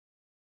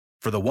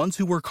For the ones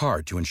who work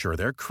hard to ensure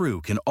their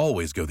crew can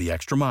always go the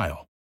extra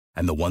mile,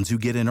 and the ones who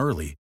get in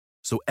early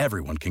so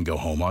everyone can go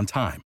home on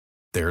time,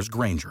 there's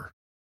Grainger,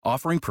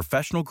 offering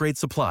professional-grade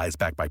supplies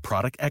backed by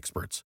product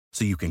experts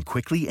so you can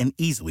quickly and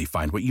easily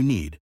find what you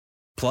need.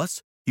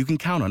 Plus, you can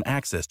count on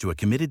access to a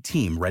committed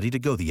team ready to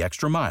go the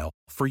extra mile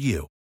for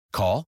you.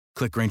 Call,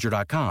 click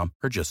Grainger.com,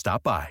 or just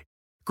stop by.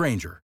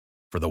 Grainger,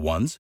 for the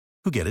ones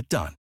who get it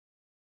done.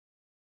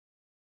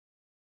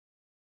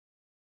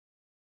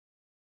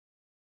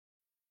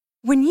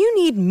 When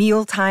you need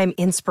mealtime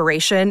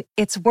inspiration,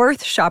 it's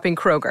worth shopping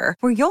Kroger,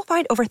 where you'll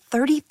find over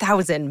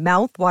 30,000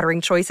 mouth-watering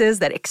choices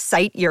that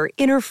excite your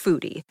inner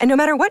foodie. And no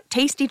matter what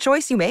tasty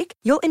choice you make,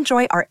 you'll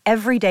enjoy our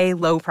everyday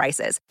low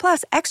prices,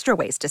 plus extra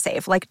ways to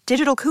save, like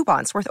digital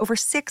coupons worth over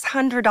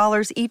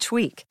 $600 each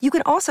week. You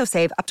can also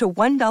save up to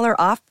 $1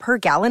 off per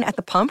gallon at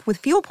the pump with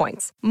fuel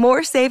points.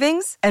 More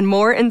savings and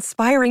more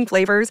inspiring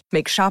flavors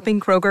make shopping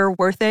Kroger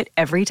worth it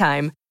every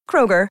time.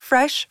 Kroger,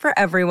 fresh for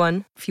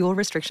everyone. Fuel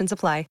restrictions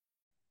apply.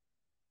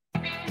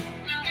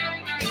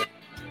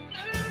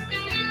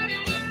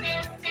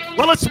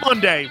 Well, it's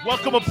Monday.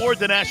 Welcome aboard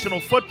the National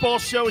Football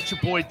Show. It's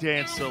your boy,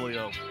 Dan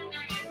Sileo.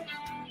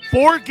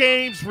 4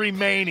 games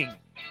remaining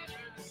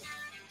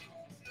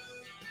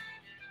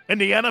in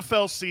the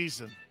NFL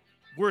season.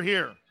 We're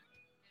here.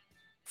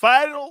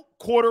 Final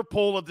quarter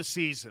poll of the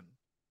season.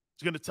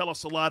 It's going to tell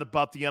us a lot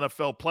about the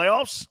NFL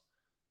playoffs,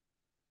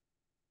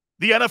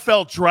 the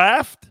NFL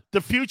draft,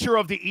 the future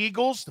of the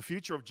Eagles, the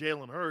future of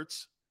Jalen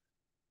Hurts.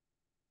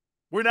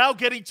 We're now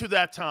getting to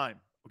that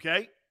time,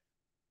 okay?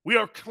 We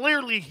are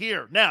clearly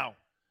here. Now,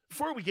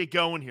 before we get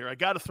going here, I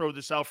got to throw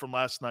this out from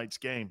last night's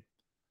game.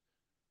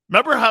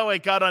 Remember how I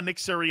got on Nick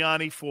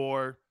Sirianni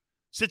for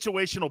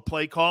situational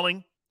play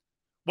calling?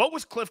 What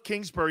was Cliff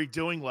Kingsbury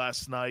doing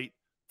last night,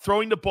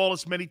 throwing the ball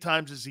as many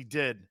times as he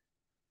did?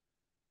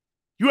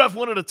 You have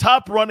one of the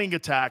top running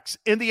attacks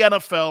in the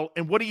NFL,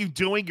 and what are you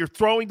doing? You're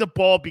throwing the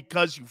ball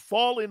because you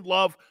fall in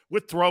love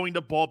with throwing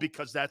the ball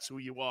because that's who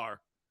you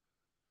are.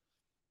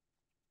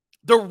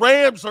 The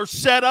Rams are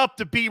set up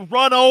to be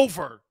run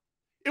over.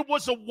 It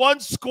was a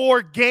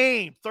one-score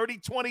game,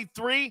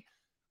 30-23.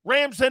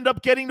 Rams end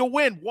up getting the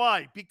win.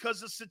 Why? Because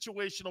the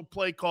situational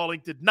play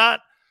calling did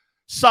not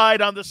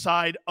side on the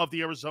side of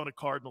the Arizona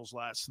Cardinals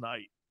last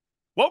night.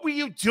 What were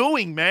you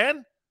doing,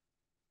 man?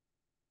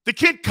 The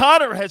kid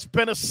Connor has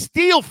been a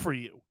steal for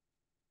you.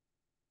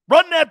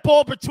 Run that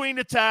ball between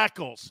the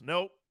tackles.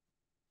 Nope.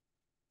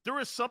 There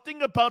is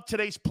something about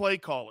today's play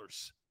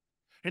callers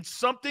and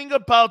something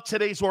about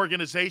today's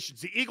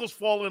organizations. The Eagles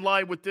fall in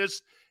line with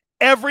this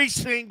every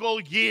single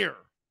year.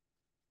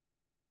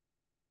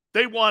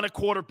 They want a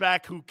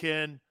quarterback who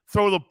can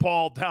throw the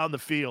ball down the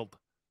field.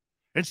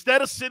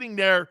 Instead of sitting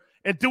there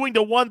and doing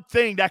the one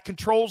thing that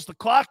controls the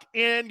clock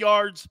and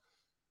yards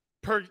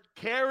per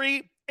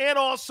carry and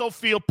also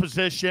field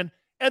position,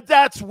 and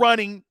that's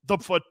running the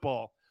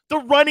football. The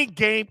running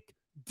game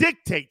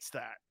dictates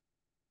that.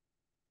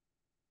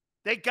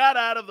 They got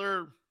out of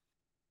their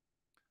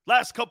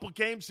last couple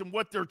games, and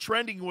what their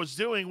trending was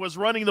doing was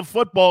running the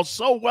football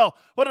so well.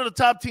 One of the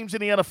top teams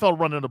in the NFL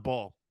running the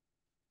ball.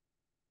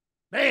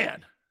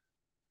 Man,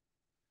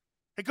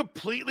 they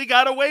completely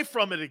got away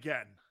from it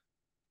again.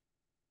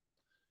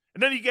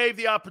 And then he gave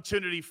the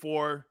opportunity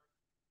for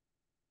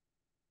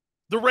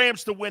the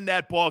Rams to win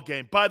that ball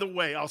game. By the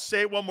way, I'll say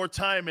it one more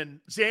time,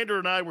 and Xander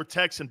and I were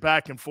texting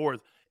back and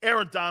forth.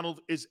 Aaron Donald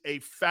is a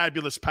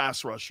fabulous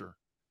pass rusher.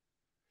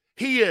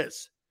 He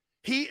is.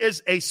 He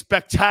is a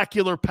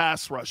spectacular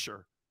pass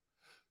rusher.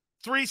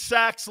 3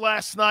 sacks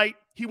last night.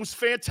 He was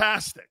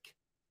fantastic.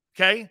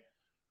 Okay?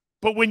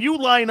 But when you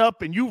line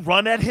up and you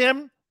run at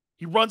him,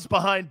 he runs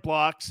behind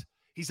blocks.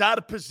 He's out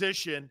of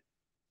position.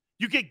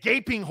 You get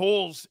gaping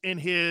holes in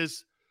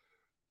his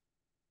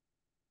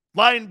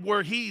line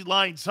where he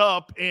lines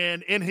up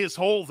and in his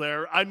hole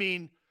there. I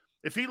mean,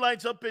 if he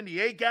lines up in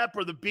the A gap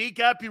or the B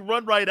gap, you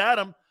run right at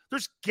him.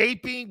 There's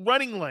gaping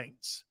running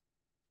lanes.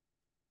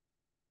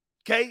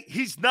 Okay,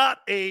 he's not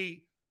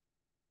a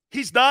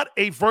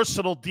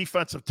versatile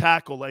defensive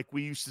tackle like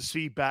we used to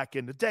see back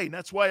in the day. And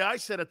that's why I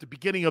said at the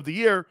beginning of the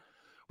year,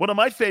 one of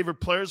my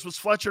favorite players was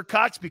Fletcher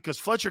Cox, because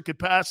Fletcher could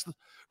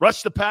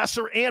rush the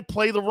passer and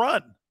play the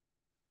run.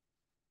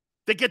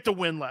 They get the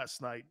win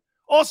last night.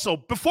 Also,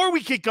 before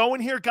we get going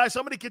here, guys,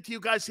 I'm going to get to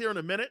you guys here in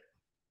a minute.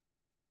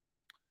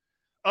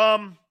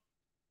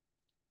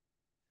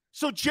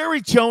 So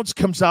Jerry Jones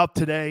comes out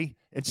today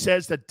and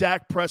says that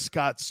Dak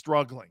Prescott's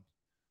struggling.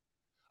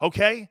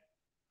 Okay?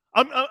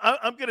 I'm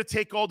going to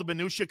take all the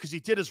minutia because he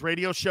did his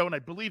radio show, and I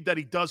believe that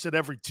he does it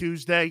every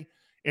Tuesday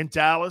in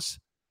Dallas.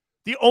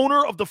 The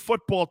owner of the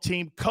football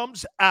team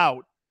comes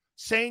out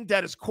saying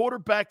that his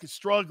quarterback is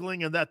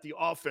struggling and that the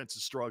offense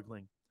is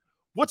struggling.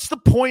 What's the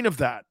point of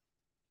that?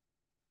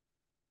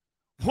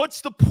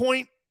 What's the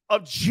point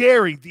of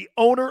Jerry, the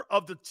owner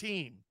of the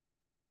team,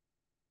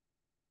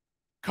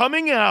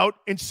 coming out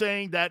and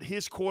saying that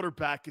his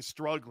quarterback is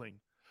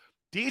struggling?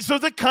 These are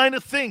the kind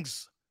of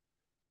things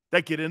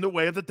that get in the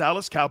way of the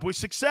Dallas Cowboys'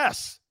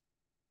 success.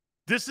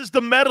 This is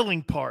the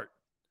meddling part.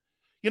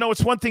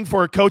 It's one thing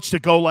for a coach to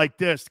go like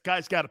this. The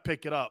guy's got to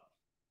pick it up.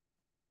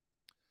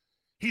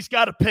 He's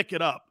got to pick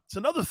it up. It's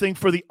another thing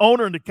for the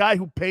owner and the guy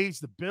who pays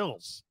the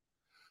bills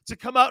to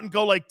come out and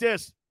go like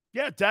this.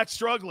 Yeah, Dak's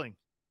struggling.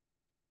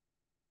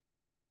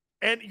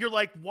 And you're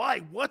like, why?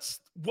 What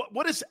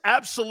is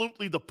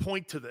absolutely the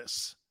point to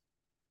this?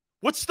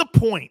 What's the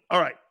point? All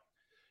right.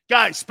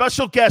 Guys,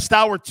 special guest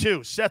hour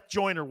 2. Seth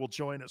Joyner will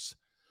join us.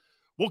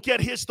 We'll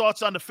get his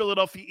thoughts on the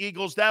Philadelphia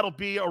Eagles. That'll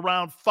be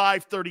around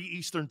 5:30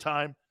 Eastern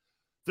time.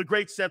 The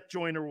great Seth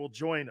Joyner will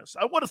join us.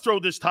 I want to throw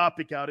this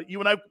topic out at you,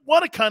 and I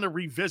want to kind of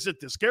revisit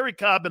this. Gary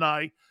Cobb and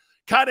I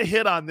kind of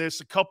hit on this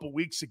a couple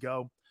weeks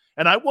ago,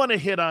 and I want to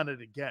hit on it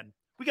again.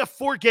 We got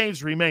 4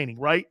 games remaining,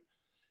 right,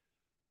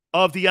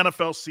 of the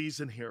NFL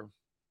season here.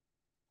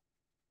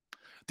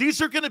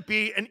 These are going to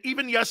be, and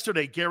even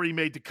yesterday, Gary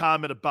made the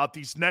comment about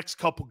these next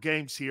couple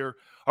games here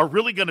are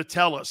really going to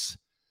tell us,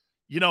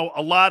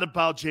 a lot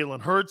about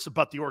Jalen Hurts,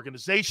 about the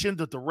organization,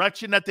 the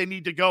direction that they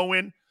need to go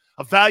in,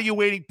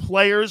 evaluating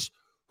players,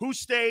 who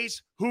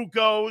stays, who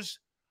goes.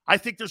 I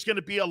think there's going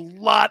to be a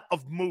lot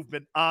of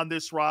movement on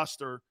this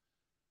roster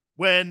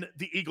when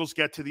the Eagles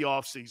get to the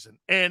offseason.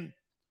 And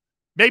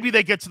maybe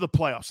they get to the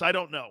playoffs. I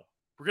don't know.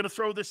 We're going to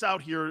throw this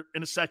out here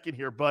in a second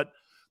here, but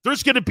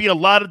there's going to be a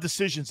lot of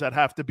decisions that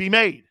have to be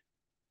made.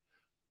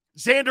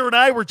 Xander and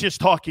I were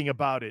just talking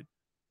about it,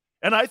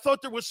 and I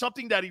thought there was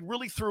something that he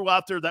really threw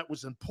out there that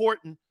was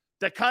important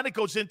that kind of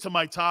goes into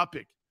my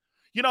topic.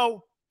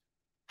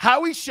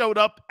 How he showed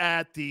up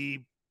at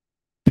the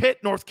Pitt,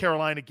 North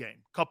Carolina game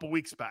a couple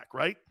weeks back,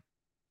 right?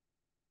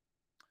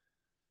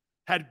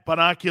 Had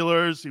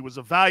binoculars. He was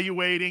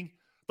evaluating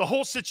the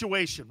whole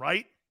situation,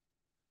 right?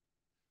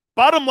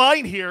 Bottom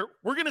line here,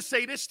 we're going to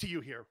say this to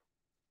you here.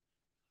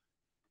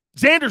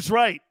 Xander's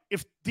right.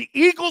 If the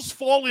Eagles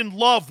fall in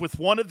love with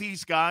one of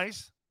these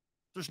guys,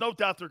 there's no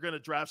doubt they're going to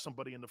draft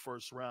somebody in the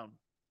first round.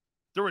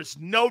 There is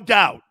no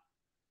doubt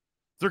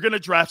they're going to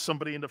draft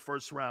somebody in the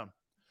first round.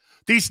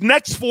 These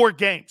next 4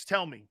 games,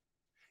 tell me,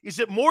 is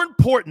it more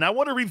important? I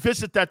want to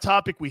revisit that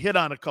topic we hit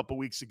on a couple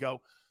weeks ago.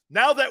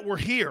 Now that we're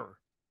here,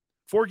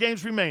 4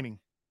 games remaining,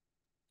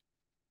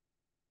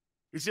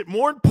 is it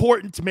more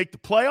important to make the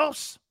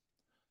playoffs?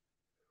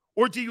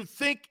 Or do you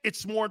think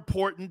it's more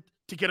important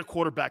to get a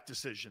quarterback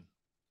decision?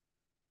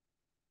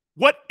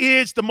 What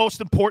is the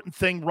most important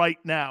thing right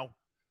now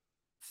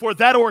for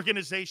that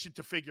organization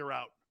to figure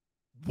out?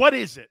 What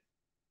is it?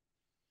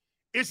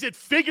 Is it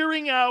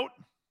figuring out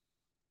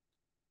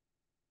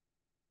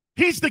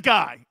he's the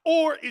guy?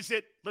 Or is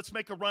it, let's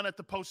make a run at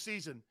the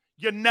postseason?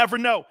 You never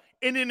know.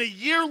 And in a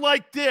year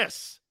like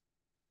this,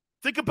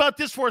 think about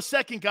this for a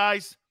second,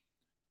 guys.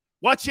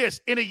 Watch this.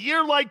 In a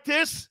year like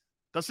this,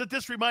 doesn't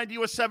this remind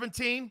you of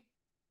 17?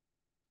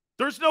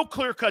 There's no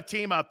clear-cut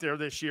team out there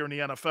this year in the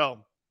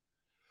NFL.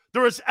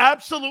 There is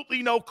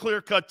absolutely no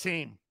clear-cut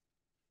team.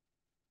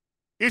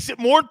 Is it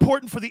more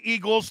important for the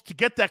Eagles to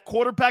get that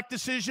quarterback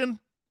decision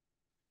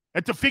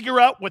and to figure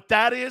out what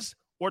that is,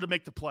 or to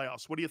make the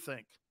playoffs? What do you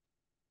think?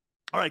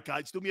 All right,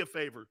 guys, do me a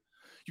favor.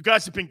 You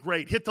guys have been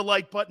great. Hit the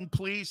like button,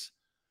 please.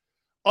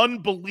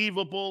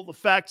 Unbelievable the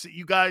facts that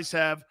you guys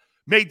have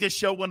made this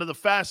show one of the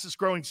fastest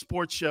growing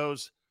sports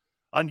shows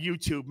on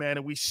YouTube, man.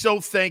 And we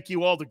so thank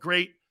you, all the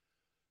great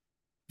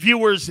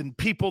viewers and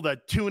people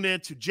that tune in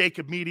to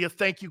Jacob Media.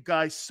 Thank you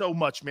guys so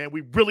much, man.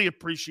 We really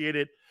appreciate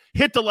it.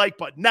 Hit the like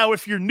button. Now,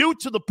 if you're new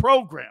to the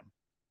program,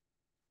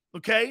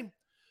 okay,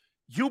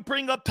 you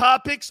bring up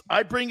topics,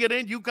 I bring it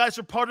in. You guys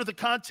are part of the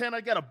content. I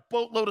got a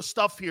boatload of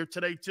stuff here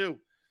today, too.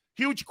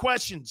 Huge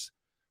questions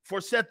for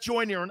Seth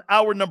Joyner in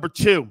hour number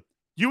 2.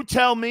 You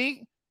tell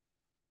me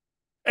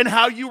and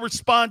how you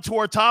respond to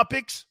our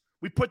topics.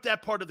 We put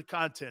that part of the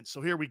content. So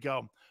here we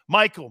go.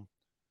 Michael,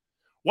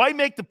 why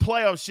make the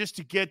playoffs just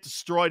to get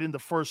destroyed in the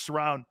first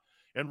round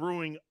and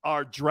ruin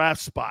our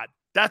draft spot?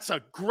 That's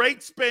a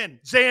great spin.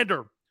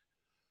 Xander,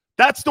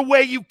 that's the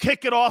way you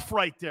kick it off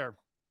right there.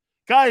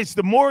 Guys,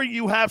 the more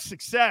you have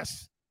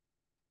success,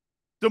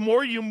 the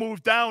more you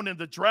move down in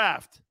the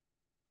draft.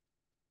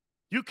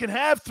 You can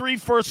have 3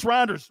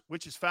 first-rounders,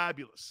 which is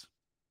fabulous.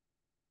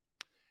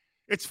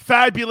 It's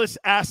fabulous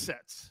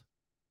assets.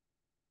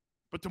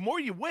 But the more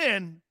you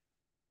win,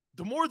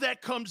 the more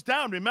that comes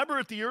down. Remember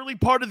at the early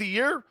part of the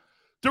year,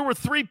 there were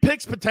 3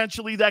 picks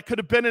potentially that could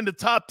have been in the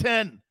top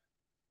 10.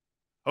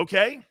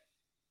 Okay?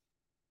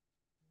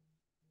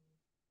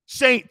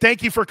 Saint,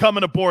 thank you for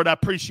coming aboard. I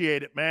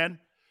appreciate it, man.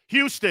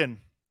 Houston,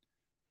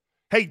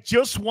 hey,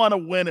 just want to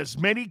win as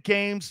many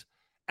games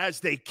as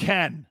they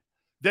can,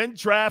 then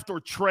draft or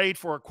trade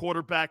for a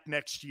quarterback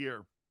next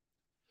year.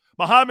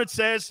 Muhammad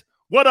says,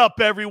 what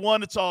up,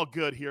 everyone? It's all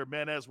good here,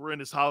 man, as we're in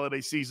this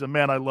holiday season.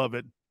 Man, I love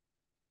it.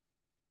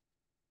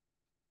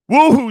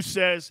 Woohoo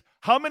says,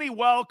 how many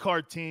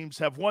wildcard teams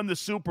have won the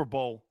Super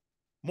Bowl?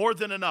 More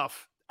than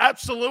enough.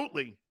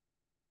 Absolutely.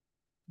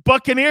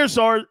 Buccaneers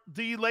are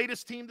the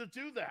latest team to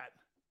do that.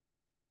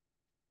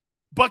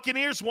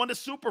 Buccaneers won the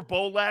Super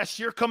Bowl last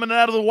year coming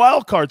out of the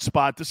wild card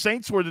spot. The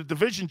Saints were the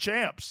division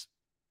champs.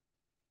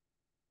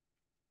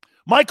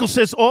 Michael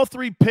says all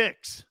 3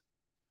 picks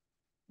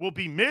will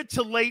be mid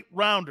to late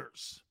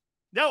rounders.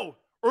 No,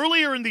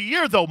 earlier in the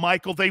year, though,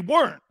 Michael, they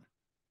weren't.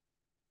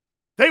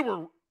 They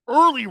were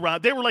early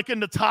round. They were like in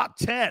the top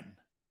 10.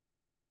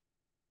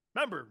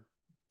 Remember,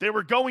 they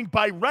were going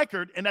by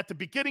record, and at the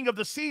beginning of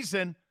the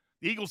season,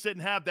 the Eagles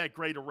didn't have that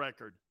great a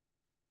record.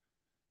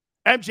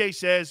 MJ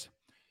says,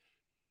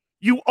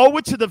 you owe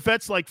it to the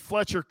vets like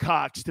Fletcher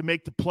Cox to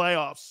make the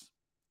playoffs.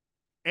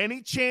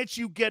 Any chance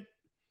you get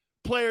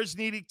players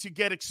needing to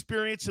get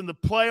experience in the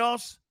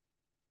playoffs,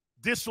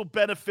 this will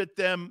benefit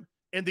them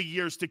in the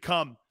years to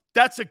come.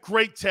 That's a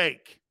great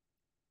take.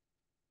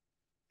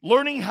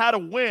 Learning how to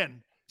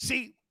win.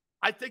 See,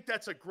 I think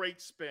that's a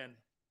great spin.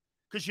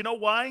 Because you know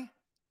why?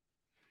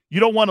 You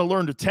don't want to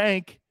learn to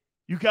tank.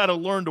 You got to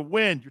learn to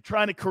win. You're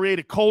trying to create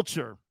a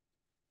culture.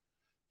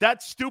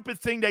 That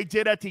stupid thing they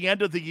did at the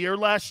end of the year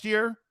last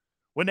year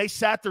when they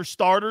sat their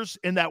starters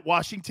in that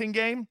Washington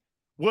game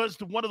was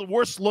one of the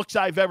worst looks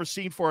I've ever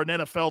seen for an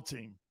NFL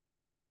team.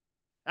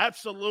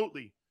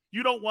 Absolutely.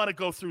 You don't want to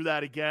go through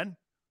that again.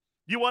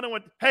 You want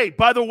to – hey,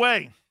 by the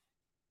way,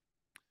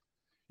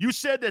 you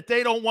said that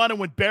they don't want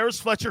to embarrass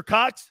Fletcher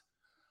Cox.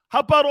 How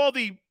about all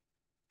the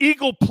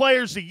Eagle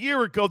players a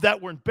year ago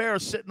that were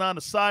embarrassed sitting on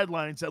the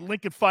sidelines at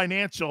Lincoln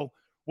Financial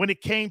when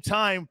it came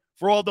time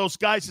for all those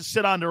guys to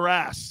sit on their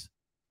ass?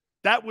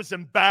 That was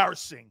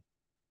embarrassing.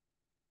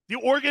 The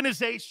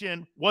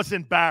organization was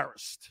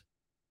embarrassed.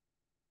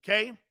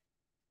 Okay?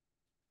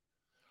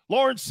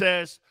 Lawrence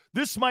says,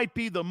 this might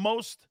be the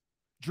most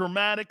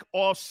dramatic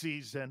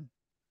offseason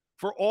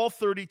for all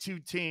 32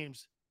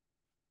 teams.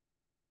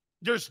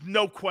 There's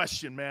no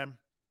question, man.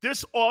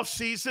 This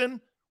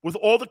offseason, with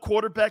all the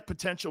quarterback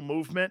potential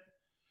movement,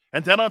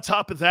 and then on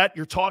top of that,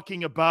 you're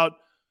talking about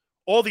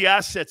all the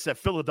assets that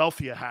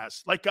Philadelphia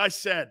has. Like I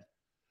said,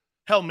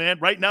 hell, man,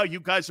 right now you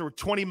guys are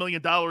 $20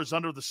 million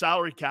under the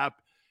salary cap,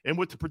 and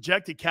with the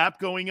projected cap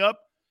going up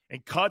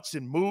and cuts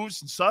and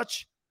moves and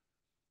such,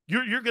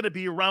 you're going to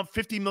be around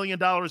 $50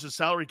 million of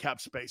salary cap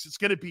space. It's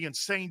going to be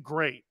insane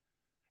great.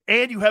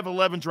 And you have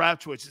 11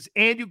 draft choices,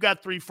 and you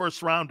got 3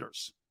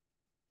 first-rounders.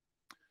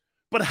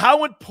 But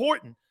how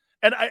important,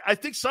 and I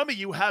think some of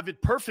you have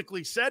it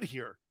perfectly said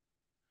here,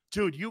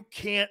 dude, you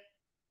can't,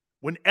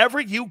 whenever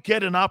you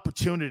get an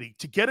opportunity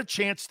to get a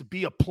chance to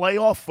be a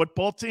playoff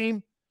football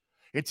team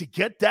and to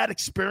get that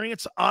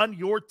experience on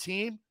your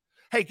team,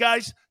 hey,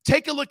 guys,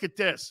 take a look at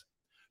this.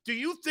 Do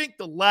you think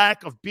the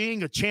lack of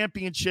being a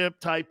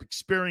championship-type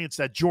experience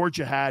that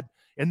Georgia had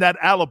in that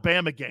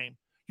Alabama game,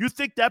 you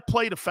think that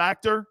played a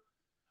factor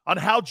on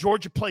how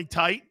Georgia played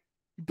tight?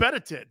 You bet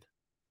it did.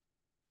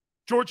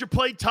 Georgia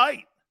played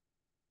tight.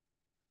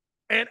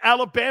 And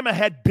Alabama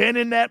had been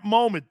in that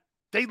moment.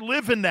 They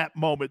live in that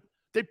moment.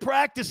 They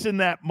practice in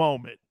that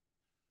moment.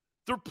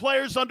 Their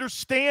players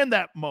understand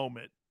that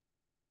moment.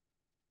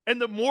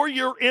 And the more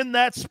you're in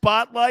that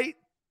spotlight,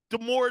 the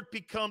more it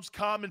becomes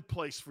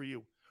commonplace for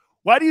you.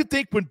 Why do you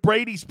think when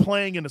Brady's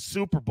playing in the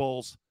Super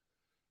Bowls,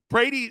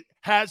 Brady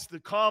has the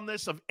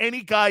calmness of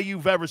any guy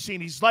you've ever seen?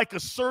 He's like a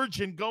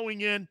surgeon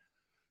going in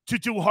to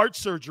do heart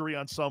surgery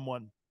on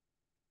someone.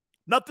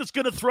 Nothing's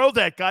going to throw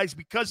that, guys,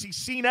 because he's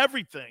seen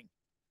everything.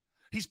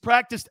 He's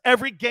practiced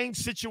every game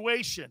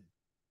situation.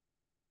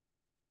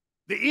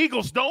 The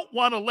Eagles don't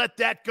want to let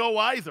that go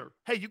either.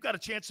 Hey, you got a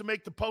chance to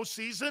make the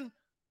postseason?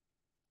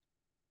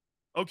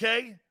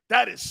 Okay?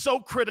 That is so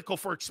critical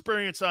for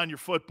experience on your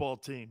football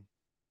team.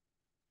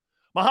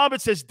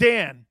 Muhammad says,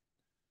 Dan,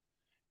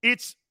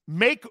 it's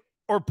make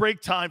or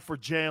break time for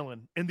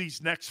Jalen in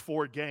these next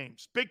 4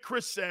 games. Big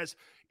Chris says,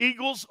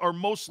 Eagles are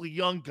mostly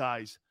young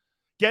guys.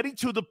 Getting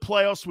to the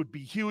playoffs would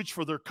be huge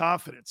for their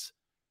confidence.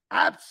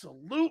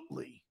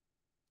 Absolutely.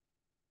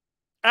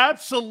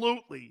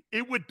 Absolutely.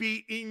 It would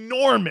be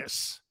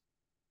enormous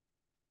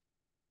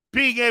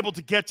being able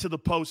to get to the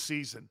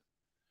postseason.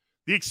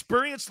 The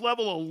experience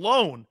level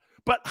alone.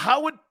 But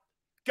how would,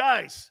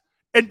 guys,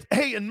 and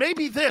hey, and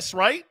maybe this,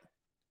 right?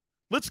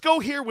 Let's go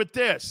here with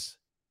this.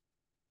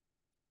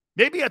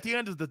 Maybe at the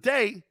end of the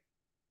day,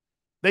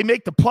 they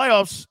make the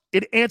playoffs.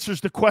 It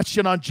answers the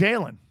question on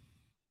Jalen.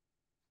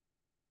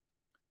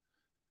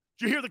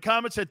 Did you hear the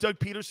comments that Doug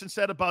Peterson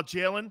said about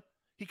Jalen?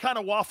 He kind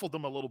of waffled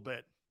them a little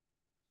bit.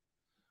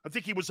 I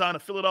think he was on a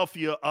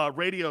Philadelphia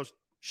radio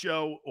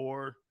show,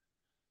 or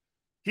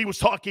he was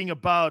talking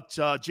about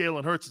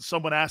Jalen Hurts, and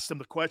someone asked him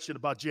the question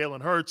about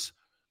Jalen Hurts.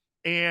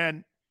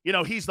 And, you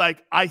know, he's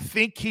like, I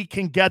think he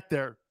can get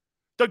there.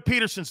 Doug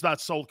Peterson's not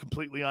sold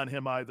completely on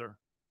him either.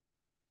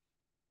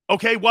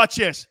 Okay, watch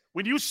this.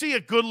 When you see a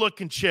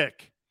good-looking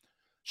chick,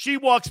 she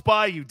walks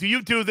by you. Do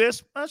you do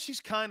this? Well, she's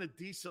kind of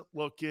decent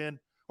looking.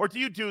 Or do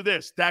you do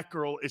this? That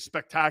girl is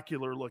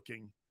spectacular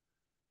looking.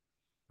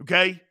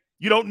 Okay?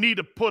 You don't need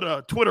to put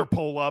a Twitter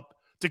poll up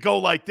to go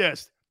like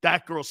this.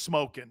 That girl's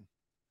smoking.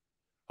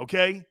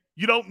 Okay?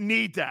 You don't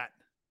need that.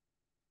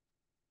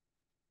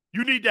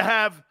 You need to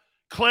have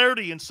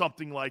clarity in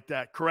something like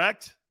that,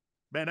 correct?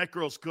 Man, that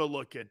girl's good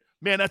looking.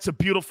 Man, that's a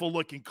beautiful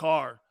looking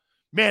car.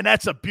 Man,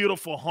 that's a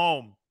beautiful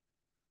home.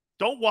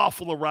 Don't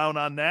waffle around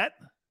on that.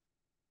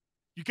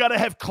 You got to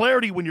have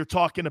clarity when you're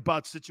talking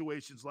about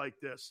situations like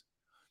this.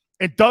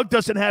 and Doug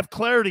doesn't have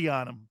clarity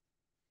on him.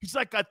 He's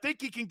like, I think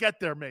he can get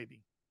there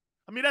maybe.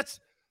 I mean,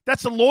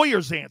 that's a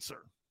lawyer's answer.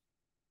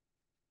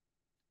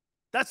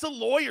 That's a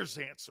lawyer's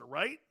answer,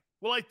 right?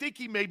 Well, I think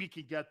he maybe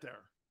can get there.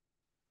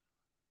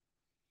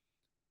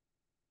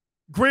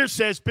 Greer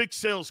says Big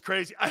Sale's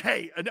crazy.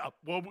 Hey,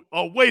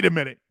 wait a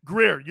minute.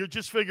 Greer, you're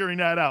just figuring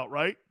that out,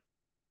 right?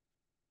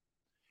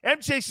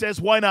 MJ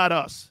says, why not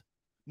us?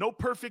 No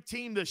perfect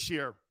team this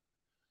year.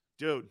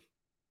 Dude,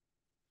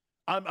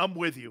 I'm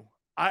with you.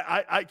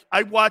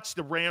 I watched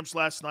the Rams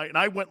last night, and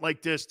I went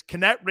like this.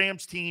 Can that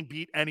Rams team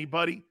beat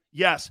anybody?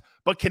 Yes.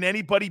 But can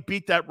anybody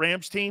beat that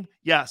Rams team?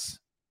 Yes.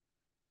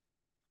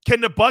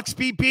 Can the Bucs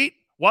be beat?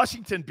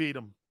 Washington beat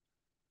them.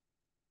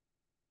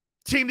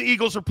 Team the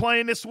Eagles are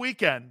playing this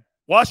weekend.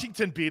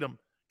 Washington beat them.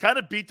 Kind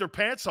of beat their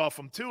pants off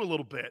them, too, a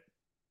little bit.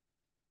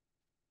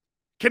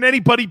 Can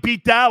anybody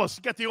beat Dallas?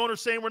 You got the owner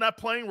saying we're not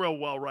playing real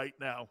well right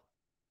now.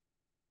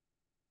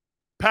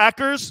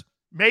 Packers,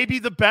 maybe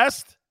the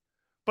best,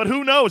 but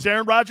who knows?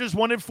 Aaron Rodgers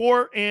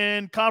 1-4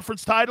 in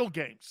conference title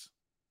games,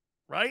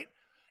 right?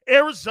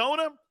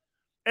 Arizona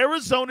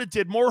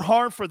did more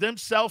harm for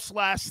themselves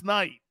last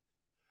night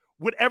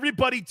with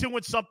everybody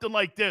doing something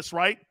like this,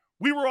 right?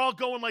 We were all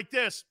going like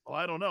this. Oh,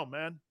 I don't know,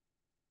 man.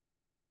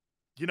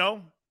 You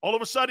know, all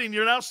of a sudden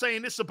you're now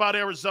saying this about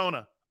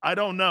Arizona. I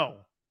don't know.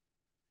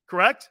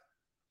 Correct?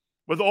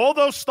 With all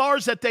those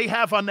stars that they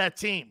have on that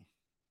team.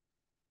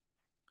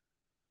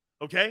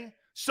 Okay?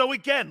 So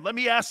again, let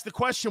me ask the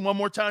question one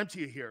more time to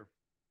you here.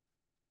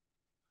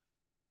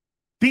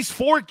 These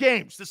 4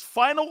 games, this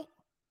final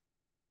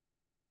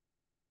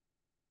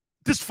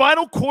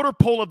quarter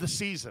pole of the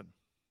season,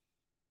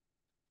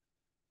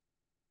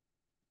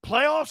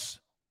 playoffs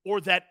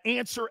or that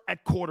answer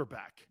at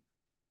quarterback?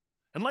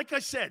 And like I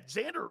said,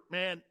 Xander,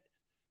 man,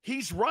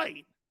 he's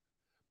right.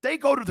 They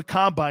go to the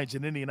combines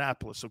in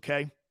Indianapolis,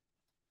 okay?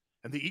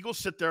 And the Eagles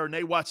sit there and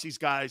they watch these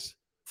guys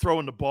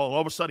throwing the ball.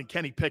 All of a sudden,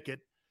 Kenny Pickett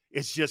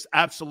is just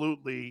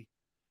absolutely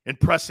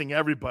impressing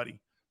everybody.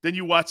 Then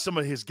you watch some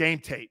of his game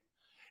tape,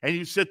 and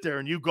you sit there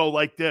and you go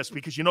like this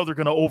because you know they're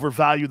going to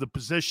overvalue the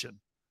position.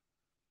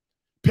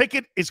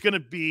 Pickett is going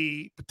to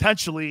be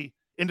potentially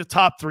in the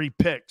top 3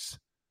 picks.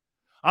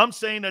 I'm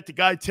saying that the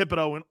guy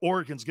Thibodeau in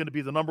Oregon is going to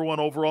be the number 1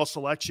 overall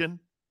selection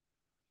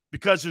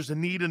because there's a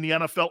need in the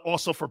NFL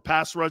also for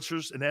pass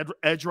rushers and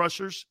edge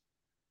rushers.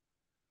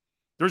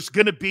 There's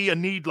going to be a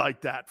need like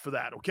that for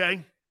that,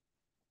 okay?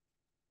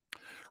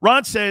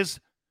 Ron says,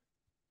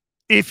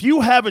 if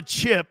you have a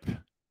chip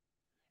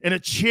in a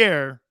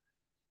chair,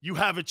 you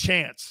have a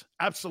chance.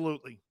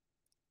 Absolutely.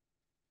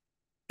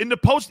 In the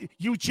post,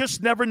 you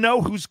just never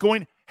know who's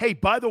going. Hey,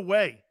 by the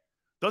way,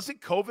 doesn't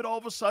COVID all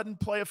of a sudden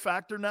play a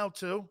factor now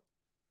too?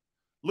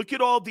 Look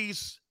at all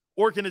these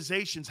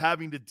organizations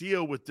having to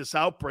deal with this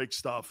outbreak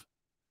stuff.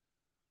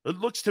 It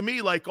looks to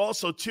me like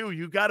also, too,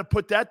 you got to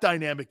put that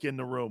dynamic in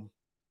the room.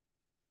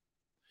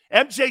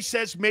 MJ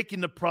says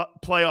making the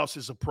playoffs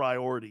is a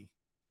priority.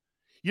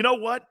 You know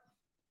what?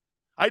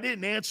 I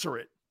didn't answer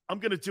it. I'm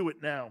going to do it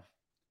now.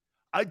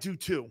 I do,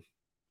 too.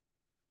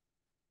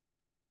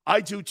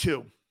 I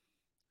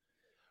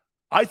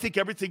think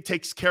everything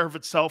takes care of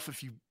itself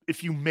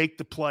if you make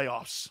the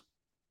playoffs.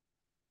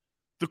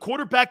 The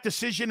quarterback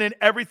decision and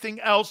everything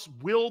else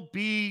will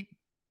be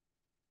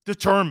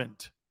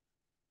determined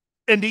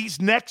in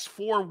these next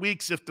 4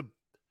 weeks. If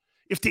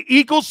the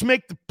Eagles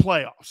make the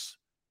playoffs,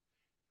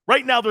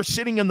 right now they're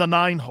sitting in the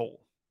 9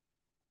 hole.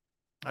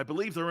 I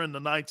believe they're in the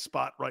 9th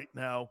spot right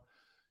now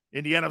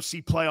in the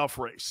NFC playoff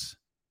race.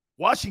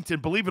 Washington,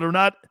 believe it or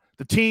not,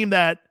 the team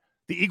that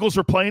the Eagles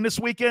are playing this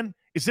weekend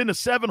is in the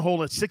 7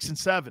 hole at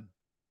 6-7.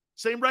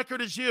 Same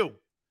record as you.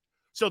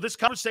 So this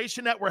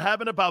conversation that we're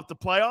having about the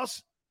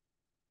playoffs,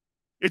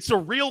 it's a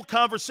real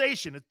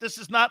conversation. This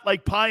is not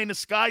like pie in the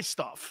sky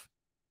stuff.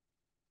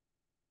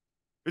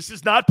 This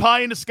is not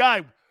pie in the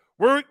sky.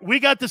 We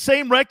got the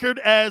same record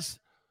as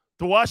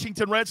the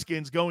Washington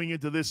Redskins going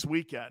into this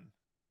weekend.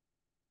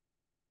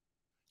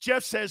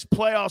 Jeff says,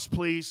 playoffs,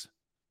 please.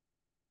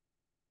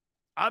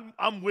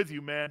 I'm with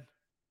you, man.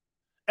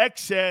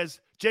 X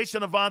says,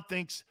 Jason Avant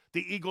thinks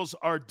the Eagles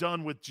are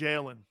done with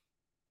Jalen.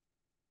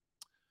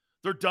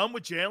 They're done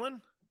with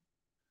Jalen?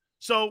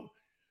 So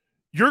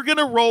you're going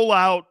to roll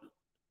out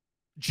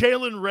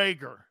Jalen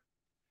Reagor,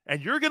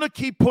 and you're going to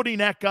keep putting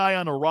that guy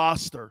on a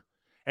roster,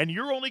 and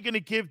you're only going to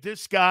give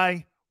this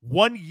guy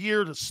 1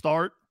 year to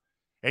start,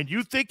 and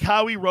you think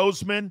Howie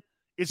Roseman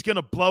is going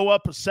to blow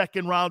up a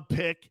second-round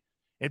pick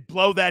and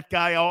blow that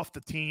guy off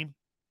the team?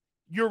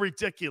 You're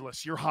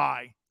ridiculous. You're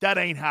high. That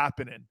ain't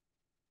happening.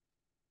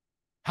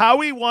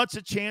 Howie wants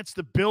a chance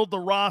to build the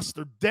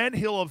roster. Then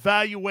he'll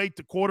evaluate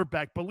the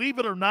quarterback. Believe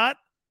it or not,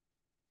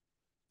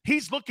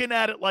 he's looking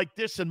at it like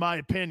this, in my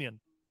opinion.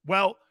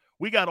 Well,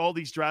 we got all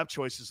these draft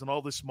choices and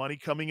all this money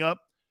coming up,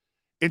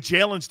 and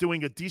Jalen's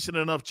doing a decent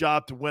enough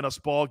job to win us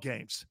ball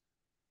games.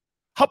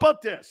 How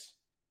about this?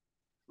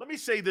 Let me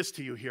say this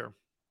to you here.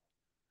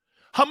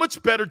 How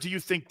much better do you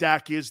think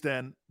Dak is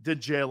than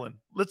Jalen?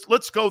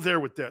 Let's go there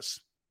with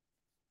this.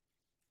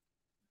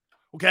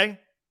 Okay?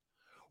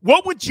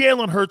 What would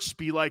Jalen Hurts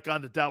be like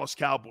on the Dallas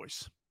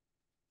Cowboys?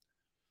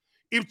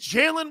 If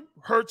Jalen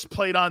Hurts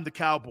played on the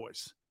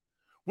Cowboys,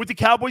 would the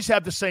Cowboys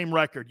have the same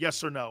record?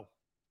 Yes or no?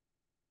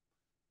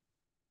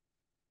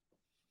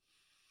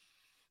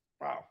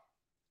 Wow.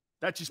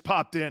 That just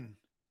popped in.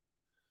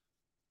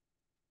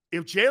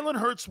 If Jalen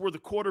Hurts were the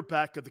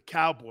quarterback of the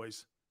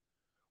Cowboys,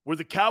 would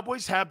the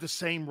Cowboys have the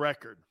same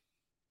record?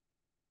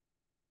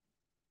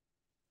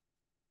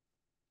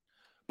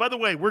 By the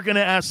way, we're going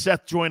to ask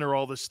Seth Joyner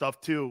all this stuff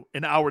too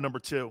in hour number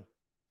 2.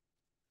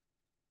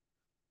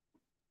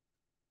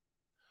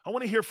 I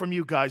want to hear from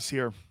you guys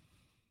here.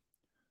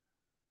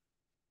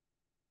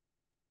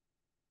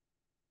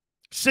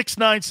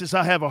 6'9" says,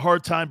 I have a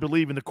hard time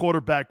believing the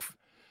quarterback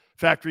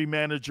factory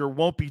manager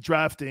won't be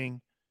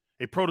drafting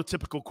a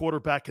prototypical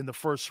quarterback in the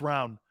first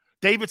round.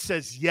 David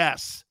says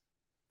yes.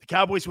 The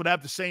Cowboys would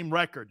have the same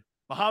record.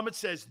 Muhammad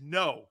says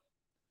no.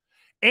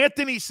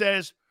 Anthony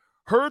says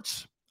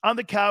Hurts on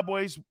the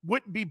Cowboys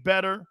wouldn't be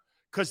better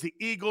because the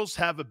Eagles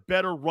have a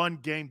better run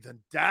game than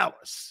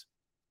Dallas.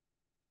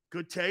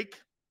 Good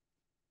take.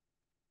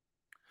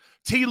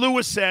 T.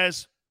 Lewis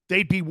says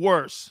they'd be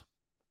worse.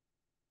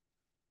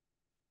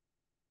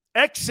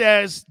 X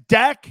says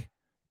Dak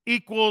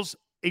equals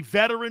a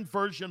veteran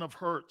version of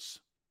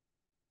Hurts.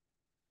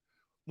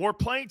 More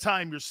playing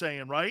time, you're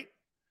saying, right?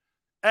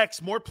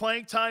 X, more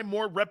playing time,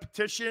 more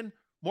repetition,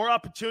 more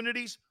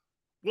opportunities.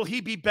 Will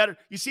he be better?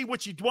 You see,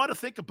 what you want to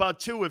think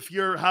about, too, if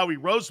you're Howie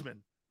Roseman.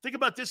 Think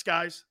about this,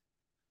 guys.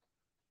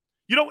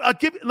 You know,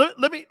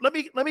 let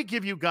me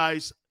give you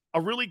guys a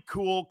really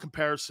cool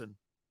comparison.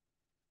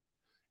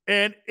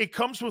 And it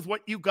comes with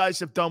what you guys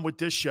have done with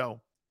this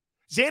show.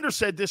 Xander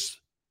said this,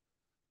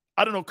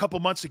 I don't know, a couple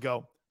months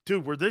ago.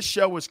 Dude, where this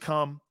show has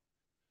come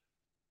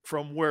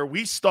from where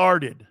we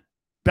started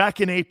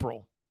back in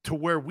April to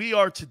where we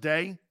are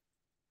today,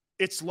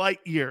 it's light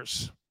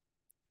years.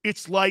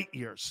 It's light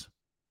years.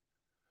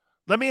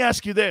 Let me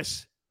ask you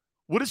this.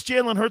 What is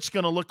Jalen Hurts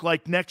going to look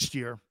like next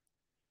year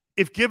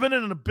if given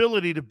an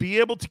ability to be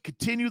able to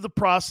continue the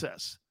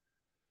process,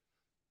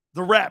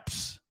 the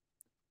reps,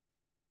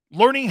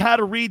 learning how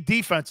to read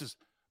defenses?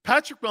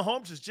 Patrick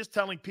Mahomes is just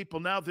telling people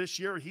now this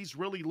year he's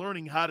really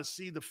learning how to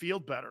see the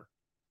field better.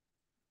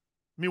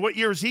 I mean, what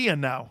year is he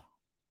in now?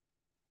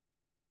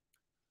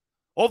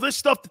 All this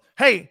stuff.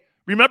 Hey,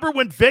 remember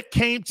when Vic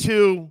came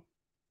to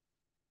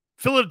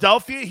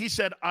Philadelphia? He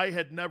said, I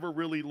had never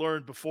really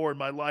learned before in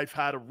my life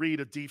how to read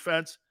a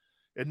defense,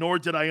 and nor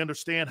did I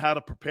understand how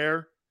to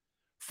prepare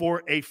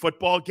for a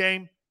football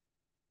game.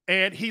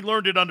 And he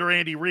learned it under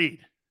Andy Reid.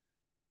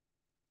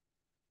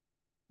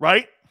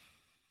 Right?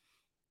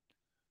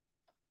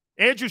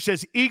 Andrew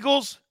says,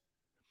 Eagles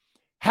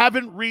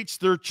haven't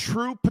reached their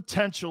true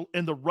potential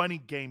in the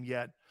running game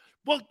yet.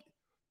 Well,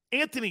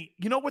 Anthony,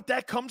 you know what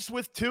that comes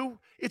with too?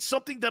 It's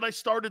something that I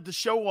started the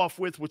show off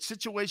with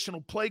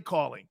situational play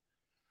calling.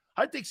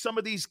 I think some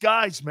of these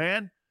guys,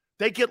 man,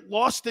 they get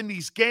lost in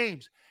these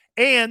games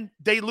and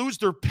they lose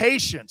their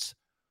patience.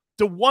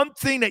 The one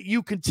thing that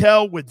you can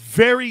tell with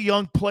very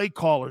young play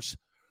callers,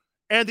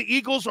 and the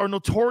Eagles are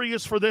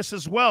notorious for this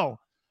as well,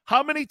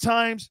 how many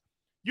times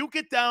you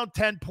get down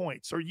 10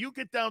 points or you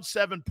get down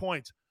 7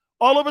 points,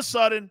 all of a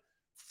sudden,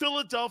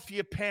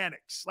 Philadelphia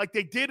panics like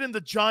they did in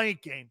the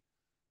Giant game.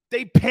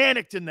 They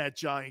panicked in that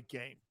Giant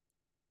game.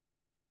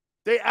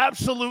 They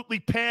absolutely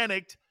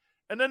panicked,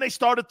 and then they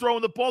started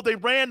throwing the ball. They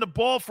ran the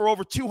ball for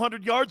over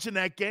 200 yards in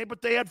that game,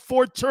 but they had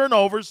 4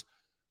 turnovers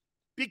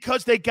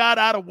because they got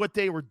out of what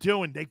they were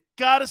doing. They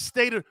got to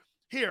stay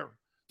here.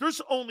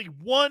 There's only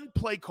one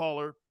play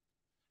caller,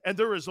 and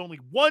there is only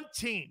one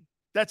team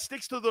that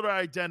sticks to their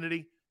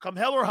identity, come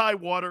hell or high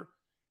water.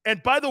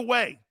 And by the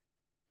way,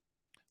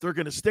 they're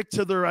going to stick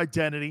to their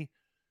identity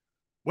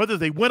whether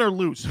they win or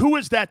lose. Who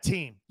is that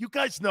team? You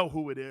guys know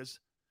who it is.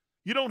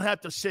 You don't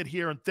have to sit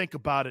here and think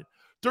about it.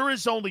 There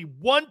is only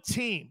one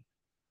team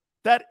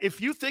that,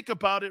 if you think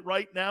about it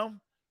right now,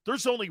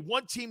 there's only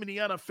one team in the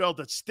NFL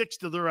that sticks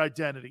to their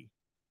identity.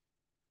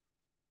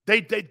 They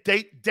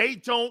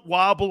don't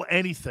wobble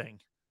anything.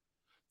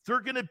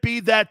 They're going to be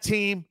that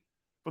team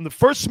from the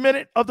first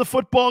minute of the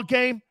football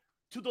game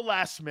to the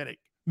last minute.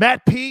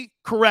 Matt P.,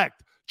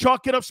 correct.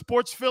 Chalk It Up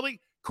Sports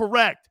Philly,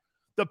 correct.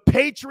 The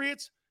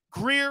Patriots,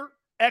 Greer,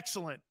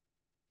 excellent.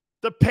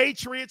 The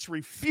Patriots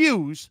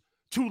refuse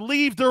to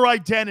leave their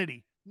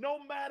identity, no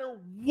matter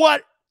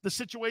what the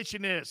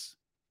situation is.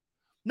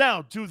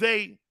 Now, do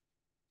they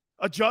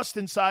adjust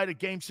inside a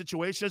game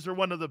situation? They're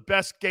one of the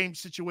best game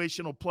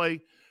situational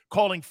play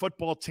calling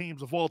football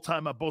teams of all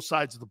time on both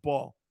sides of the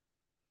ball.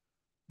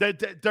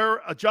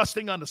 They're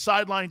adjusting on the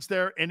sidelines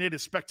there, and it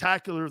is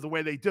spectacular the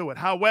way they do it.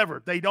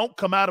 However, they don't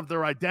come out of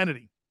their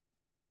identity.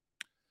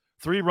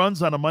 3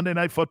 runs on a Monday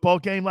Night Football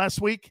game last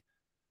week.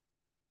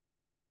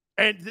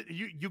 And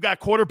you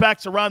got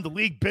quarterbacks around the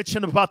league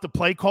bitching about the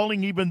play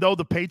calling, even though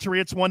the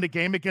Patriots won the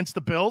game against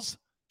the Bills.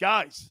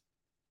 Guys,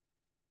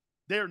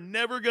 they're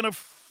never going to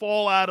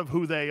fall out of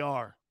who they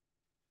are.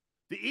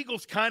 The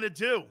Eagles kind of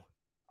do.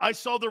 I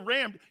saw the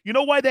Rams. You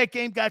know why that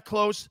game got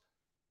close?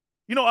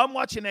 You know, I'm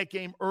watching that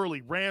game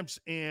early, Rams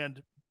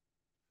and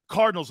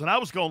Cardinals, and I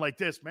was going like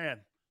this,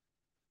 man,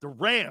 the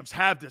Rams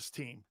have this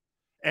team,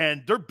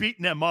 and they're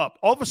beating them up.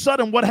 All of a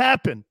sudden, what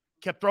happened?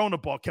 Kept throwing the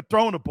ball, kept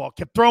throwing the ball,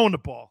 kept throwing the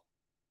ball.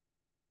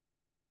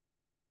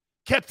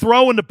 Kept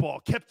throwing the ball,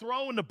 kept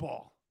throwing the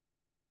ball.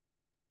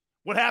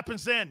 What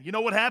happens then? You know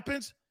what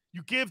happens?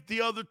 You give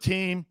the other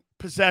team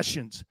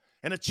possessions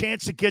and a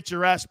chance to get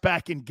your ass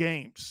back in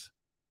games.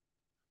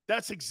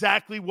 That's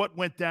exactly what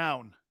went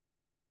down.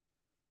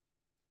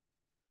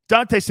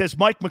 Dante says,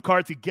 Mike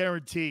McCarthy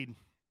guaranteed.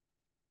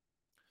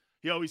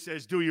 He always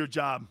says, do your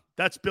job.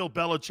 That's Bill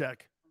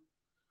Belichick.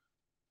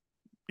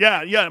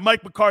 Yeah,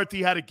 Mike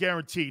McCarthy had a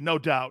guarantee, no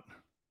doubt.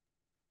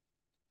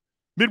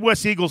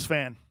 Midwest Eagles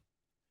fan.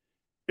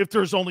 If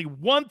there's only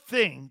one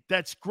thing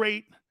that's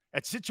great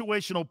at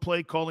situational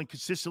play calling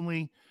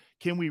consistently,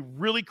 can we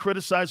really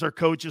criticize our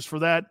coaches for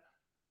that?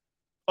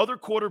 Other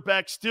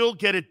quarterbacks still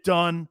get it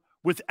done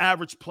with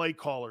average play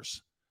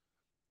callers.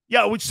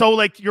 Yeah, so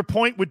like your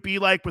point would be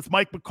like with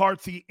Mike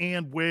McCarthy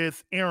and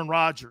with Aaron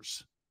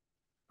Rodgers.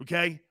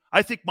 Okay?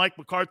 I think Mike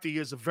McCarthy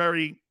is a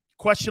very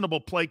questionable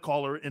play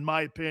caller, in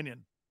my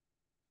opinion.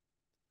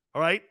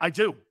 All right? I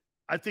do.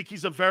 I think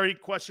he's a very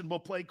questionable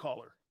play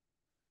caller.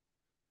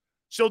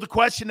 So the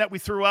question that we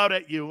threw out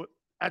at you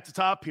at the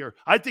top here,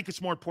 I think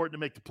it's more important to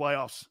make the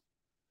playoffs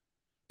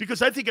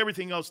because I think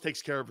everything else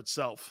takes care of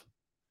itself.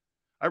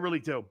 I really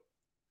do.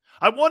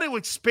 I want to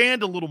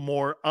expand a little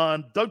more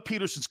on Doug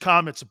Peterson's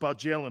comments about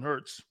Jalen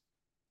Hurts.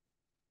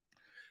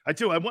 I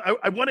do. I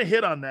want to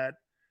hit on that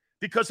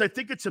because I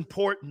think it's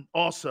important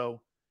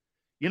also,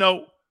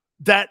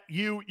 that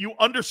you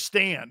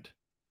understand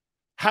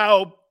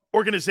how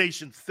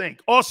organizations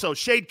think. Also,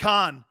 Shade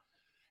Khan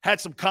had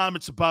some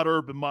comments about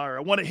Urban Meyer.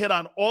 I want to hit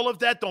on all of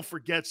that. Don't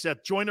forget,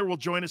 Seth Joyner will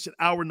join us at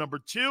hour number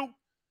 2.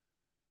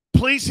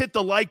 Please hit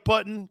the like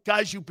button.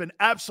 Guys, you've been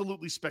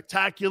absolutely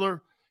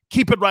spectacular.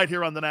 Keep it right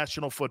here on the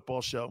National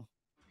Football Show.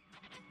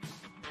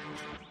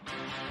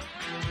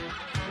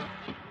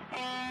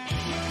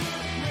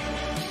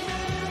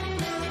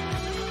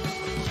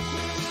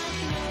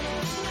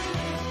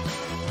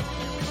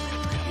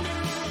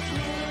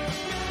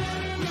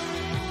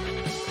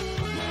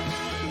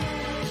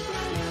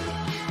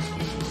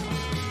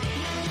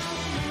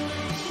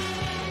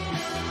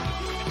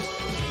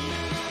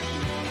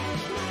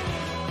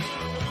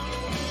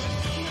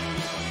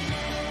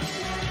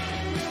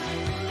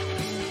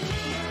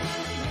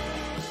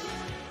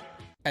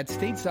 At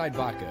Stateside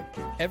Vodka,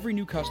 every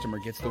new customer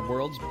gets the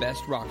world's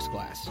best rocks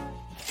glass.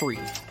 Free.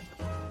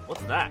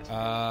 What's that?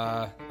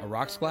 A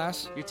rocks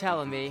glass? You're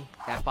telling me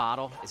that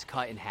bottle is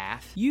cut in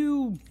half?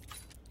 You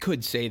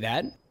could say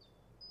that.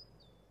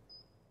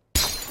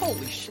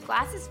 Holy shit.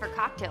 Glasses for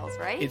cocktails,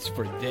 right? It's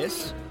for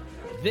this,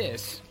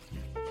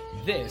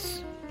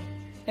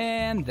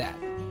 and that.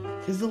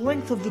 Is the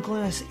length of the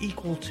glass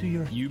equal to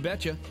your... You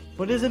betcha.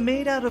 But is it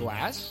made out of...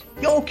 Glass?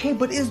 Okay,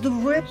 but is the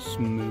rip...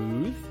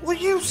 Smooth? Will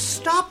you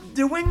stop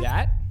doing...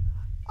 That?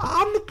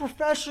 I'm the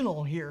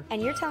professional here.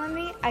 And you're telling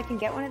me I can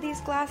get one of these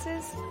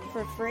glasses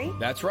for free?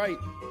 That's right.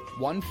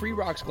 1 free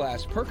rocks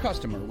glass per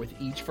customer with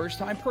each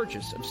first-time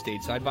purchase of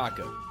Stateside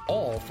Vodka.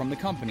 All from the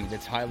company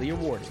that's highly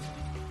awarded.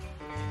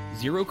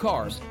 0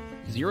 carbs,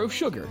 0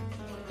 sugar,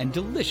 and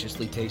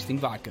deliciously tasting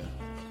vodka.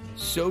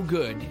 So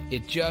good,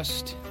 it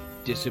just...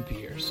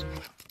 disappears.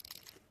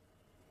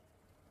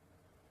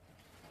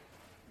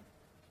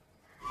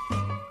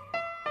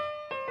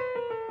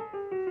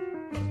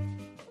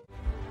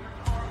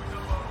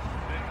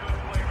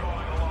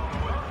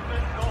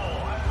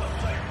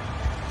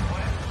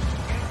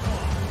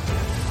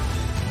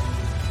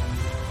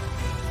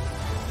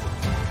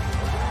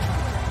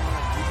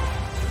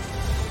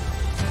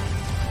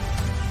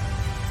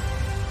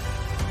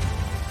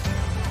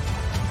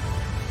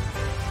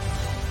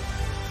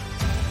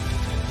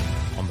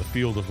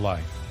 Field of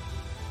life,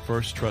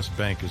 First Trust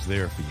Bank is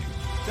there for you.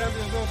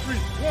 Champions on 3.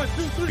 1,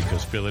 2, 3.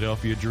 Because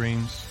Philadelphia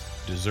dreams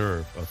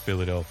deserve a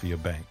Philadelphia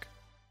bank.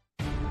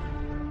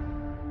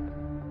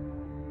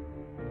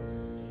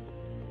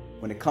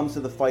 When it comes to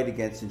the fight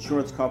against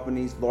insurance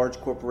companies,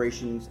 large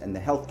corporations, and the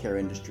healthcare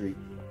industry,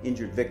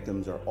 injured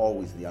victims are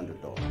always the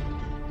underdog.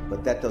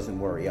 But that doesn't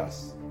worry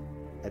us.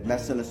 At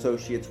Messa &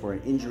 Associates, we're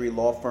an injury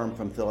law firm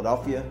from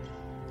Philadelphia,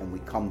 and we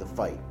come to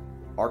fight.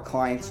 Our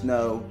clients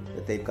know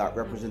that they've got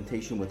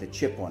representation with a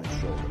chip on its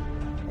shoulder,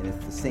 and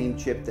it's the same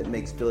chip that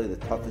makes Philly the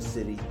toughest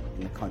city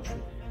in the country.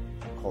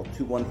 Call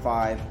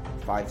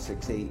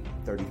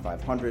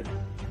 215-568-3500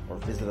 or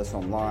visit us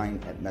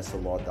online at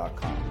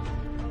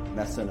messalaw.com.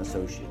 Messa &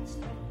 Associates,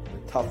 the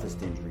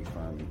toughest injury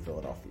firm in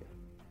Philadelphia.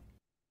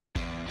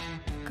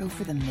 Go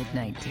for the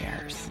midnight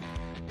dares.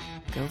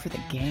 Go for the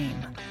game.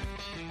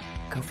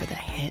 Go for the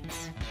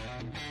hits.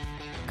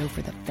 Go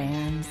for the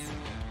fans.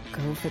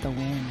 Go for the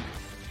win.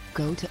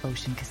 Go to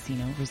Ocean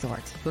Casino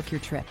Resort. Book your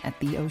trip at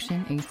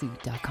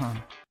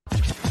theoceanac.com.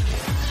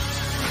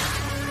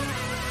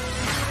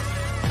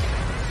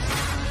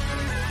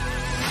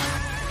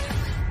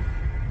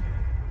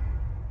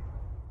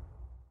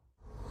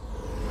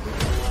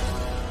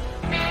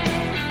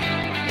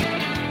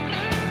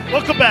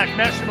 Welcome back,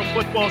 National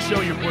Football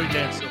Show. Your boy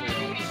Dan Sileo.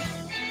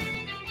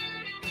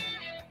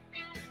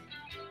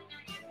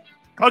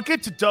 I'll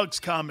get to Doug's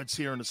comments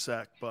here in a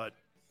sec, but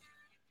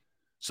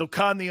so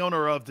Khan, the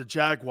owner of the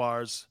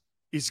Jaguars,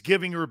 is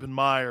giving Urban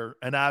Meyer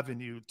an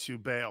avenue to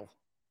bail.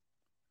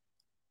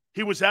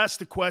 He was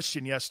asked a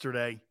question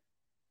yesterday,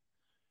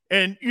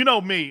 and you know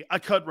me, I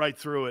cut right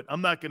through it.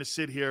 I'm not going to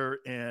sit here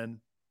and,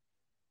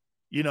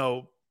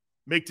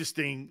 make this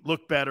thing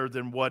look better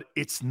than what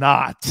it's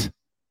not.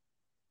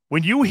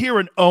 When you hear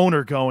an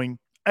owner going,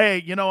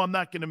 hey, I'm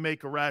not going to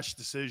make a rash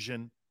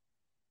decision.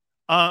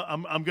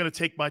 I'm going to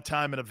take my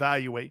time and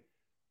evaluate.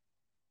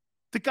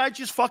 The guy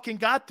just fucking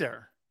got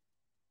there.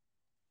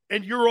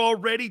 And you're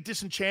already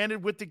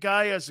disenchanted with the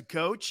guy as a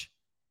coach?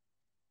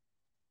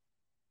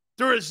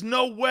 There is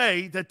no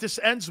way that this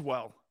ends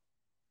well.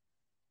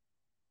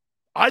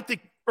 I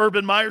think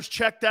Urban Meyer's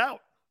checked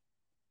out.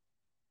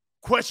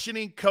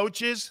 Questioning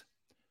coaches,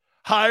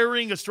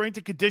 hiring a strength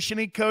and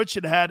conditioning coach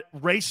that had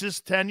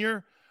racist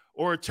tenure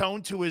or a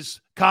tone to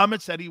his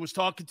comments that he was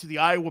talking to the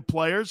Iowa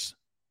players.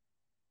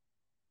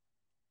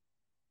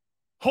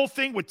 Whole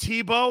thing with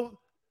Tebow,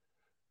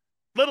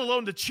 let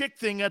alone the chick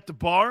thing at the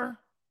bar.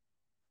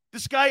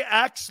 This guy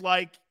acts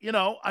like,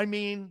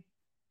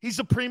 he's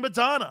a prima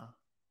donna.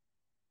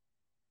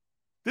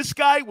 This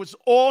guy was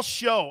all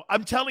show.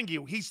 I'm telling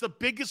you, he's the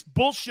biggest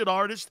bullshit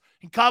artist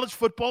in college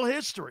football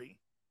history.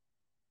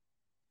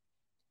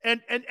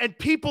 And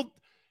people,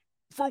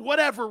 for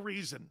whatever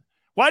reason,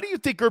 why do you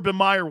think Urban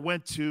Meyer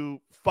went to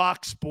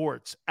Fox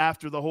Sports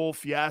after the whole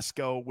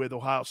fiasco with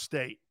Ohio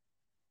State?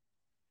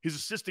 His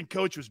assistant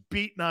coach was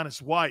beating on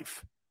his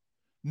wife.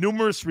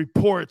 Numerous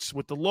reports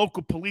with the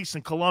local police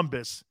in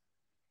Columbus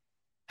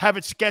have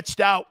it sketched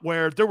out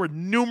where there were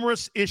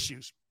numerous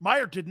issues.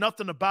 Meyer did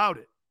nothing about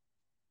it.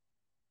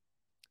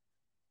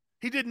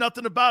 He did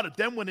nothing about it.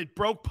 Then when it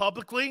broke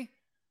publicly,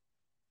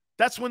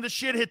 that's when the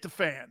shit hit the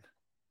fan.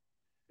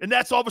 And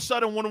that's all of a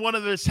sudden when one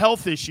of those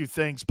health issue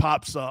things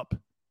pops up.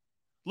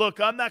 Look,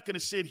 I'm not going to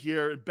sit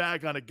here and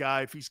bag on a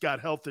guy if he's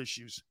got health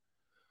issues.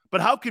 But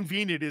how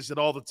convenient is it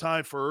all the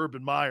time for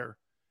Urban Meyer?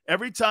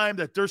 Every time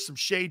that there's some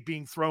shade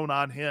being thrown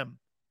on him,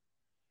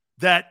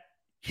 that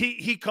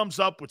he comes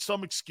up with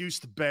some excuse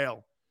to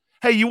bail.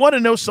 Hey, you want to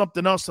know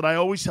something else that I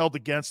always held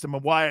against him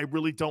and why I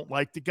really don't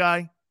like the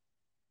guy?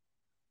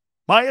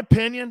 My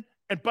opinion,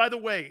 and by the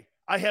way,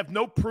 I have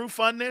no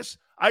proof on this.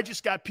 I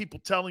just got people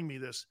telling me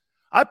this.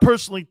 I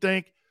personally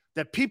think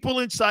that people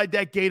inside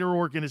that Gator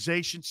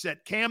organization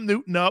set Cam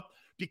Newton up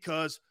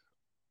because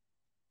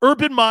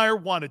Urban Meyer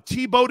wanted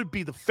Tebow to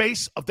be the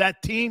face of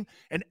that team,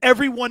 and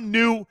everyone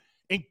knew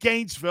in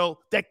Gainesville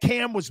that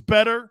Cam was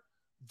better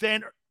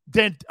than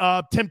Tim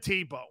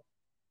Tebow.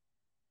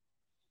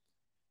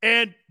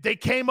 And they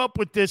came up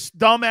with this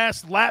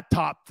dumbass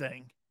laptop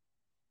thing.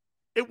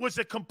 It was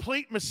a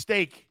complete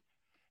mistake,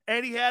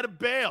 and he had to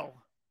bail.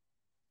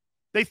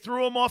 They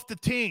threw him off the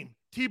team.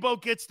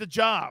 Tebow gets the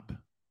job.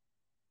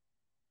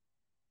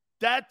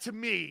 That, to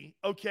me,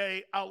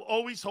 okay, I'll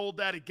always hold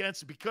that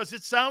against him because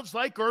it sounds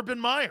like Urban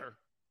Meyer.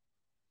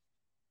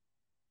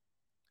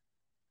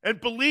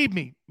 And believe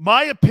me,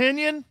 my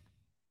opinion,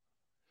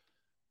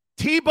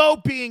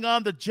 Tebow being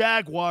on the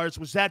Jaguars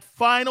was that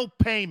final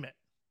payment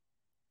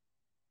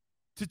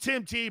to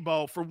Tim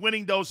Tebow for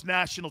winning those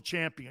national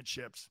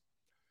championships.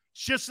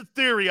 It's just a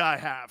theory I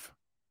have.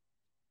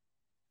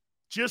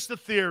 Just a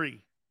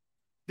theory.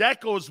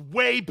 That goes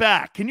way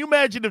back. Can you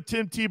imagine if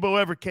Tim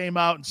Tebow ever came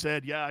out and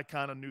said, yeah, I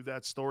kind of knew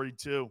that story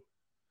too.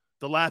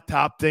 The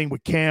laptop thing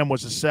with Cam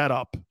was a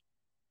setup.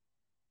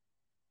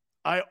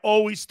 I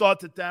always thought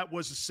that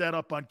was a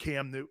setup on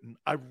Cam Newton.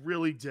 I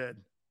really did.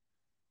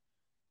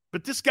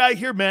 But this guy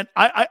here, man,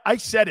 I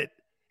said it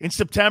in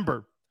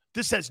September.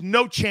 This has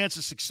no chance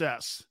of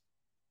success.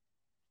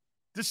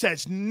 This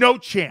has no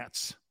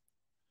chance.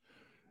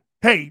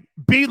 Hey,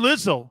 B.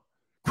 Lizzo.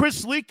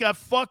 Chris Leak got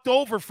fucked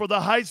over for the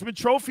Heisman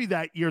Trophy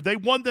that year. They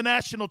won the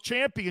national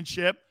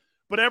championship,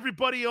 but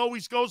everybody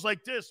always goes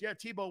like this. Yeah,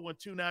 Tebow won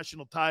 2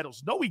 national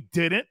titles. No, he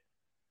didn't.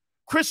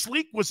 Chris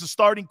Leak was the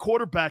starting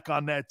quarterback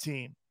on that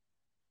team.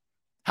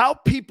 How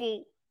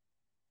people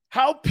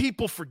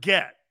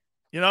forget,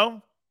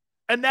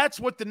 And that's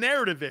what the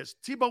narrative is.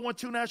 Tebow won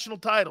 2 national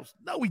titles.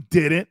 No, he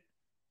didn't.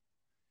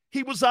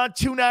 He was on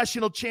 2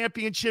 national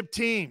championship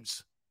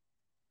teams.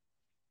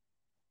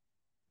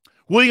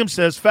 William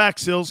says,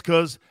 facts, Sills,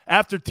 because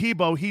after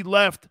Tebow, he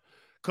left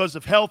because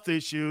of health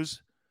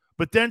issues,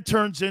 but then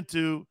turns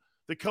into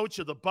the coach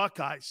of the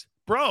Buckeyes.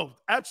 Bro,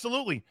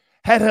 absolutely.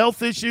 Had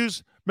health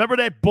issues. Remember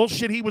that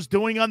bullshit he was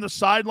doing on the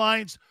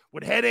sidelines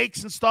with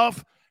headaches and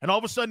stuff? And all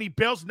of a sudden he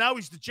bails. Now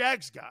he's the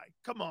Jags guy.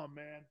 Come on,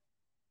 man.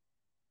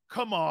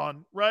 Come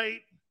on,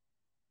 right?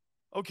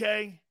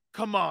 Okay?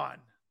 Come on.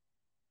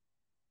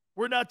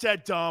 We're not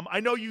that dumb.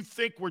 I know you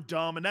think we're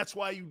dumb, and that's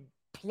why you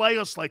play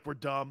us like we're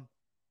dumb.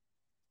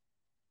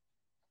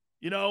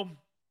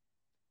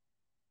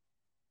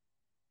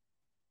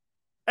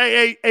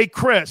 Hey,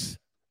 Chris,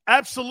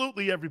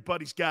 absolutely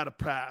everybody's got a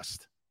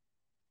past.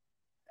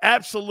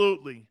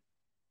 Absolutely.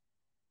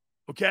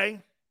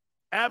 Okay?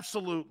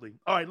 Absolutely.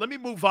 All right, let me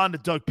move on to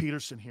Doug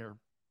Peterson here.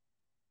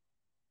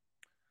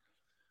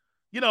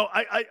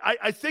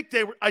 I think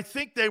they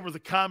were the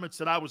comments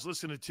that I was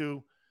listening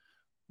to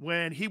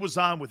when he was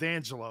on with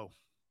Angelo.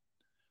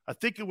 I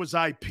think it was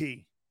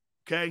IP,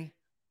 okay?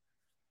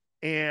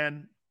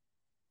 And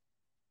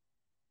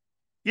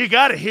you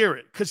got to hear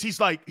it because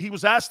he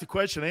was asked the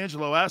question.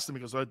 Angelo asked him,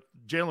 he goes,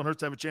 Jalen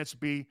Hurts have a chance to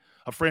be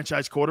a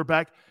franchise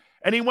quarterback?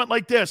 And he went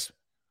like this,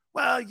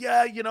 well,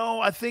 yeah,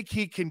 I think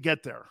he can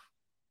get there.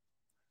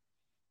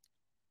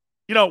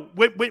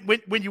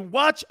 When you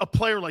watch a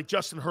player like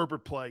Justin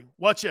Herbert play,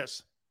 watch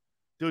this.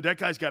 Dude, that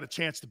guy's got a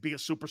chance to be a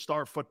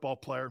superstar football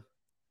player.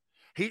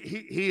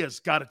 He has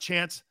got a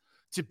chance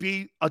to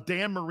be a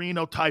Dan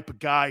Marino type of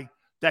guy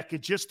that can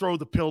just throw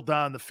the pill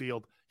down the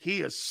field.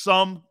 He is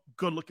some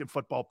good-looking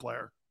football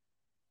player.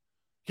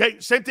 Okay,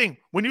 same thing.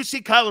 When you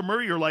see Kyler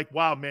Murray, you're like,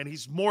 wow, man,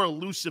 he's more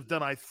elusive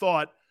than I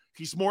thought.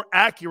 He's more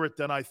accurate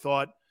than I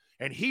thought.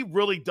 And he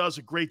really does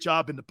a great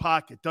job in the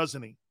pocket,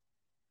 doesn't he?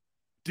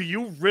 Do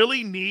you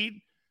really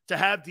need to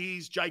have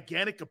these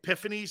gigantic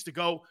epiphanies to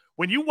go,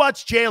 when you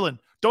watch Jalen,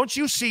 don't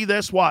you see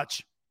this?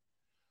 Watch.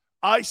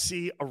 I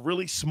see a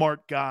really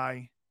smart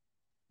guy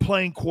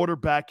playing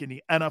quarterback in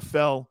the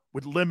NFL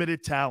with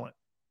limited talent,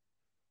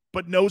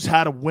 but knows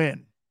how to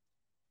win.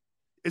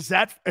 Is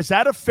that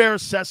a fair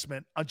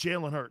assessment on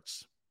Jalen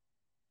Hurts?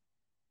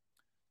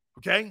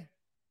 Okay?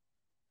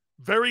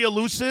 Very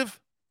elusive,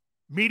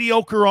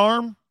 mediocre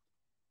arm,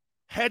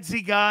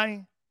 headsy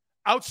guy,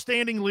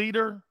 outstanding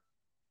leader.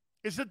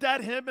 Isn't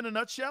that him in a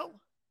nutshell?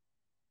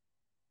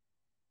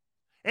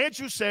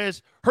 Andrew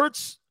says,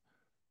 Hurts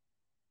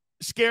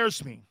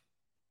scares me.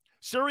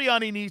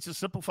 Sirianni needs to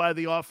simplify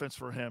the offense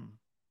for him.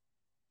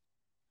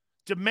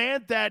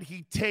 Demand that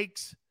he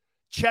takes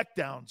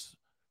checkdowns.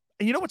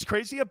 And you know what's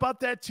crazy about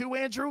that too,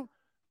 Andrew?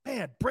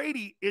 Man,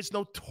 Brady is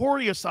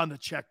notorious on the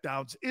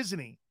checkdowns, isn't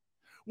he?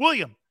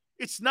 William,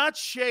 it's not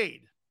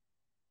shade.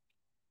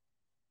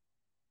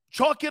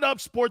 Chalk it up,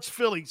 Sports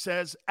Philly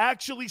says,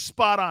 actually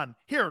spot on.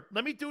 Here,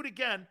 let me do it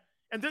again.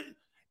 And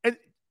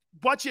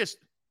watch this.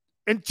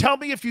 And tell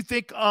me if you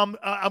think I'm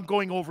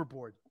going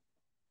overboard.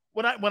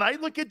 When I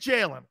look at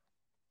Jalen,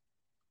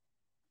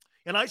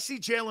 and I see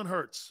Jalen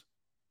Hurts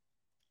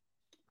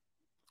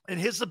and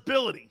his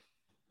ability,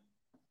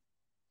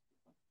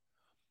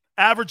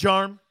 average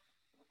arm,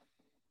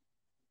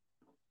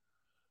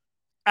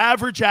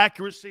 average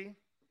accuracy.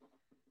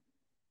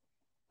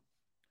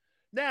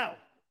 Now,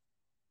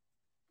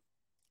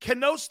 can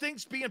those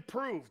things be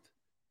improved?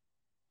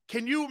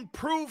 Can you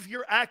improve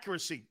your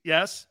accuracy?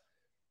 Yes.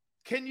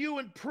 Can you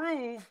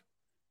improve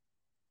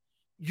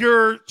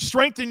your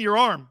strength in your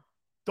arm?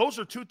 Those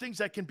are two things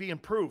that can be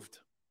improved.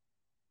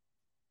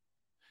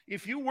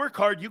 If you work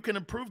hard, you can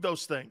improve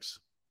those things.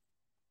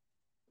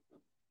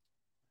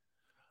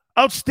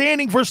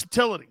 Outstanding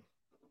versatility.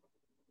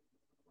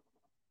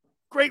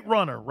 Great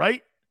runner,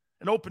 right?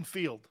 An open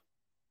field.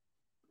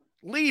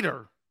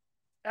 Leader.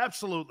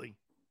 Absolutely.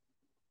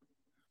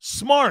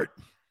 Smart.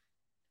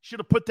 Should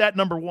have put that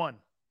number one.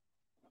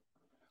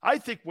 I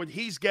think what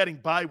he's getting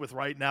by with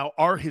right now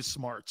are his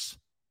smarts.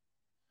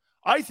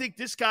 I think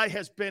this guy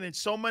has been in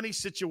so many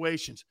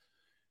situations.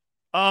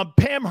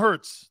 Pam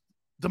Hurts,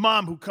 the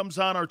mom who comes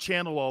on our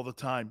channel all the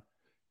time.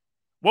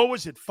 What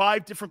was it?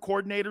 5 different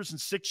coordinators in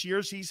 6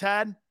 years he's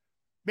had?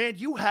 Man,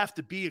 you have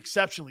to be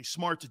exceptionally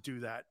smart to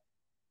do that.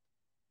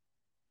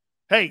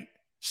 Hey,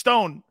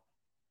 Stone,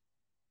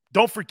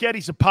 don't forget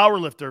he's a power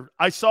lifter.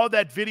 I saw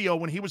that video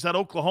when he was at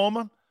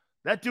Oklahoma.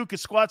 That dude could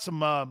squat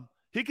some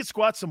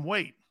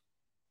weight.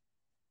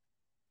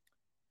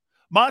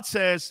 Mott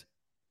says,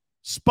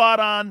 spot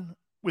on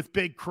with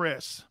Big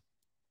Chris.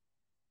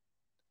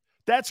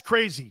 That's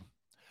crazy.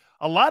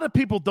 A lot of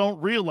people don't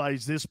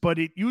realize this, but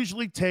it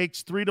usually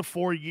takes 3 to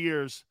 4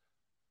 years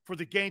for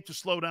the game to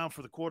slow down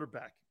for the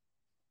quarterback.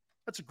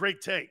 That's a great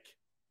take.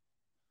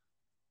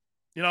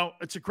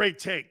 It's a great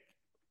take.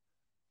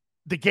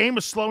 The game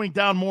is slowing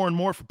down more and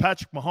more for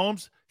Patrick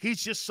Mahomes.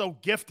 He's just so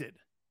gifted.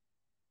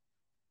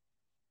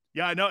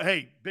 Yeah, I know.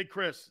 Hey, Big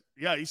Chris.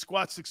 Yeah, he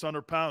squats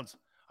 600 pounds.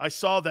 I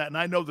saw that, and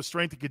I know the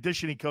strength and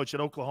conditioning coach at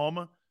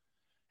Oklahoma,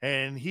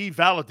 and he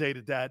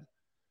validated that.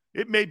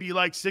 It may be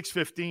like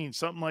 615,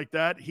 something like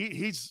that.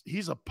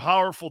 He's a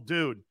powerful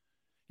dude.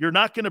 You're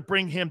not going to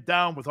bring him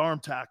down with arm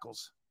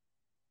tackles.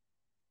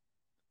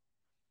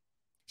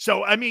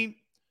 So,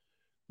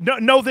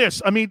 know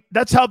this.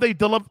 That's how they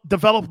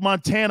developed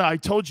Montana. I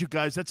told you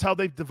guys, that's how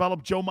they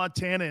developed Joe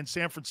Montana in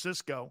San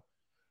Francisco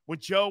when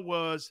Joe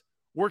was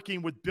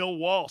working with Bill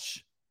Walsh.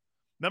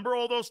 Remember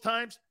all those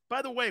times?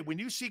 By the way, when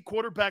you see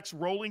quarterbacks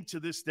rolling to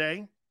this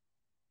day,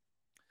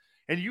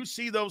 and you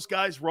see those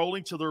guys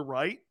rolling to their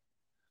right,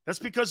 that's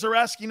because they're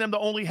asking them to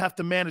only have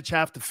to manage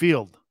half the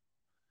field.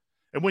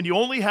 And when you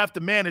only have to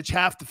manage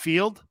half the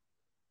field,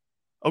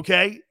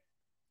 okay,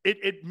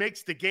 it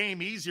makes the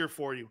game easier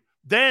for you.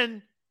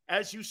 Then,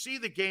 as you see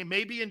the game,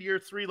 maybe in year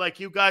 3, like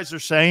you guys are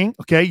saying,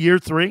 okay, year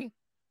 3,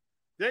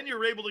 then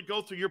you're able to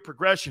go through your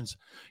progressions.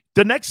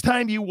 The next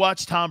time you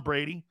watch Tom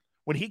Brady,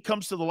 when he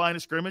comes to the line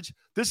of scrimmage,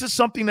 this is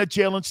something that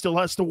Jalen still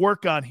has to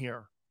work on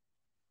here.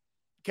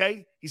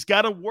 Okay? He's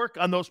got to work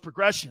on those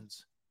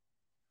progressions.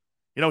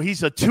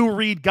 He's a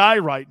two-read guy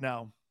right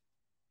now.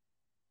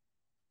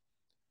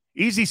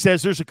 Easy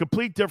says there's a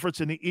complete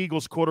difference in the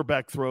Eagles'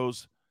 quarterback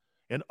throws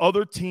and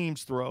other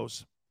teams'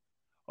 throws.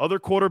 Other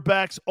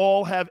quarterbacks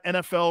all have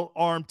NFL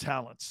arm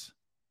talents.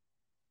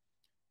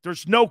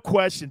 There's no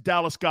question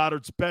Dallas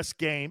Goedert's best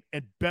game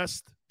and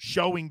best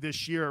showing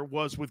this year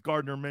was with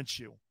Gardner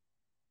Minshew.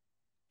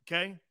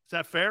 Okay? Is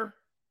that fair?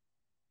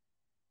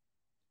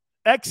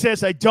 X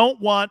says, I don't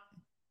want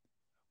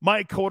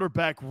my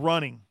quarterback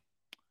running.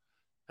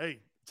 Hey,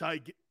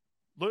 Ty,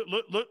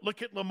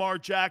 look at Lamar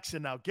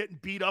Jackson now, getting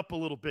beat up a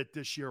little bit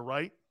this year,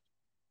 right?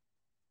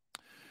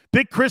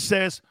 Big Chris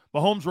says,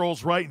 Mahomes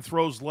rolls right and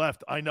throws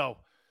left. I know.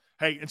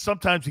 Hey, and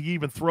sometimes he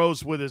even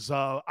throws with his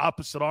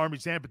opposite arm.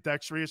 He's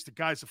ambidextrous. The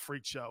guy's a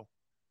freak show.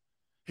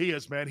 He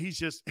is, man. He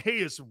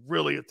is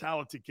really a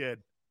talented kid.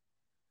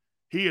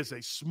 He is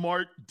a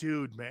smart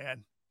dude,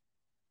 man.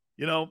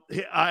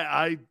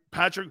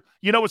 Patrick,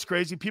 what's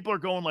crazy? People are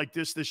going like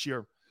this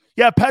year.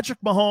 Yeah, Patrick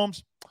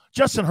Mahomes,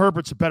 Justin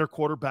Herbert's a better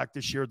quarterback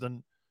this year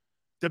than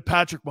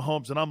Patrick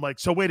Mahomes. And I'm like,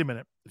 so wait a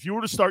minute. If you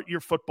were to start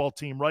your football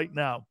team right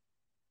now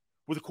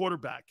with a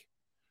quarterback,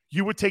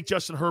 you would take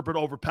Justin Herbert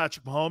over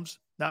Patrick Mahomes?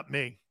 Not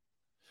me.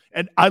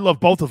 And I love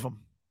both of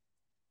them.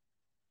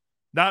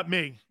 Not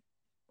me.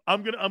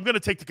 I'm gonna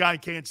take the guy in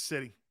Kansas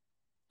City.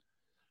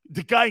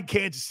 The guy in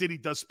Kansas City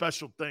does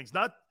special things.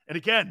 And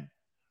again,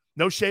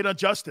 no shade on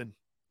Justin,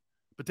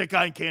 but that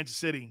guy in Kansas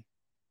City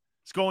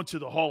is going to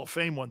the Hall of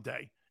Fame one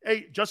day.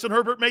 Hey, Justin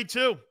Herbert may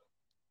too.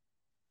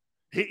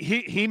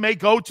 He may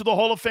go to the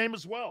Hall of Fame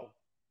as well.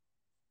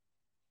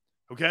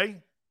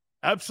 Okay?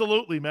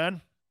 Absolutely,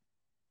 man.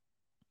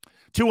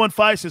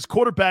 215 says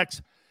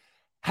quarterbacks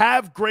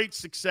have great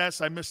success.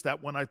 I missed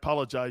that one. I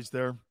apologize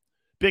there.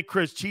 Big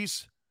Chris,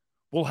 Chiefs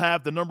will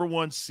have the number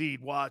 1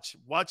 seed. Watch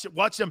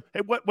them.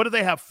 Hey, what do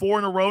they have? 4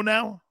 in a row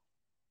now?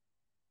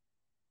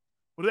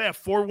 What do they have?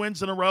 4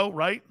 wins in a row,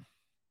 right?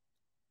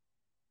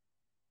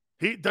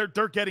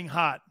 They're getting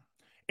hot.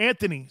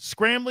 Anthony,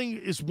 scrambling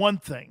is one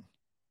thing.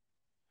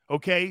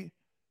 Okay?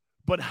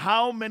 But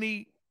how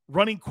many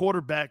running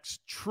quarterbacks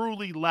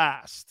truly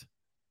last?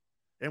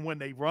 And when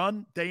they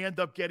run, they end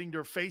up getting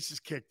their faces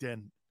kicked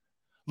in.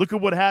 Look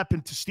at what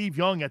happened to Steve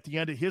Young at the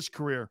end of his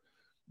career.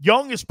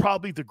 Young is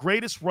probably the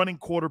greatest running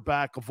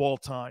quarterback of all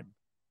time.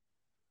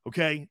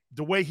 Okay?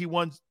 The way he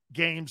won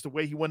games, the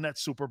way he won that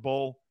Super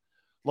Bowl.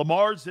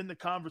 Lamar's in the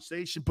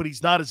conversation, but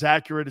he's not as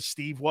accurate as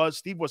Steve was.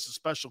 Steve was a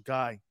special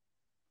guy.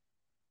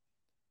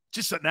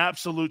 Just an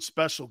absolute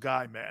special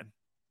guy, man.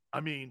 I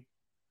mean,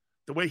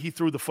 the way he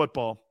threw the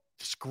football,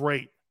 just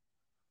great.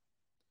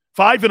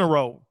 5 in a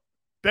row.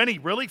 Benny,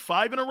 really?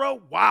 5 in a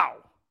row? Wow.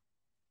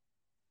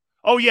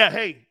 Oh, yeah.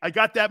 Hey, I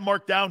got that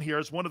marked down here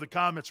as one of the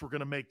comments we're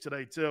going to make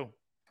today, too.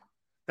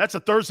 That's a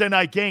Thursday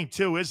night game,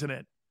 too, isn't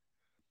it?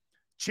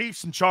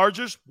 Chiefs and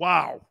Chargers?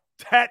 Wow.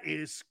 That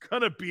is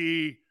going to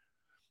be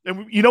 –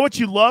 and you know what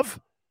you love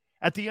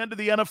at the end of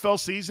the NFL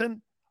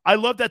season? I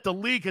love that the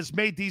league has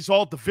made these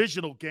all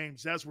divisional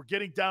games as we're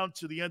getting down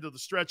to the end of the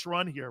stretch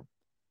run here.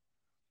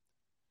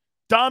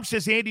 Dom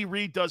says Andy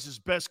Reid does his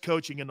best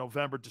coaching in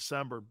November,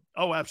 December.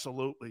 Oh,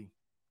 absolutely.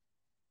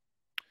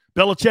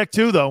 Belichick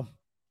too, though,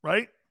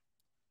 right?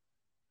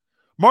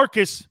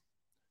 Marcus,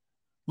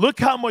 look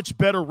how much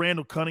better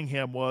Randall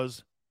Cunningham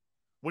was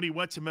when he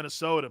went to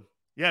Minnesota.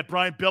 You had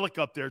Brian Billick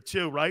up there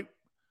too, right?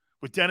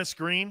 With Dennis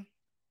Green.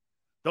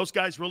 Those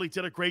guys really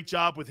did a great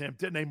job with him,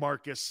 didn't they,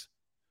 Marcus?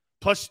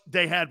 Plus,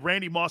 they had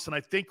Randy Moss and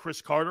I think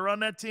Chris Carter on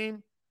that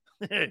team.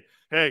 Hey,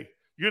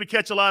 you're going to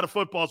catch a lot of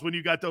footballs when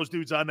you got those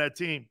dudes on that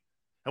team.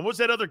 And what's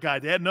that other guy?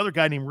 They had another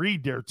guy named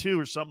Reed there too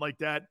or something like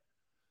that,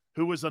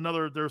 who was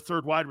their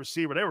third wide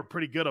receiver. They were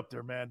pretty good up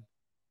there, man.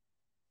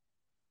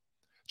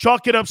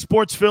 Chalk it up,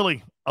 Sports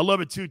Philly. I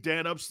love it too,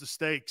 Dan. Ups the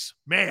stakes.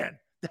 Man,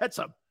 that's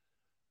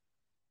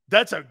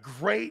a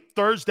great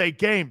Thursday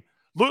game.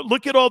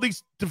 Look at all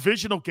these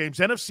divisional games,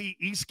 NFC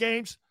East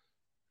games.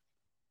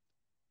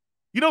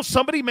 You know,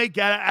 somebody may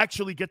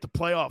actually get the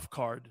playoff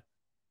card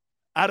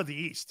out of the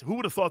East. Who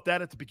would have thought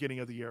that at the beginning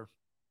of the year?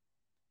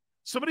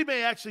 Somebody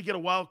may actually get a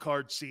wild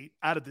card seat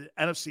out of the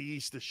NFC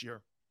East this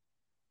year.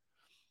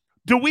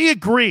 Do we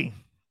agree?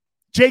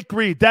 Jake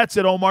Reed, that's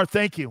it, Omar.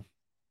 Thank you.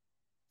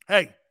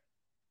 Hey,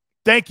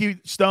 thank you,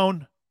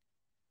 Stone.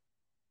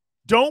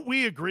 Don't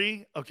we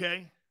agree,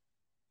 okay,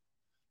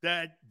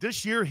 that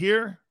this year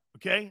here,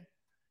 okay,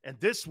 and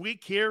this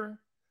week here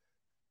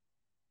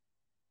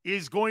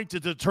is going to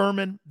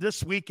determine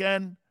this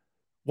weekend,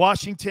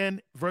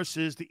 Washington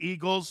versus the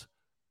Eagles.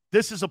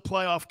 This is a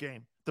playoff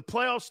game. The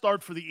playoffs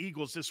start for the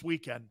Eagles this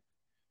weekend.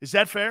 Is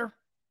that fair?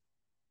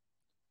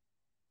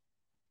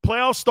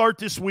 Playoffs start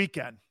this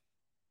weekend.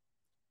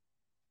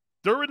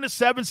 They're in the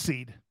 7th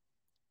seed.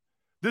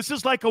 This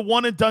is like a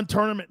one-and-done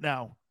tournament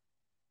now.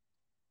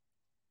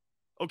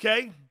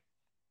 Okay?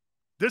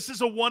 This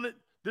is a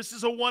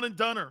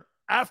one-and-doneer.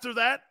 After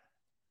that,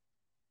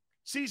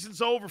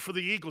 season's over for the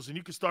Eagles, and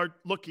you can start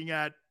looking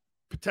at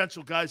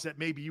potential guys that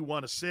maybe you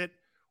want to sit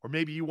or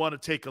maybe you want to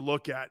take a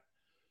look at,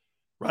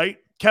 right?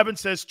 Kevin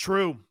says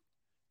true.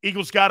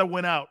 Eagles got to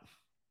win out.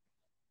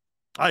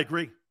 I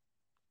agree.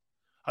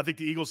 I think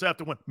the Eagles have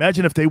to win.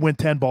 Imagine if they win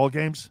 10 ball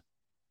games.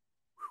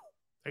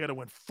 They got to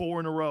win 4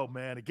 in a row,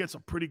 man, against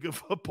some pretty good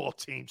football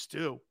teams,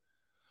 too.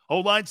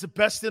 O-line's the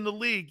best in the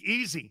league.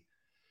 Easy.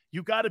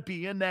 You got to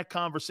be in that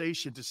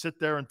conversation to sit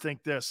there and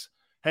think this.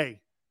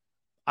 Hey,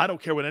 I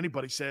don't care what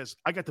anybody says.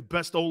 I got the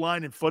best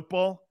O-line in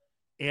football.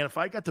 And if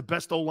I got the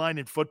best O-line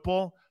in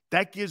football,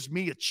 that gives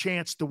me a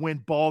chance to win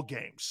ball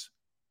games.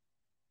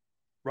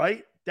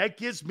 Right? That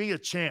gives me a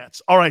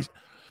chance. All right.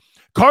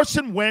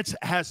 Carson Wentz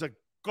has a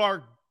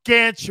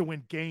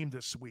gargantuan game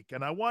this week,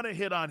 and I want to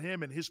hit on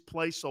him and his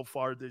play so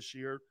far this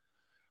year.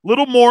 A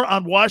little more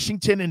on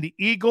Washington and the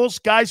Eagles.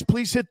 Guys,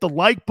 please hit the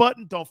like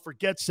button. Don't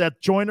forget,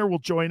 Seth Joyner will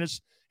join us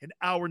in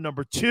hour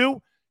number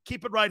 2.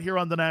 Keep it right here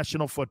on the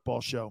National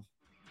Football Show.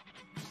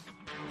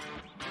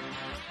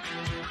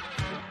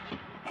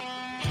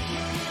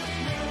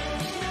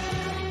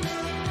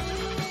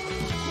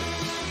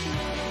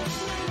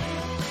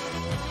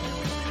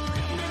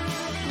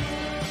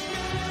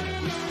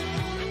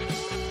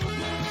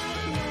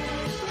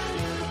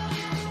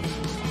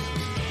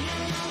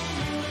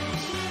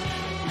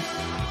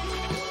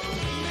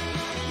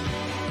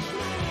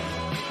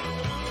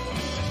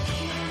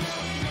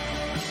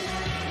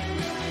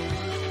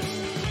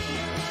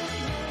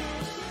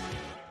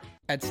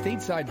 At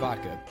Stateside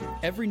Vodka,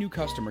 every new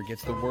customer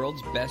gets the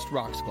world's best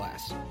rocks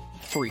glass.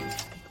 Free.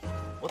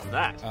 What's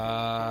that?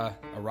 A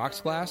rocks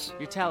glass?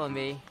 You're telling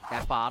me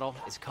that bottle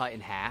is cut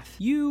in half?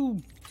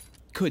 You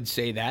could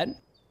say that.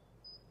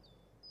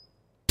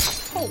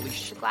 Holy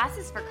shit. The glass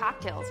is for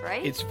cocktails,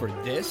 right? It's for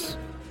this,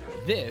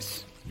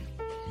 this,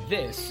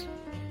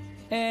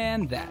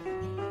 and that.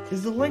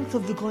 Is the length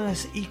of the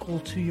glass equal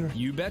to your...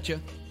 You betcha.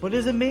 But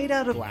is it made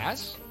out of...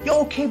 Glass? Yeah,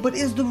 okay, but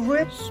is the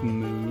rip...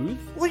 Smooth?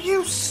 Will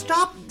you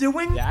stop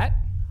doing... That?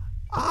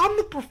 I'm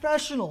the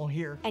professional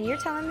here. And you're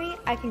telling me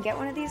I can get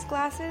one of these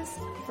glasses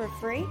for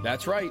free?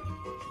 That's right.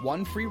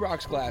 1 free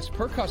rocks glass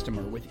per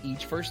customer with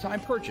each first-time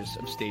purchase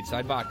of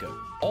Stateside Vodka.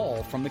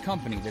 All from the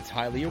company that's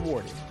highly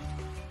awarded.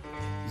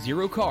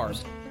 0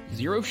 carbs,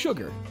 0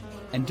 sugar,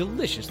 and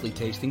deliciously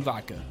tasting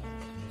vodka.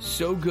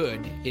 So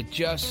good, it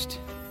just...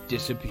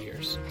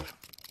 disappears.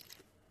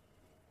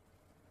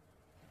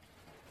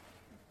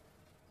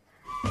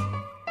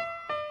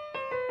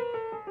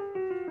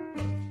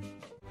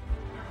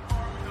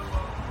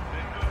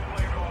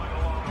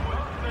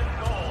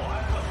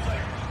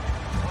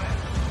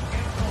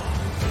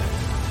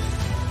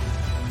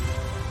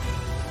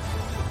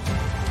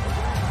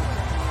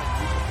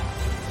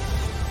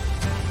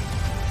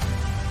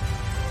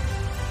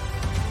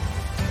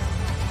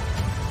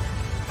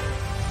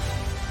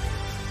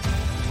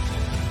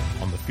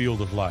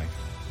 Field of life,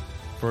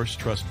 First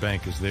Trust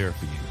Bank is there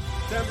for you.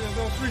 Champions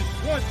on 3.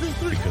 1, 2,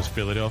 3. Because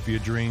Philadelphia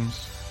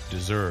dreams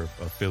deserve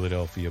a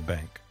Philadelphia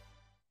bank.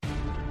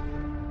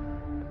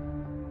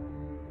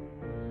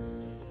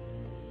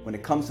 When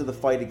it comes to the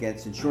fight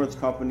against insurance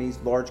companies,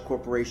 large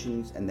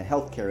corporations, and the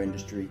healthcare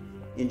industry,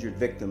 injured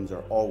victims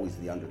are always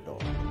the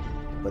underdog.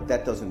 But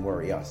that doesn't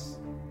worry us.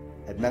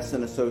 At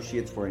Messon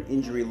Associates, we're an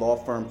injury law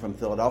firm from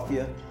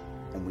Philadelphia,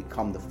 and we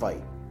come to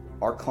fight.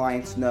 Our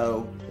clients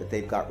know that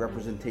they've got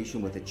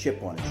representation with a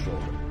chip on its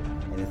shoulder,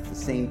 and it's the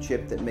same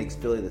chip that makes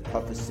Philly the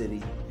toughest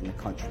city in the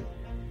country.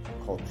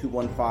 Call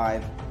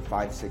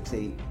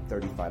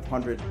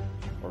 215-568-3500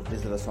 or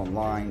visit us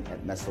online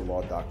at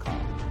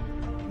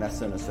messalaw.com.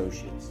 Messa &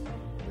 Associates,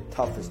 the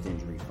toughest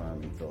injury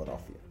firm in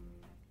Philadelphia.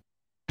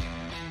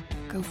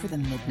 Go for the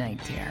midnight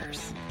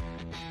dares.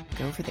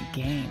 Go for the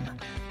game.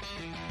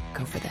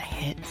 Go for the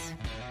hits.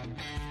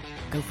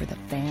 Go for the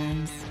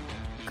fans.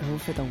 Go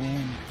for the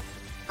win.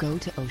 Go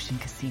to Ocean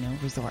Casino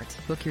Resort.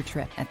 Book your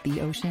trip at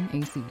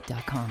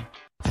theoceanac.com.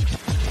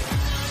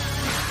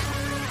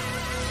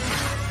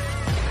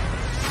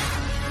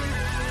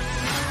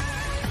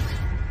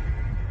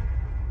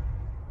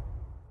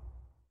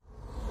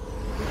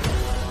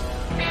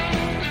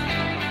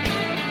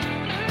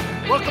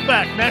 Welcome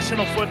back,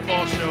 National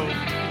Football Show.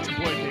 It's your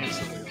boy, Dan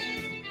Sileo.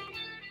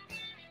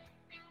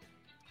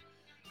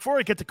 Before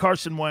I get to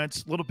Carson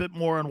Wentz, a little bit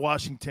more on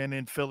Washington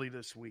and Philly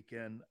this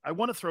weekend. I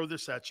want to throw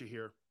this at you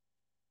here.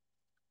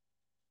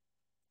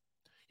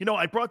 You know,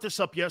 I brought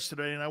this up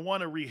yesterday, and I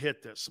want to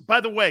re-hit this.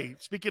 By the way,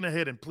 speaking of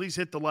hitting, please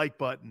hit the like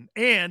button.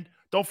 And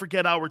don't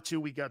forget, hour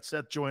 2, we got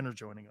Seth Joyner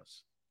joining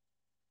us.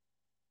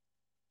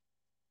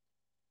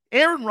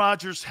 Aaron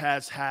Rodgers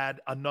has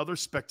had another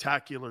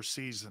spectacular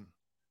season.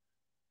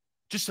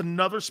 Just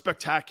another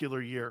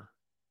spectacular year.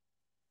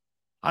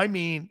 I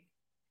mean,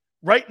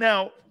 right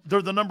now,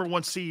 they're the number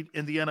 1 seed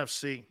in the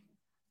NFC.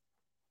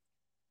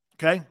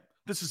 Okay?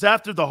 This is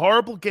after the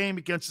horrible game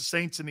against the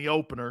Saints in the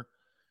opener.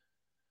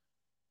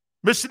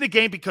 Missing the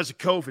game because of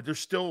COVID. They're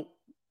still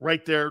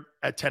right there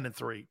at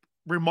 10-3.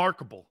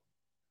 Remarkable.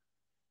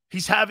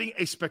 He's having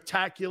a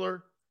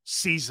spectacular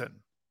season.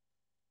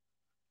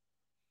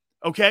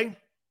 Okay?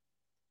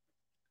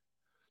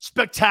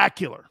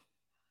 Spectacular.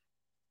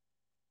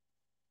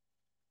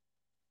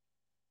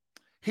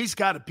 He's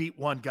got to beat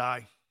one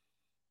guy.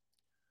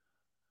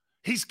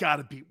 He's got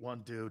to beat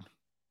one dude.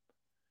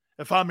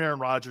 if I'm Aaron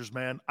Rodgers,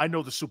 man, I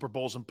know the Super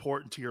Bowl is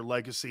important to your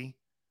legacy.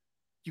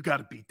 You got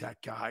to beat that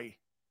guy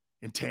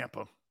in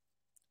Tampa.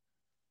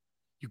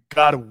 You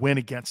got to win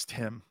against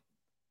him.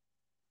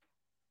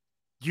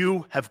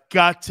 You have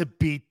got to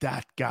beat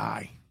that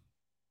guy.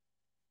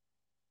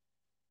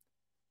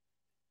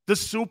 The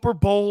Super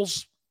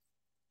Bowls,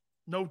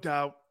 no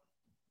doubt,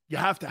 you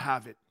have to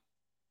have it.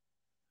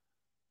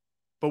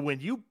 But when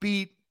you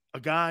beat a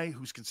guy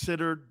who's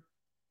considered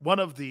one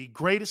of the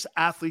greatest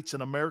athletes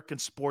in American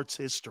sports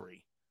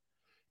history,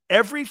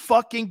 every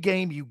fucking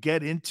game you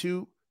get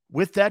into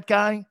with that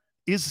guy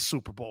is a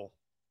Super Bowl.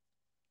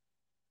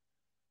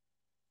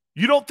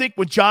 You don't think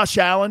when Josh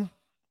Allen,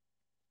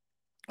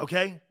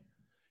 okay?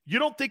 You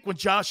don't think when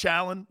Josh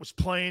Allen was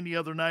playing the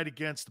other night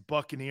against the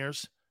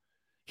Buccaneers,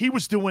 he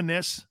was doing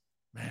this?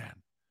 Man,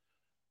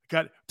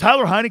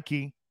 Tyler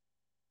Heineke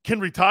can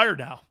retire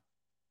now.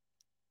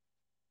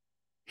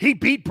 He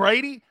beat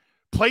Brady,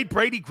 played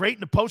Brady great in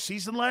the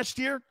postseason last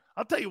year.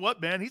 I'll tell you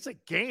what, man, he's a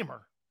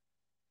gamer.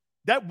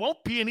 That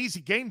won't be an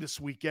easy game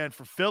this weekend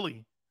for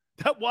Philly.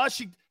 That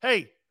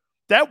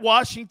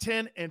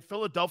Washington and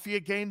Philadelphia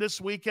game this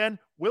weekend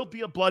will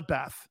be a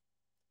bloodbath.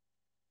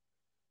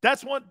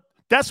 That's one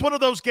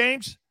of those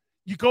games.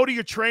 You go to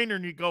your trainer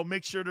and you go,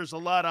 make sure there's a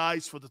lot of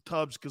ice for the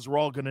Tubs because we're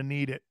all going to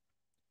need it.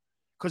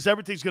 Because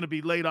everything's going to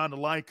be laid on the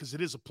line because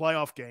it is a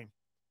playoff game.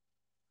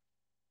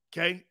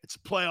 Okay? It's a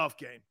playoff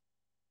game.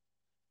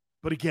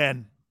 But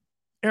again,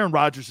 Aaron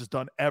Rodgers has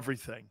done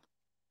everything.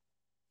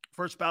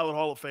 First ballot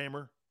Hall of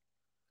Famer.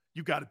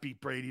 You got to beat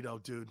Brady, though,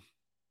 dude.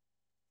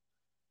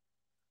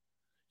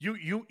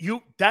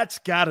 That's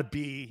got to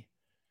be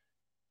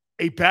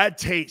a bad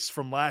taste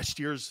from last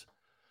year's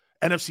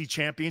NFC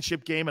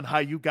Championship game and how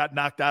you got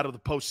knocked out of the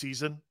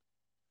postseason.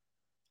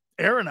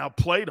 Aaron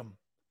outplayed him.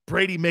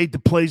 Brady made the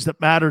plays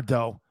that mattered,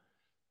 though.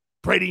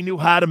 Brady knew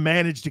how to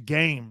manage the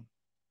game.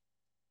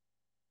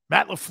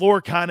 Matt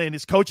LaFleur kind of and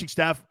his coaching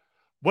staff,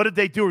 what did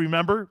they do,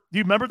 remember? Do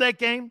you remember that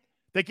game?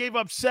 They gave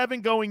up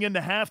 7 going into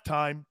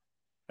halftime,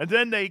 and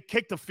then they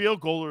kicked a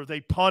field goal or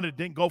they punted,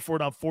 didn't go for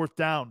it on 4th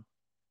down.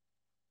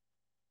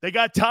 They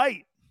got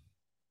tight.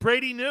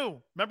 Brady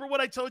knew. Remember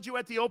what I told you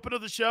at the open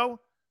of the show?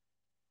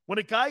 When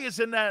a guy is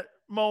in that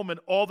moment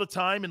all the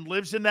time and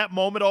lives in that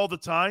moment all the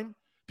time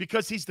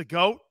because he's the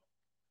GOAT,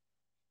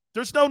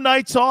 there's no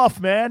nights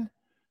off, man.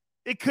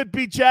 It could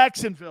be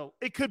Jacksonville.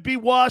 It could be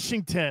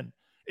Washington.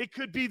 It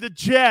could be the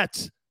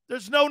Jets.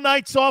 There's no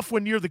nights off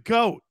when you're the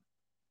GOAT.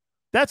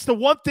 That's the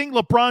one thing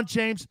LeBron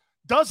James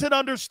doesn't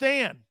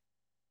understand.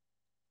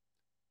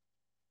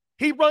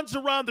 He runs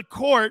around the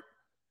court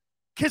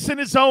kissing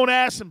his own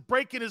ass and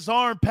breaking his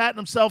arm, patting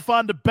himself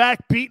on the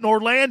back, beating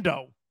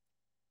Orlando.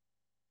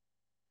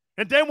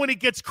 And then when he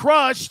gets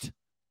crushed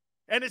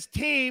and his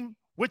team,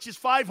 which is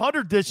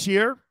 500 this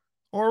year,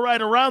 or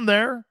right around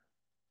there,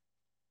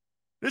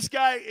 this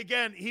guy,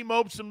 again, he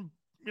mopes and,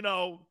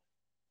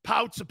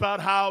 pouts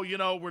about how,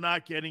 we're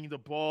not getting the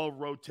ball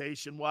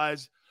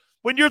rotation-wise.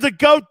 When you're the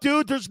GOAT,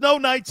 dude, there's no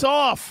nights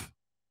off.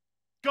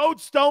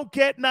 GOATs don't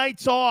get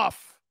nights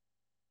off.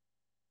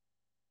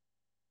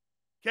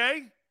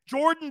 Okay?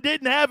 Jordan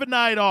didn't have a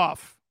night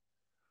off.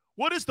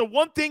 What is the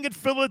one thing in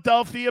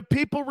Philadelphia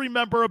people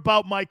remember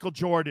about Michael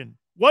Jordan?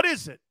 What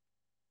is it?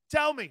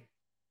 Tell me.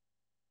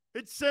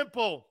 It's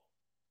simple.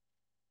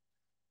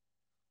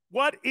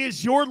 What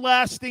is your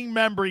lasting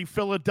memory,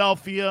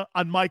 Philadelphia,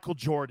 on Michael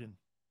Jordan?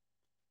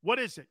 What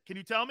is it? Can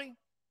you tell me?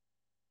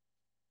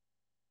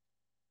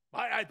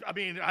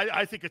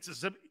 I think it's a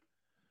simple.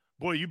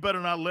 Boy, you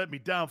better not let me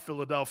down,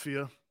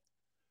 Philadelphia.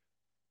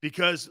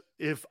 Because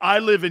if I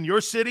live in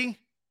your city,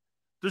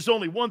 there's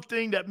only one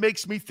thing that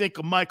makes me think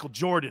of Michael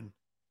Jordan.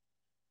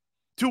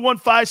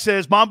 215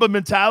 says, Mamba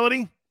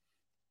mentality.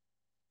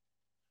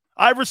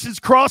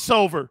 Iverson's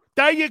crossover.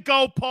 There you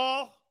go,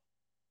 Paul.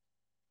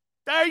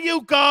 There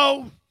you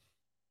go.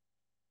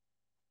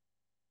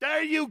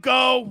 There you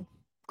go.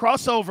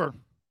 Crossover.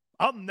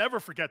 I'll never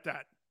forget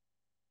that.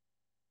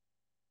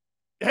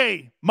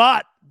 Hey,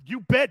 Mott, you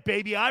bet,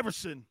 baby.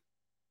 Iverson.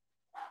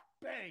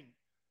 Bang.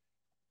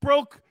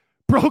 Broke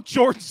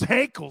Jordan's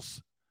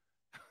ankles.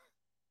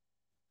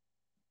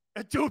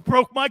 That dude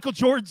broke Michael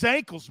Jordan's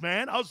ankles,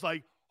 man. I was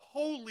like,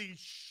 holy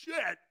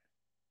shit.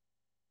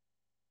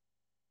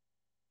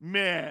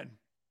 Man.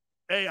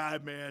 AI,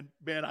 man.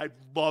 Man, I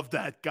love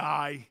that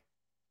guy.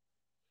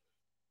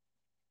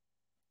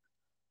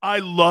 I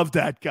love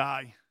that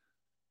guy.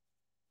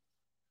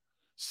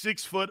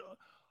 6 foot,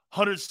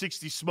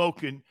 160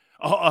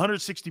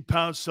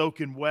 pounds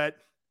soaking wet.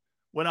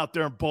 Went out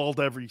there and balled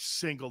every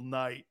single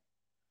night.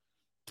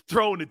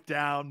 Throwing it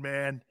down,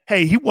 man.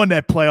 Hey, he won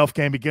that playoff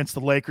game against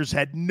the Lakers.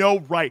 Had no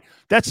right.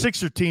 That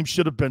Sixer team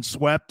should have been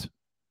swept.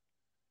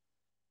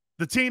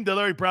 The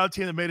Larry Brown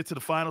team that made it to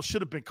the finals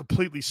should have been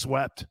completely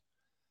swept.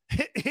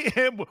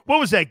 What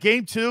was that,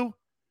 game 2?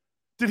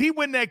 Did he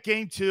win that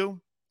game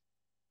 2?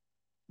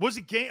 Was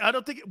it game? I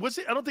don't think it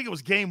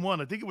was game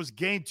 1. I think it was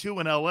game 2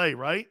 in LA,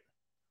 right?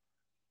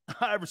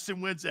 Iverson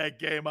wins that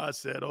game. I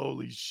said,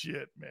 holy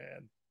shit,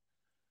 man.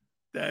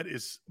 That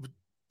is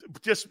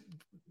just,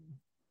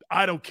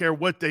 I don't care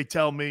what they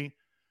tell me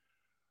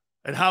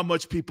and how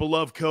much people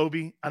love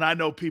Kobe. And I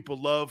know people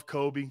love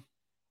Kobe.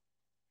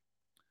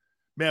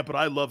 Man, but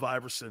I love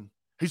Iverson.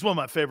 He's one of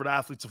my favorite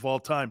athletes of all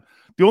time.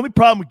 The only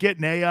problem with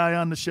getting AI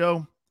on the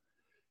show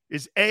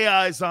is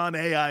AI's on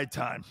AI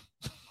time.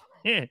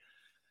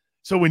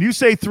 So when you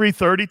say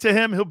 3:30 to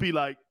him, he'll be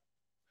like,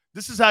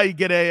 this is how you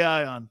get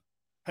AI on.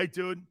 Hey,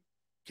 dude,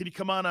 can you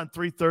come on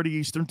 3:30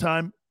 Eastern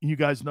time? And you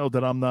guys know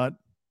that I'm not.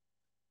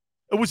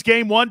 It was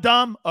game one,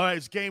 Dom? All right,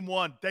 it's game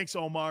one. Thanks,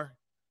 Omar.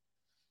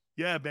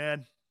 Yeah,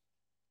 man.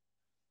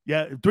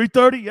 Yeah,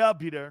 3:30? Yeah, I'll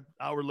be there.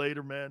 Hour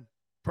later, man.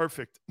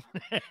 Perfect.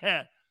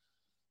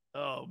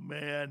 Oh,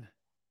 man.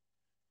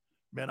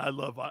 Man, I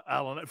love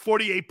Allen.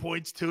 48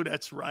 points, too.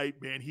 That's right,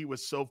 man. He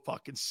was so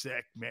fucking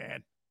sick,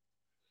 man.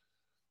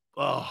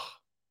 Oh,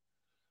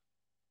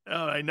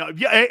 I know.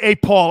 Yeah, hey,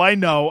 Paul, I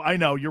know.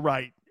 You're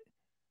right.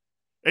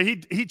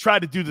 And he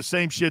tried to do the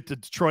same shit to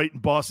Detroit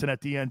and Boston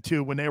at the end,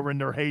 too, when they were in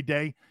their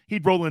heyday.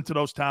 He'd roll into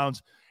those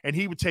towns, and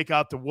he would take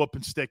out the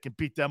whooping stick and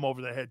beat them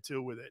over the head,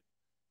 too, with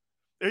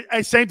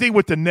it. Same thing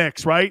with the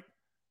Knicks, right?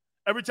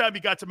 Every time he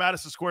got to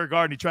Madison Square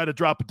Garden, he tried to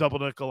drop a double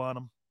nickel on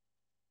him.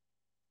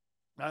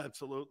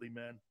 Absolutely,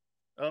 man.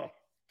 Oh,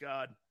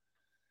 God.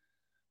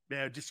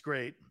 Man, just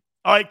great.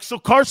 All right, so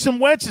Carson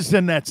Wentz is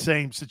in that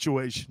same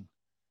situation.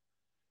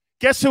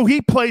 Guess who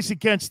he plays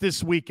against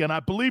this weekend? I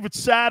believe it's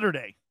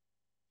Saturday.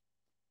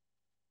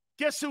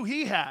 Guess who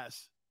he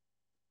has?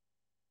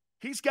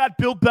 He's got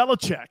Bill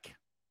Belichick.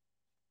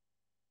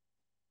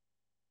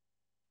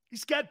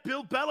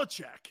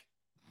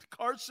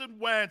 Carson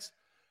Wentz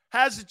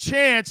has a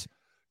chance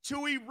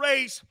to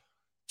erase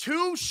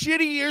 2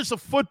 shitty years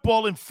of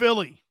football in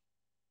Philly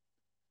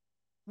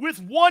with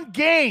one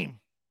game.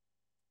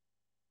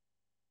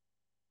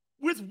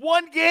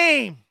 One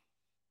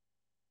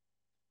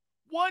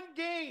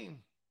game.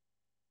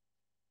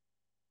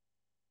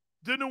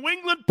 The New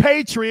England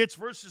Patriots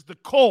versus the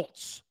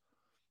Colts.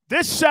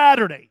 This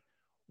Saturday,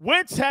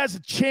 Wentz has a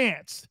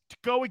chance to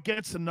go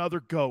against another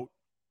GOAT.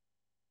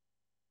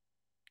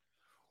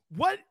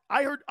 What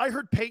I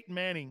heard Peyton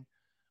Manning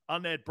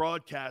on that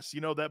broadcast,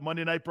 that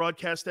Monday night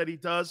broadcast that he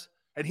does,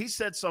 and he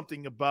said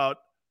something about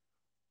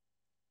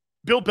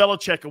Bill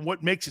Belichick and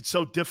what makes it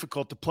so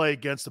difficult to play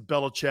against the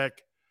Belichick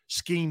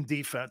scheme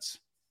defense.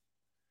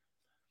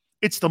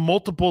 It's the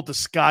multiple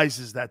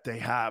disguises that they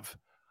have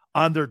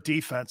on their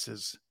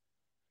defenses,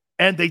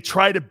 and they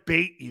try to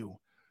bait you.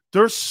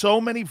 There's so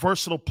many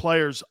versatile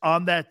players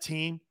on that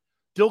team.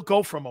 They'll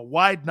go from a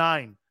wide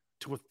 9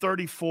 to a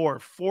 34,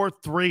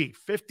 4-3,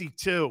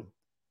 52.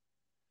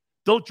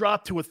 They'll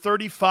drop to a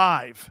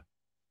 35,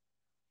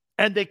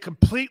 and they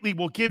completely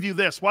will give you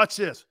this. Watch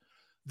this.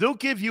 They'll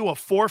give you a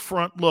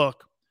 4-front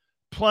look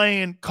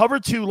playing cover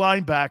 2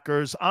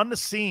 linebackers on the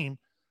seam.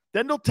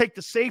 Then they'll take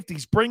the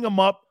safeties, bring them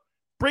up,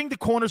 bring the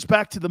corners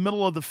back to the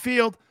middle of the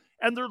field,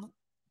 and their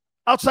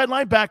outside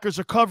linebackers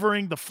are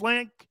covering the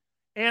flank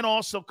and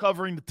also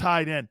covering the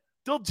tight end.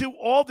 They'll do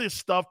all this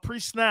stuff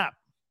pre-snap.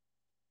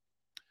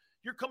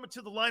 You're coming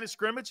to the line of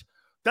scrimmage.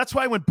 That's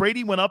why when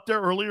Brady went up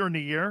there earlier in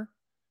the year,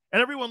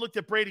 and everyone looked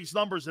at Brady's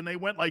numbers and they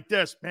went like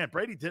this, man,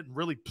 Brady didn't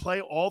really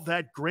play all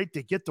that great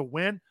to get the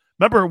win.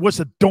 Remember, it was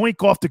a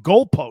doink off the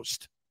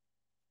goalpost.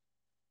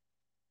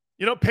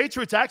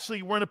 Patriots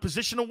actually were in a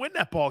position to win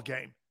that ball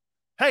game.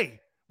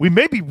 Hey, we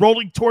may be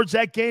rolling towards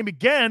that game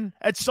again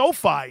at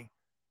SoFi.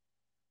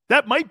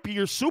 That might be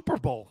your Super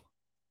Bowl.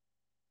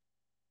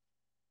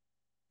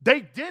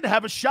 They did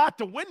have a shot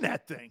to win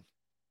that thing.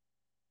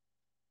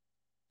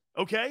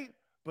 Okay?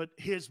 But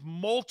his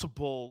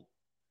multiple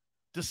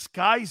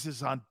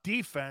disguises on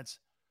defense.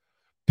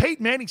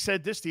 Peyton Manning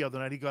said this the other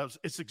night. He goes,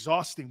 it's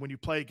exhausting when you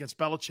play against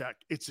Belichick.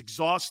 It's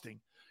exhausting.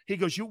 He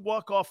goes, you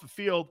walk off the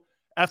field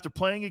after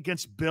playing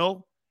against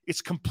Bill,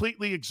 it's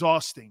completely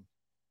exhausting.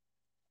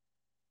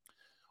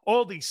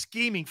 All these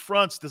scheming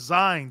fronts,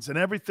 designs, and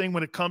everything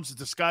when it comes to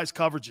disguise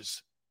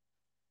coverages.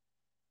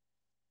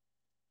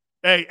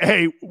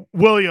 Hey,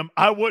 William,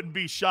 I wouldn't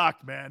be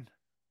shocked, man.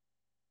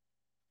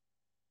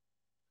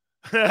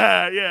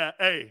 Yeah,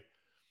 hey.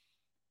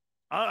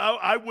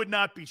 I would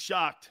not be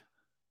shocked.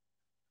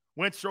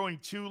 Wentz throwing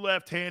 2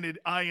 left-handed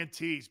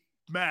INTs.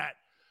 Matt,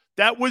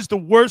 that was the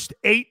worst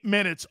 8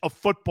 minutes of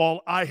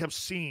football I have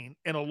seen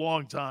in a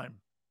long time.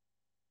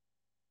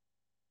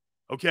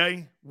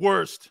 Okay?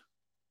 Worst.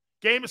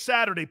 Game of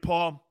Saturday,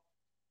 Paul.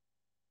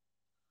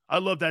 I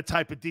love that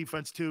type of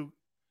defense too.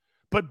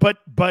 But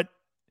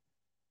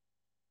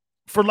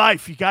for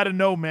life, you got to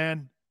know,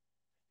 man.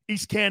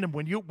 East Canton,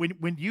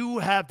 when you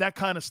have that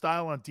kind of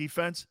style on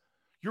defense,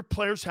 your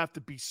players have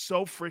to be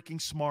so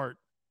freaking smart.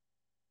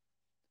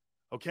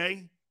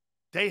 Okay?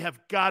 They have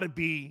got to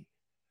be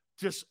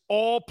just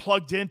all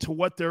plugged into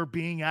what they're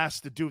being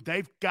asked to do.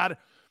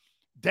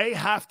 They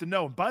have to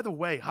know. And by the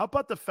way, how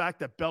about the fact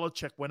that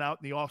Belichick went out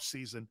in the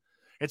offseason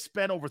and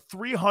spent over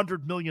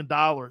 $300 million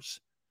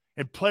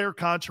in player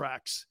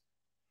contracts,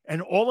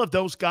 and all of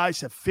those guys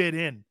have fit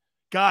in.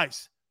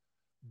 Guys,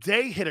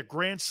 they hit a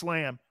grand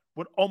slam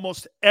with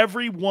almost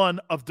every one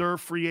of their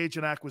free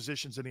agent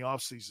acquisitions in the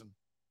offseason.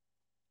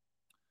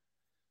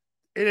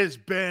 it has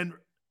been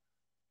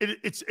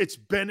it's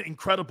been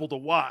incredible to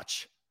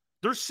watch.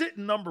 They're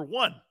sitting number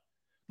one.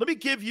 Let me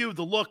give you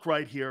the look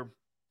right here.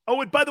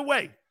 Oh, and by the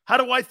way, how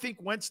do I think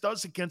Wentz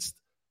does against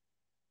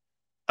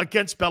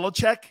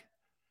Belichick?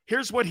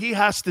 Here's what he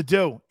has to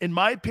do. In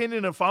my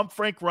opinion, if I'm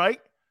Frank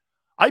Reich,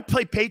 I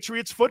play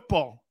Patriots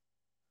football.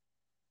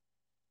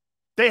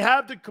 They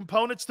have the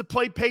components to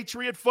play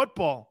Patriot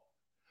football.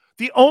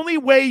 The only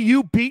way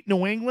you beat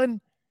New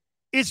England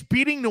is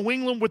beating New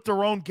England with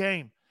their own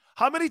game.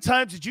 How many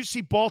times did you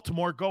see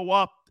Baltimore go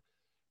up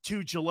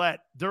to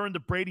Gillette during the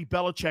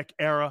Brady-Belichick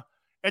era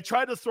and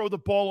try to throw the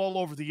ball all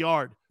over the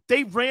yard?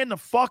 They ran the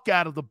fuck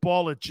out of the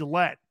ball at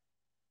Gillette.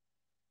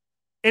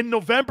 In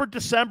November,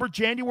 December,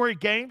 January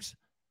games,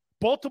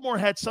 Baltimore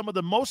had some of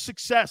the most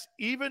success,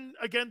 even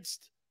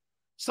against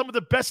some of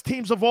the best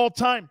teams of all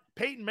time.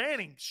 Peyton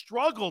Manning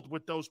struggled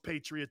with those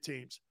Patriot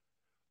teams.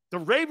 The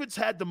Ravens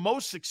had the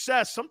most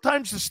success,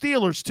 sometimes the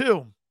Steelers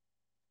too.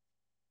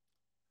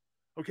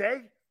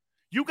 Okay?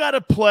 You got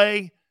to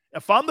play.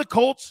 If I'm the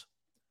Colts,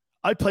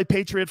 I play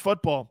Patriot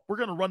football. We're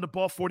going to run the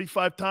ball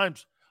 45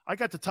 times. I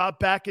got the top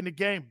back in the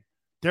game.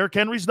 Derrick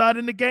Henry's not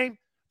in the game.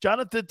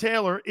 Jonathan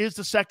Taylor is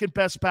the second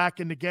best back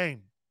in the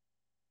game.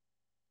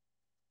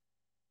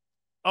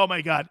 Oh,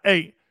 my God.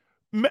 Hey,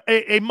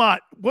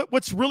 Mott,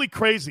 what's really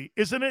crazy,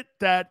 isn't it,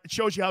 that it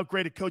shows you how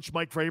great a coach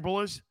Mike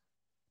Vrabel is?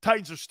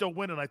 Titans are still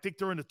winning. I think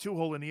they're in the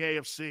 2-hole in the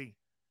AFC,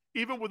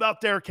 even without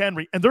Derrick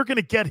Henry, and they're going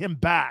to get him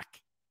back.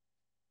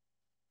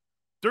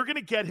 They're going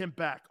to get him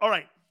back. All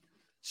right.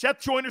 Seth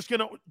Joyner's going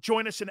to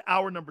join us in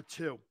hour number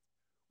 2.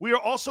 We are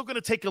also going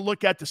to take a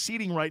look at the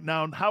seeding right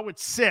now and how it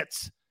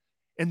sits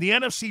in the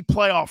NFC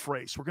playoff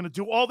race. We're going to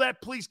do all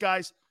that. Please,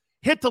 guys,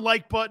 hit the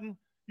like button.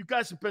 You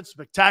guys have been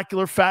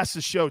spectacular.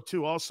 Fastest show,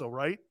 too, also,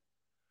 right?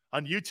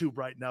 On YouTube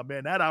right now,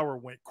 man. That hour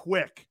went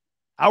quick.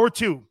 Hour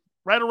 2,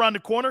 right around the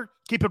corner.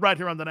 Keep it right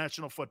here on the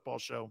National Football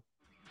Show.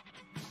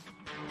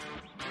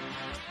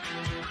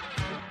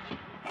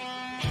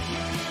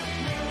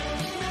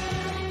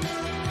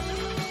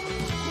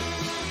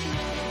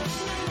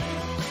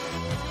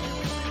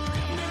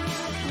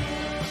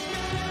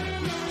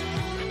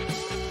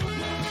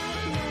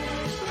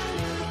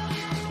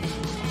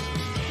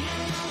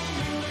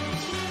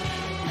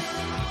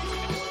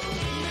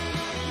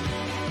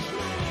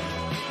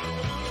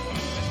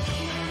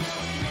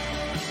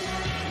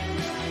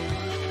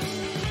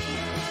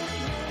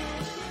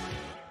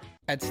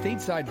 At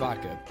Stateside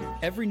Vodka,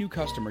 every new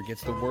customer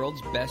gets the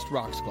world's best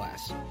rocks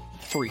glass,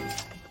 free.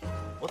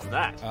 What's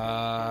that?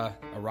 A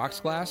rocks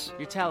glass?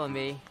 You're telling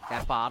me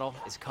that bottle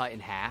is cut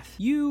in half?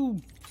 You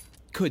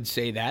could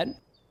say that.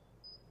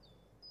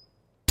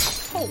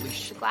 Holy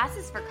shit. The glass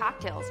is for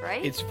cocktails,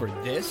 right? It's for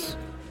this,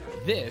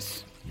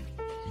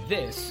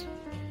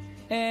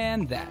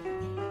 and that.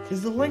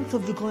 Is the length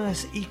of the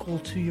glass equal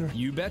to your...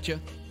 You betcha.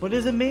 But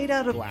is it made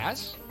out of...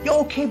 Glass? Yeah,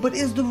 okay, but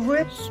is the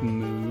rip...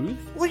 Smooth?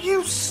 Will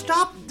you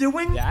stop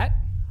doing... That?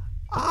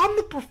 I'm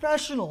the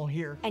professional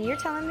here. And you're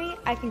telling me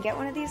I can get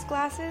one of these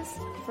glasses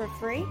for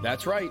free?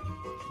 That's right.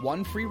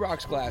 1 free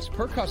rocks glass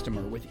per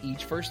customer with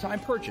each first-time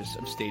purchase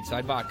of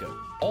Stateside Vodka.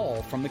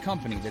 All from the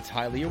company that's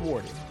highly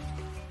awarded.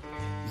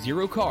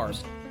 0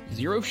 carbs,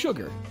 0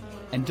 sugar,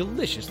 and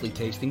deliciously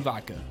tasting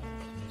vodka.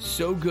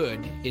 So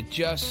good, it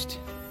just...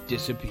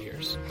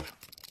 disappears.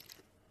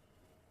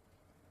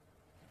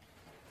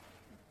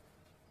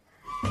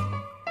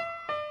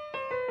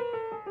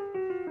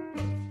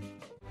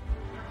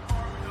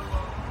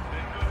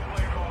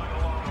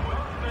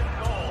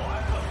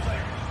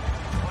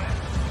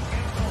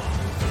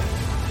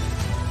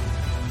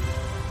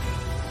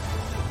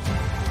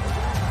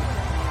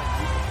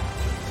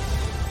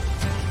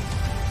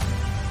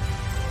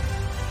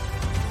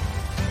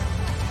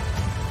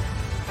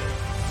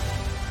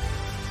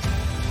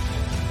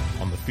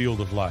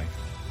 Field of life,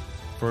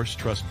 First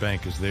Trust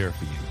Bank is there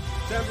for you.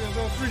 Champions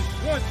on 3.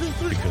 1, 2,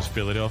 3. Because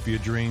Philadelphia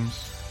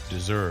dreams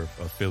deserve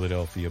a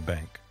Philadelphia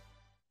bank.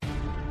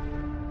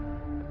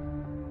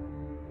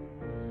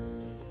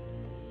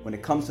 When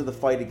it comes to the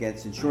fight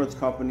against insurance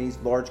companies,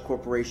 large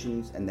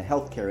corporations, and the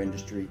healthcare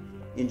industry,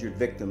 injured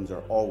victims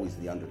are always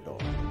the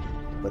underdog.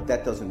 But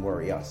that doesn't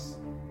worry us.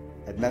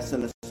 At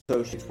Messon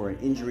Associates, we're an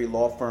injury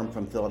law firm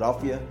from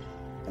Philadelphia,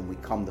 and we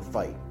come to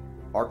fight.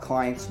 Our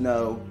clients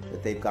know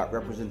that they've got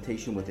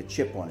representation with a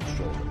chip on its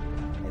shoulder,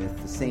 and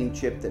it's the same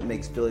chip that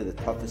makes Philly the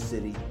toughest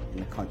city in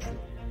the country.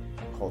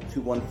 Call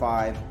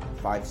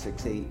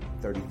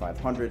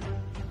 215-568-3500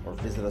 or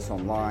visit us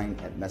online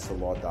at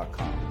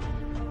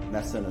messalaw.com.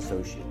 Messa &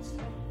 Associates,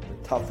 the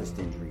toughest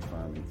injury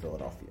firm in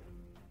Philadelphia.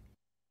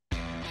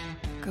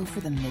 Go for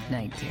the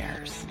midnight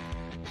dares.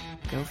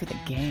 Go for the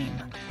game.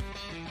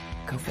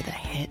 Go for the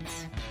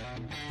hits.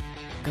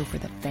 Go for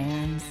the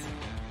fans.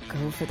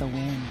 Go for the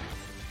win.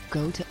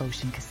 Go to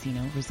Ocean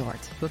Casino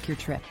Resort. Book your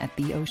trip at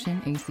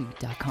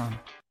theoceanac.com.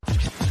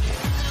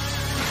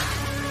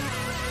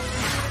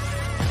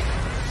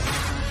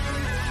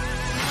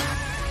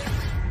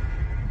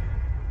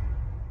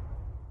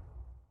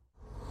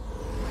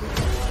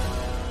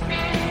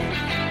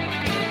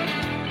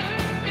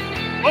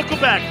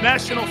 Welcome back.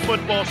 National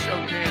Football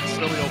Show, Dan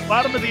Sileo.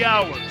 Bottom of the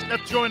hour.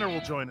 Seth Joyner will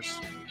join us.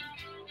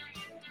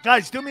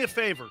 Guys, do me a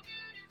favor.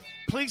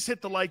 Please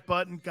hit the like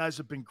button. Guys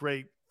have been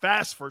great.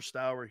 Fast first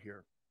hour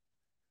here.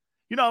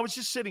 You know, I was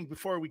just sitting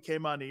before we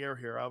came on the air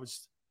here.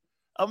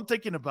 I'm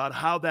thinking about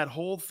how that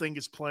whole thing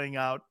is playing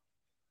out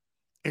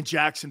in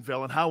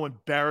Jacksonville and how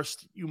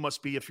embarrassed you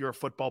must be if you're a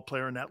football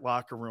player in that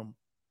locker room.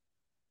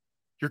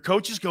 Your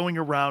coach is going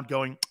around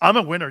going, I'm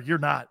a winner, you're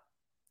not.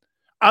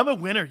 I'm a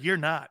winner, you're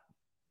not.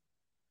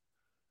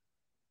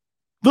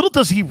 Little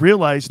does he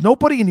realize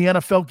nobody in the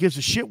NFL gives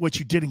a shit what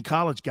you did in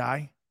college,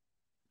 guy.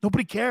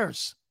 Nobody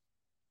cares.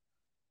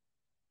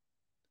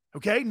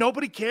 Okay?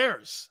 Nobody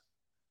cares.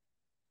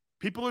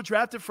 People are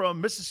drafted from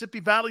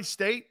Mississippi Valley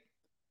State.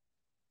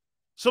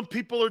 Some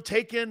people are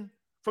taken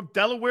from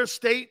Delaware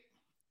State.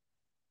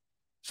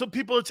 Some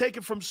people are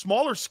taken from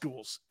smaller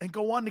schools and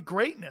go on to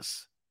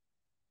greatness.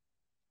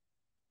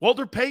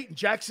 Walter Payton,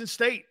 Jackson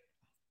State.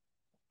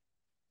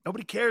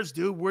 Nobody cares,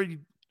 dude, where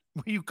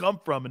you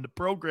come from and the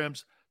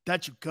programs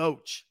that you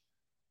coach.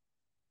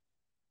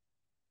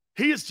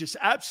 He is just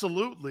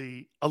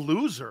absolutely a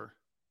loser.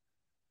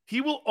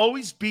 He will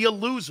always be a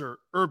loser,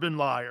 Urban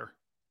Meyer.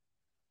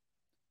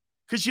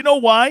 Because you know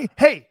why?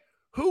 Hey,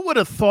 who would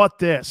have thought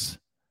this?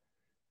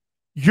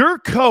 Your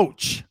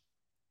coach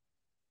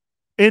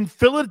in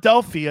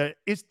Philadelphia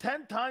is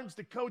 10 times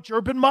the coach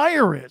Urban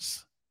Meyer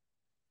is.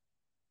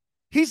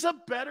 He's a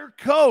better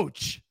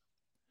coach.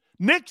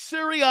 Nick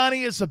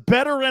Sirianni is a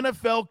better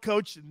NFL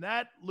coach than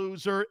that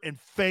loser and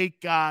fake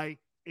guy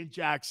in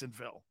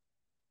Jacksonville.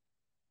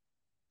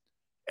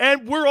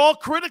 And we're all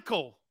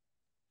critical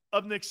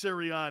of Nick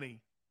Sirianni.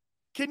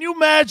 Can you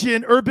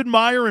imagine Urban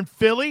Meyer in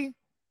Philly?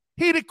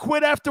 He'd have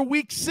quit after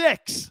week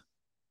 6.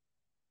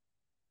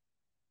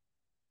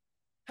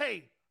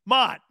 Hey,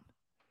 Mott,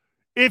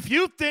 if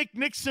you think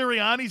Nick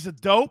Sirianni's a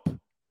dope,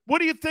 what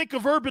do you think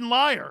of Urban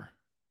Meyer?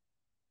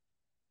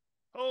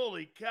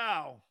 Holy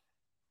cow.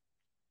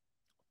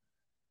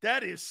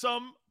 That is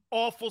some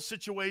awful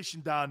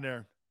situation down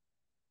there.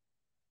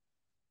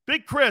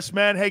 Big Chris,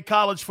 man. Hey,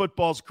 college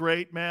football's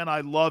great, man.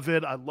 I love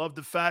it. I love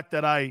the fact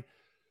that I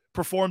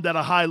performed at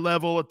a high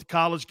level at the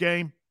college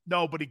game.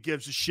 Nobody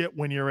gives a shit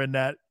when you're in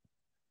that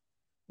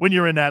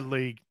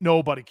league.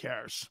 Nobody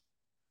cares.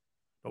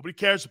 Nobody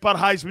cares about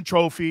Heisman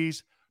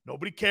trophies.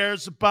 Nobody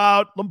cares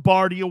about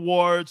Lombardi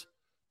awards.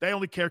 They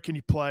only care, can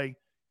you play?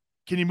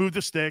 Can you move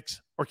the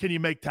sticks? Or can you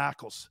make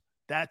tackles?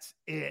 That's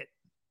it.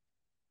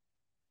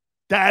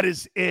 That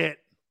is it.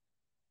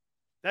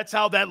 That's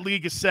how that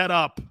league is set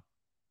up.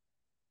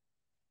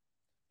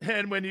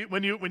 And when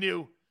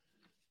you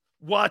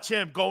watch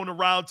him going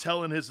around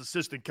telling his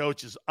assistant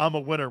coaches, I'm a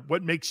winner,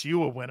 what makes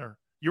you a winner?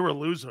 You're a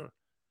loser.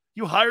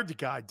 You hired the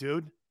guy,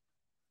 dude.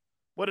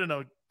 What an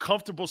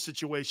uncomfortable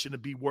situation to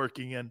be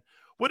working in.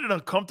 What an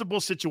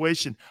uncomfortable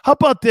situation. How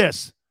about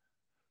this?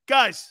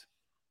 Guys,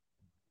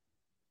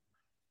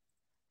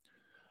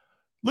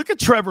 look at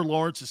Trevor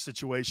Lawrence's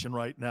situation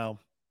right now.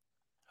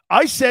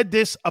 I said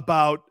this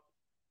about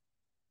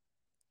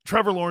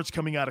Trevor Lawrence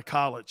coming out of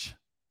college.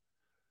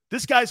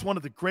 This guy's one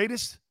of the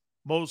greatest,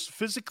 most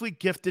physically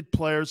gifted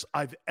players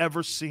I've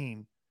ever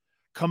seen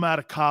come out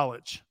of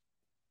college.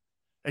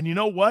 And you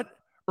know what?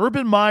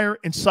 Urban Meyer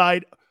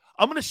inside,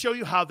 I'm going to show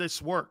you how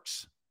this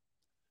works.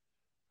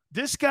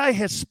 This guy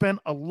has spent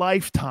a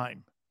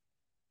lifetime,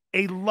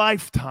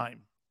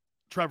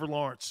 Trevor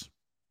Lawrence,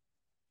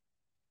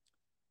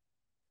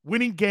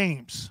 winning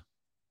games,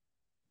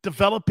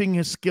 developing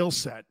his skill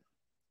set.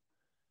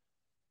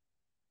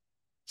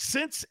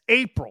 Since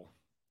April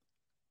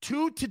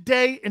to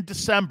today in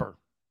December,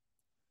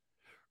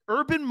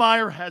 Urban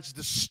Meyer has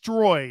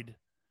destroyed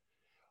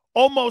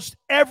almost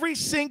every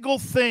single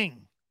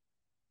thing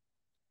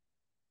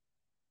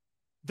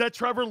that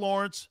Trevor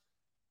Lawrence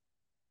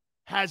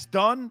has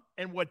done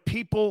and what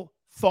people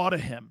thought of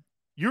him.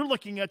 You're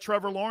looking at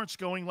Trevor Lawrence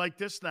going like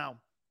this now.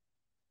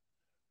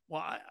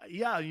 Well,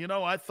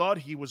 I thought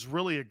he was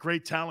really a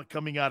great talent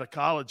coming out of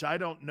college. I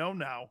don't know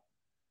now.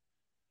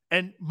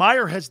 And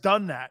Meyer has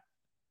done that.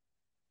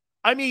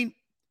 I mean,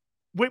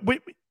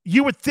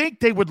 you would think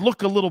they would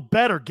look a little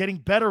better, getting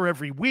better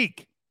every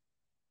week.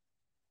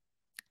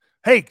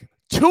 Hey,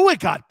 Tua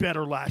got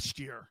better last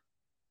year.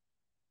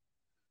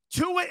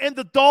 Tua and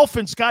the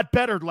Dolphins got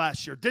better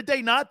last year. Did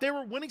they not? They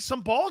were winning some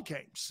ball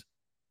games.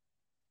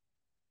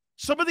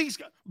 Some of these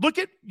guys,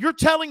 you're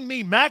telling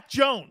me Mac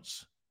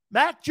Jones,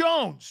 the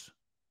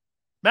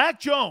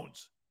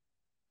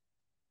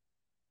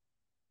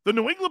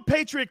New England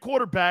Patriot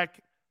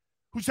quarterback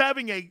who's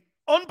having an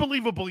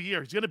unbelievable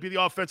year. He's going to be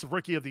the offensive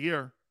rookie of the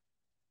year.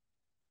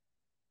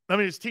 I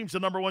mean, his team's the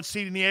number 1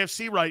 seed in the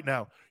AFC right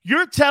now.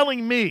 You're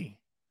telling me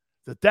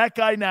that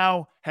guy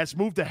now has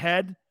moved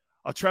ahead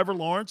of Trevor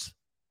Lawrence,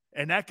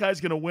 and that guy's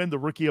going to win the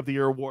Rookie of the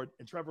Year award,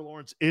 and Trevor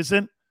Lawrence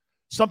isn't?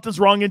 Something's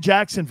wrong in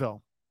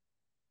Jacksonville.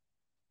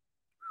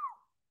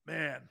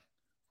 Man.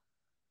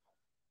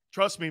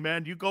 Trust me,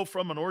 man. You go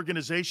from an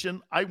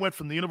organization. I went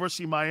from the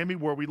University of Miami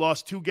where we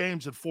lost 2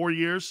 games in 4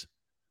 years.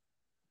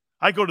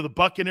 I go to the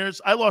Buccaneers.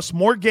 I lost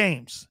more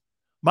games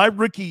my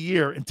rookie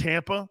year in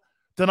Tampa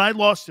than I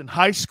lost in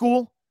high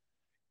school,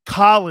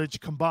 college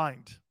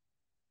combined.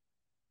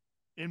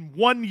 In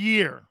 1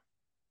 year.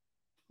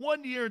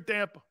 1 year in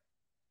Tampa.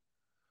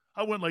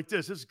 I went like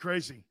this. This is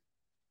crazy.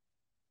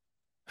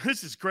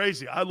 This is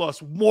crazy. I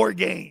lost more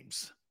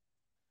games.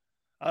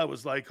 I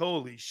was like,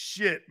 holy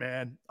shit,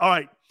 man. All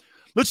right.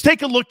 Let's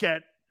take a look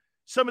at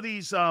some of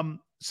these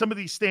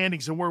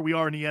standings and where we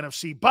are in the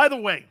NFC. By the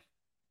way,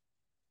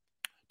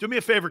 do me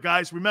a favor,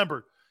 guys.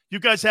 Remember, you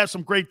guys have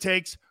some great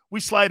takes. We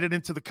slide it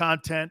into the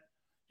content.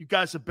 You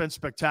guys have been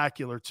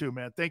spectacular too,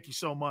 man. Thank you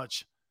so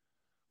much.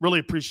 Really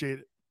appreciate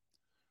it.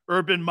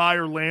 Urban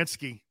Meyer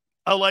Lansky.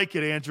 I like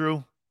it,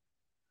 Andrew.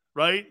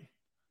 Right?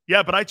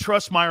 Yeah, but I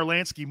trust Meyer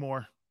Lansky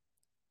more.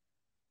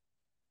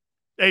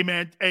 Hey,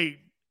 man. Hey,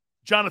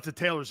 Jonathan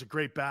Taylor's a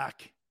great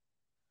back.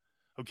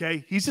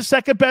 Okay? He's the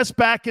second best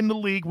back in the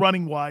league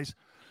running-wise.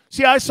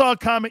 See, I saw a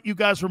comment you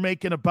guys were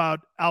making about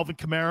Alvin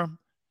Kamara.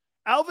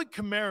 Alvin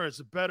Kamara is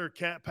a better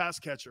pass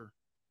catcher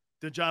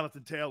than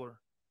Jonathan Taylor.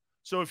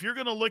 So if you're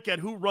going to look at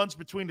who runs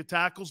between the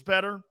tackles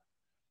better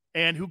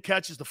and who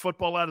catches the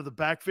football out of the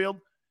backfield,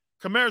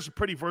 Kamara's a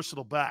pretty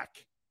versatile back.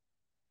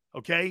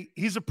 Okay?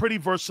 He's a pretty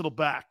versatile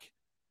back.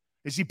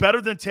 Is he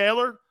better than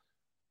Taylor?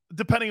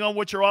 Depending on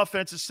what your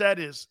offensive set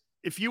is.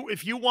 If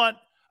you want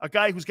a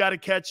guy who's got to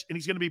catch and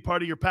he's going to be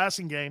part of your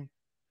passing game,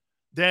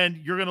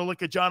 then you're going to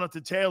look at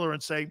Jonathan Taylor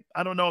and say,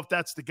 I don't know if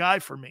that's the guy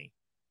for me.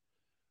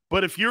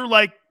 But if you're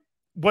like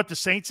what the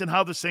Saints and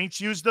how the Saints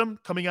used them,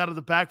 coming out of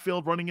the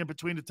backfield, running in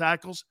between the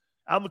tackles,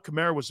 Alvin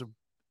Kamara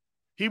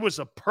was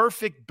a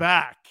perfect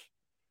back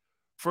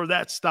for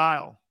that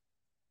style.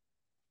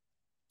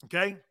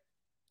 Okay?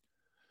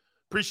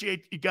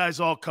 Appreciate you guys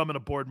all coming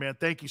aboard, man.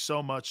 Thank you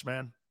so much,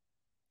 man.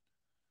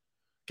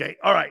 Okay,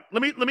 all right.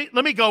 Let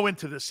me go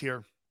into this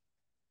here.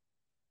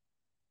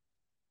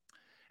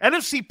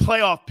 NFC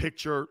playoff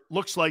picture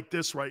looks like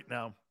this right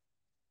now.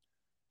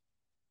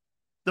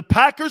 The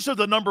Packers are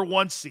the number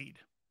 1 seed.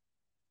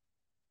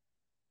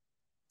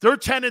 They're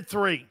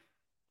 10-3.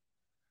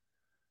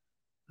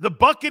 The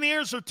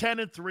Buccaneers are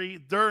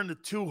 10-3. They're in the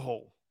 2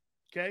 hole.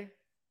 Okay?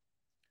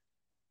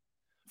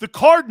 The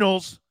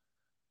Cardinals,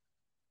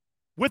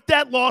 with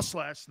that loss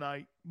last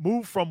night,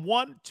 moved from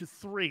 1 to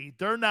 3.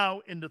 They're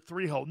now in the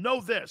 3 hole.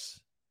 Know this.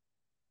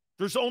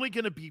 There's only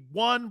going to be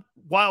one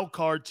wild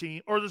card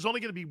team, or there's only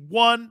going to be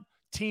one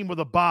team with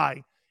a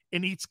bye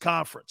in each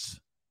conference.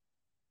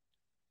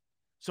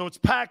 So it's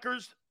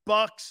Packers,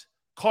 Bucks,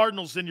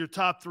 Cardinals in your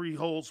top 3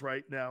 holes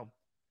right now.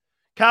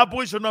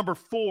 Cowboys are number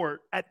 4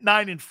 at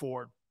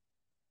 9-4.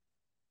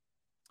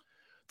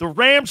 The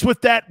Rams,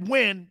 with that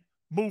win,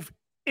 move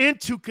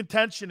into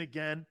contention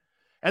again,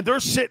 and they're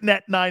sitting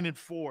at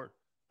 9-4.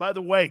 By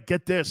the way,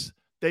 get this.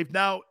 They've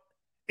now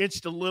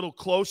inched a little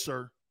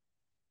closer,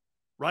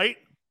 right?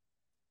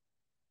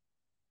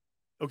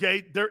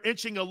 Okay, they're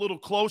inching a little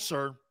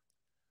closer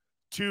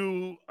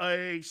to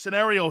a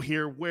scenario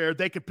here where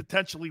they could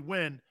potentially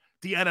win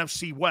the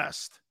NFC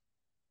West.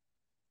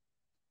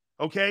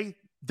 Okay?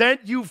 Then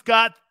you've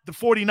got the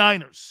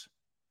 49ers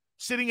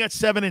sitting at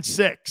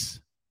 7-6.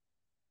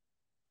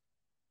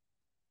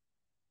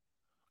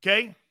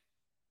 Okay?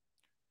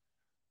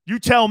 You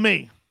tell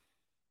me.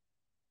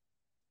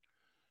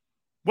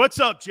 What's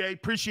up, Jay?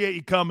 Appreciate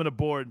you coming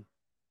aboard.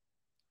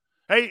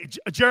 Hey,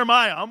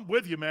 Jeremiah, I'm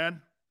with you,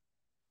 man.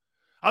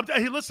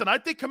 Hey, listen, I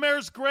think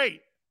Kamara's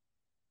great.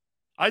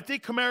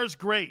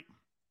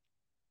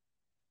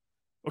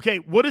 Okay,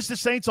 what is the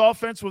Saints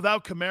offense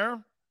without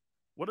Kamara?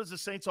 What is the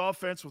Saints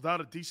offense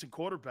without a decent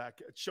quarterback?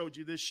 It showed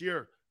you this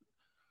year.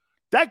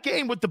 That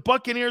game with the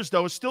Buccaneers,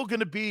 though, is still going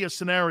to be a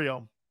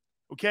scenario.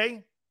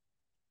 Okay?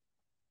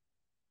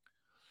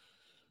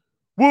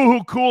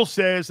 Woohoo Cool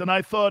says, and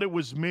I thought it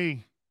was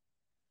me.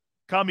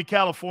 Call me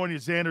California,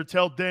 Xander.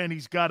 Tell Dan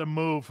he's got to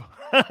move.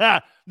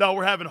 No,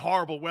 we're having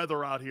horrible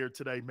weather out here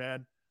today,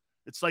 man.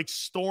 It's like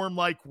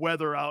storm-like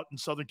weather out in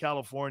Southern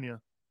California.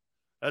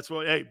 That's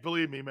what, hey,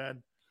 believe me,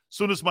 man. As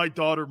soon as my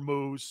daughter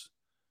moves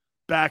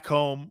back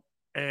home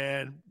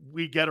and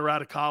we get her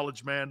out of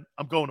college, man,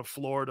 I'm going to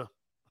Florida.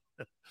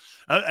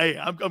 Hey,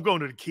 I'm going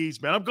to the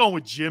Keys, man. I'm going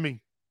with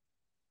Jimmy.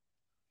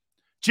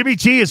 Jimmy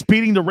G is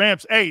beating the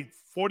Rams. Hey,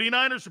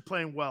 49ers are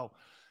playing well.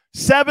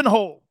 7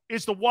 hole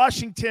is the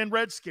Washington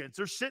Redskins.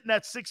 They're sitting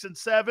at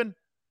 6-7.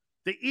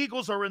 The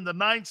Eagles are in the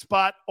 9th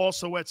spot,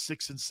 also at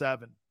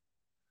 6-7.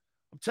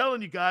 I'm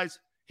telling you guys,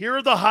 here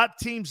are the hot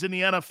teams in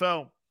the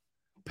NFL.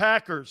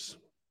 Packers,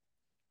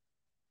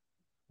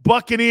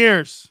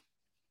 Buccaneers,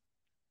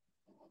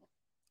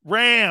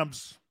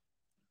 Rams,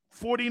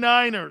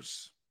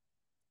 49ers.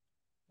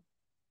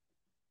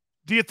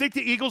 Do you think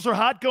the Eagles are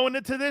hot going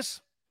into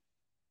this?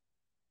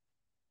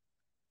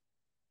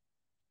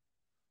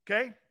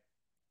 Okay.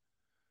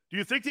 Do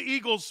you think the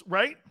Eagles,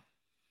 right?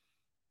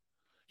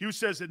 Hugh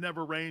says it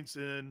never rains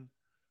in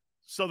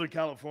Southern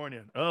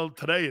California. Oh,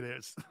 today it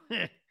is.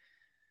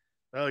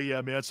 Oh,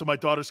 yeah, man. So my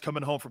daughter's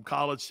coming home from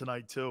college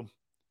tonight, too.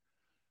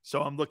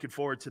 So I'm looking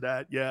forward to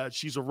that. Yeah,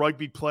 she's a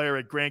rugby player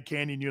at Grand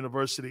Canyon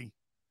University.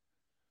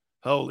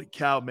 Holy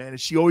cow, man. And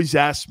she always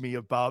asks me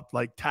about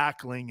like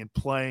tackling and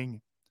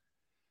playing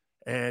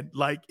and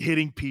like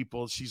hitting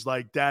people. She's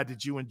like, Dad,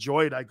 did you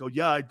enjoy it? I go,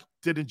 yeah, I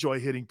did enjoy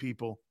hitting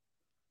people.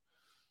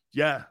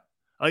 Yeah.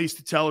 I used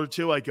to tell her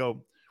too. I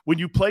go, when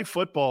you play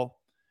football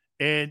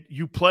and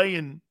you play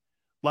in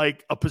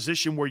like a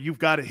position where you've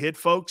got to hit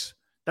folks,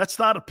 that's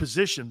not a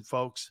position,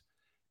 folks.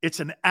 It's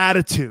an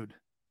attitude.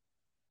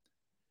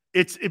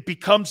 It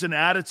becomes an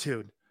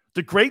attitude.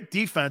 The great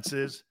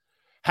defenses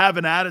have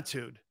an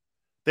attitude.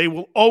 They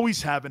will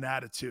always have an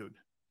attitude.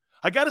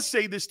 I got to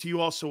say this to you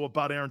also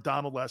about Aaron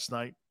Donald last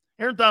night.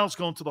 Aaron Donald's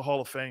going to the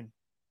Hall of Fame.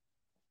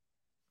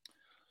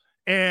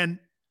 And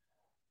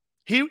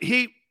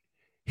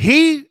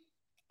he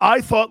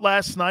I thought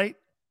last night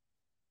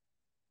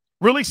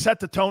really set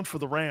the tone for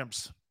the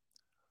Rams.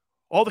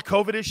 All the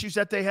COVID issues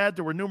that they had,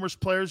 there were numerous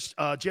players,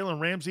 Jalen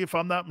Ramsey, if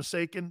I'm not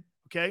mistaken,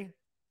 okay?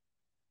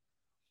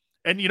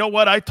 And you know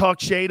what? I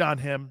talked shade on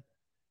him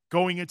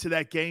going into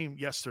that game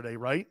yesterday,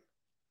 right?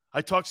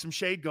 I talked some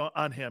shade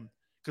on him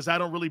because I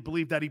don't really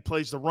believe that he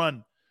plays the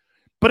run.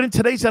 But in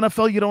today's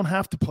NFL, you don't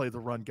have to play the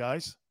run,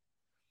 guys.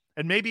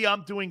 And maybe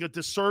I'm doing a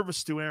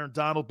disservice to Aaron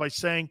Donald by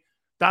saying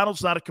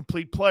Donald's not a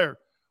complete player.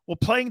 Well,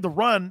 playing the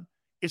run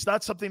is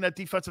not something that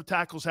defensive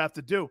tackles have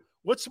to do.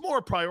 What's more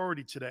a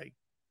priority today?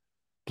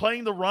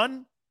 Playing the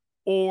run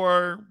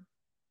or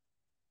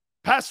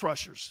pass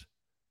rushers?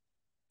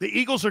 The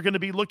Eagles are going to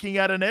be looking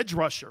at an edge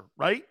rusher,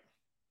 right?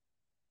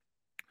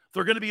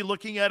 They're going to be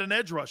looking at an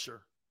edge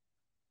rusher.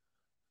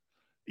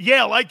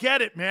 Yeah, I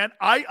get it, man.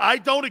 I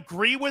don't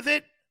agree with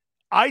it.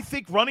 I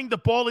think running the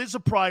ball is a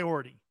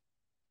priority.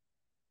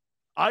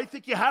 I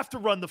think you have to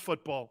run the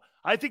football.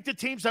 I think the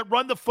teams that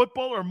run the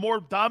football are more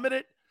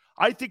dominant.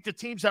 I think the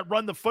teams that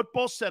run the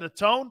football set a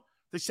tone.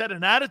 They set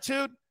an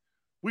attitude.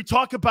 We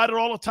talk about it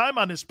all the time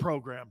on this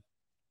program.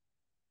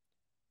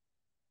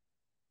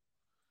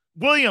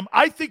 William,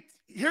 I think,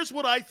 here's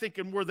what I think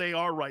and where they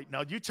are right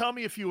now. You tell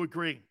me if you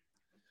agree.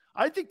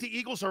 I think the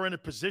Eagles are in a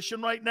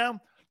position right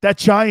now. That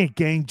Giant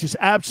game just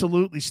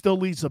absolutely still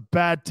leaves a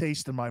bad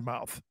taste in my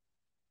mouth.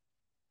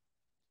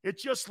 It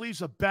just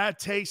leaves a bad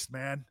taste,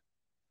 man.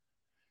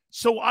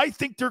 So I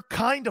think they're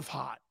kind of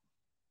hot.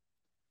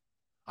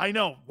 I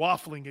know,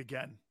 waffling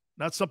again.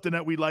 Not something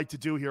that we like to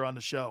do here on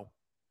the show.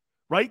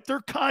 Right?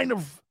 They're kind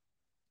of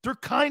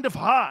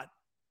hot.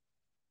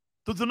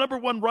 They're the number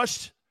one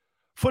rush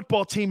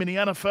football team in the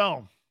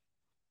NFL.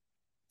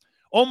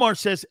 Omar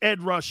says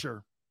Ed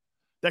Rusher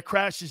that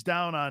crashes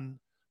down on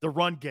the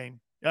run game.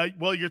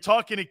 Well, you're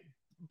talking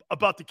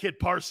about the kid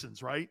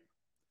Parsons, right?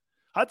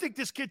 I think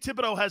this kid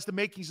Thibodeau has the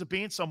makings of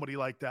being somebody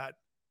like that.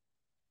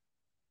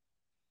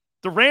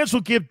 The Rams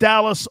will give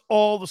Dallas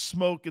all the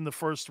smoke in the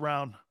first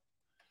round.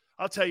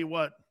 I'll tell you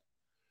what,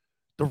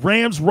 the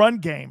Rams run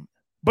game.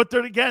 But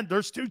then again,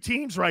 there's two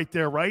teams right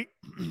there, right?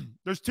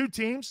 There's two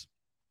teams,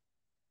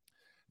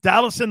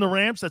 Dallas and the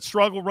Rams, that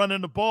struggle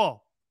running the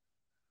ball.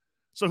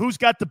 So who's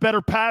got the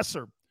better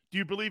passer? Do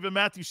you believe in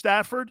Matthew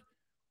Stafford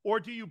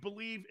or do you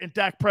believe in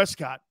Dak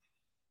Prescott?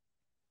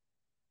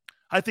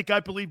 I think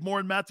I believe more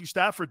in Matthew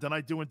Stafford than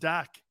I do in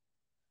Dak.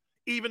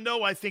 Even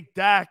though I think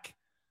Dak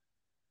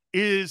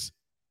is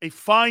a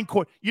fine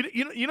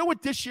You know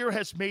what this year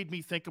has made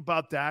me think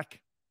about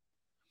Dak?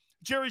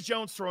 Jerry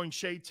Jones throwing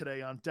shade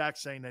today on Dak,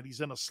 saying that he's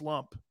in a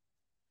slump.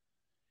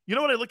 You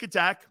know what I look at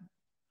Dak?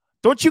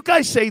 Don't you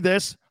guys say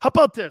this? How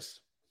about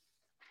this?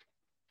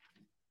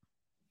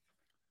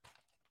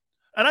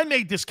 And I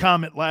made this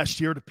comment last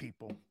year to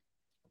people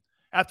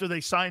after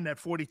they signed that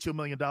 $42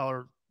 million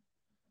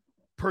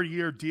per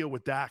year deal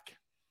with Dak.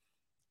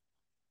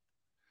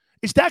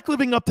 Is Dak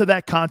living up to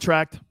that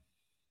contract?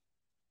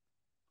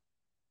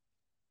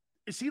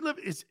 Is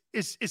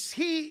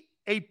he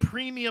a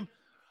premium?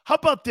 How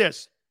about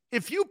this?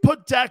 If you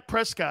put Dak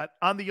Prescott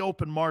on the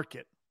open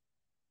market,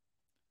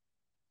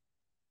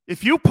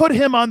 if you put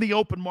him on the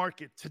open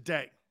market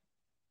today,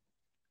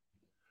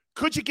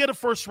 could you get a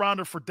first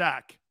rounder for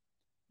Dak?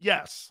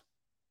 Yes.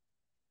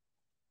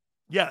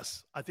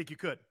 Yes, I think you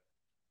could.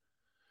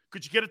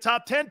 Could you get a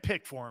top 10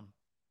 pick for him?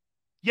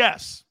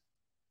 Yes.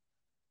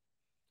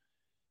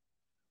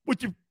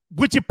 Would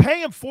you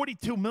pay him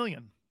 $42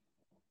 million?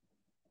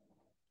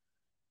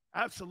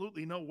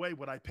 Absolutely no way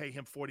would I pay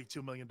him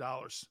 $42 million.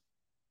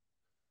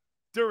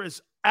 There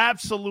is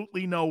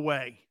absolutely no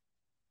way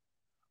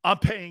I'm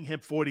paying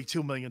him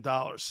 $42 million,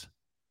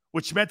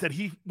 which meant that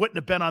he wouldn't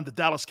have been on the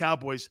Dallas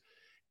Cowboys.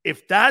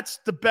 If that's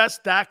the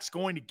best Dak's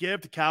going to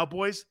give the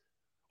Cowboys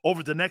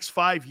over the next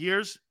 5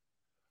 years,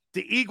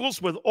 the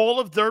Eagles, with all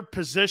of their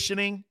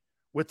positioning,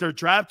 with their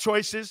draft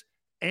choices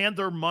and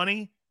their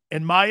money,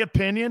 in my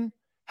opinion,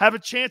 have a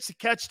chance to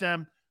catch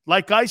them,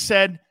 like I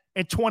said,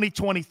 in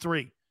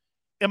 2023.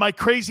 Am I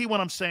crazy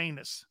when I'm saying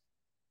this?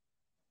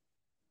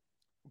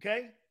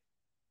 Okay?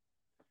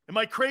 Am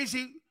I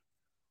crazy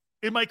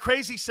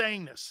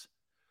saying this?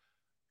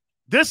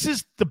 This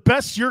is the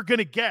best you're going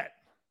to get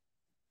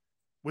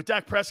with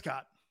Dak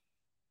Prescott.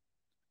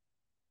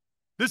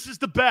 This is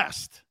the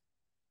best.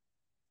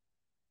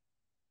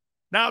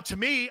 Now, to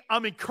me,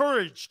 I'm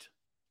encouraged.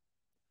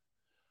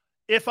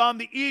 if I'm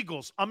the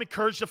Eagles. I'm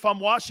encouraged if I'm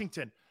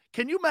Washington.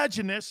 Can you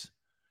imagine this?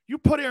 You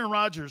put Aaron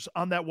Rodgers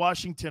on that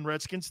Washington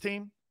Redskins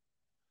team,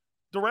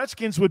 the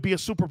Redskins would be a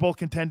Super Bowl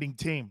contending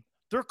team.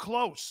 They're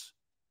close.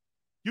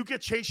 You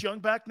get Chase Young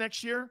back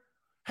next year.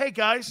 Hey,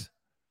 guys,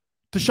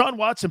 Deshaun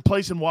Watson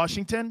plays in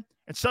Washington,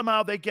 and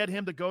somehow they get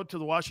him to go to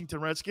the Washington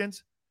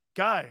Redskins.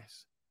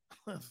 Guys,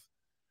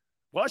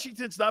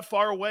 Washington's not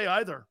far away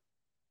either.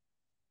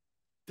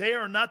 They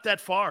are not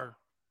that far.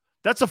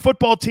 That's a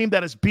football team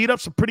that has beat up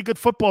some pretty good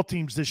football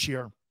teams this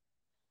year.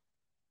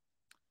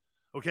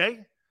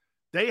 Okay?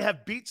 They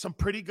have beat some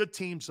pretty good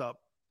teams up.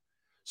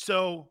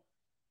 So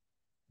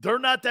they're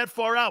not that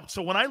far out.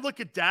 So when I look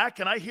at Dak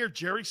and I hear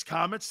Jerry's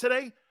comments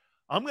today,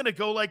 I'm going to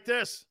go like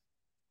this.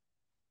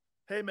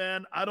 Hey,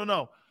 man, I don't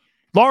know.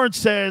 Lawrence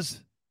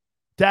says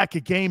Dak a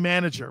game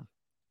manager.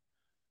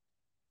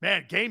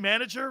 Man, game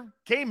manager?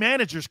 Game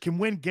managers can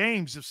win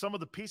games if some of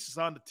the pieces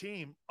on the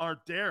team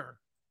aren't there.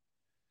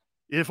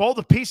 If all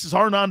the pieces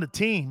aren't on the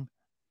team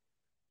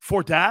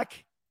for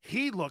Dak,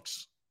 he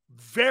looks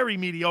very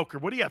mediocre.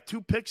 What do you have,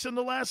 2 picks in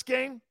the last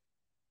game?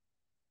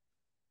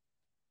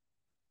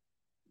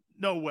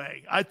 No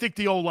way. I think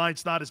the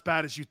O-line's not as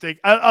bad as you think.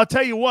 I'll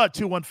tell you what,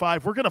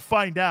 215, we're going to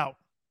find out.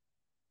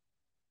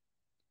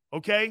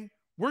 Okay?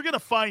 We're going to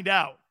find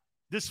out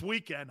this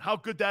weekend how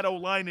good that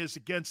O-line is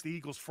against the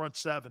Eagles' front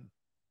seven.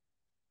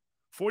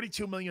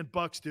 $42 million,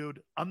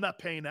 dude. I'm not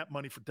paying that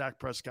money for Dak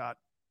Prescott.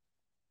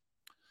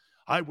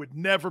 I would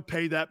never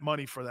pay that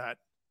money for that.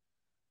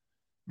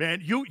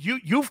 Man,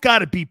 you've got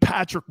to be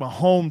Patrick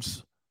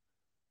Mahomes.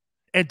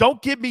 And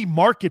don't give me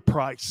market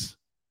price.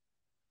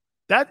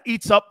 That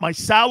eats up my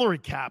salary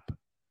cap.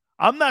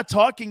 I'm not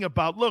talking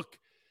about, look,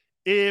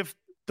 if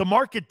the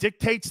market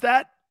dictates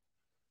that,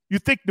 you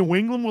think New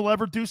England will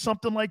ever do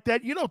something like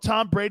that? You know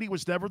Tom Brady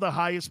was never the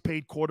highest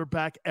paid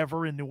quarterback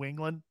ever in New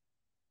England.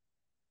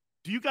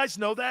 Do you guys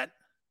know that?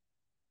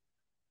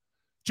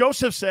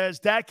 Joseph says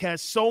Dak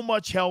has so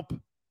much help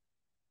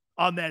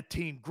on that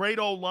team. Great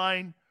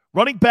O-line.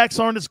 Running backs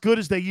aren't as good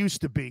as they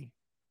used to be.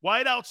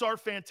 Wideouts are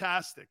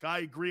fantastic. I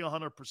agree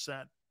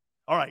 100%.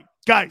 All right,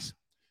 guys,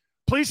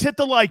 please hit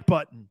the like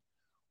button.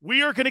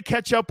 We are going to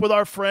catch up with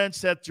our friend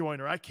Seth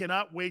Joyner. I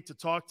cannot wait to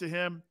talk to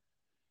him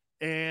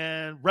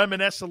and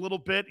reminisce a little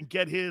bit and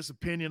get his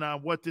opinion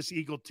on what this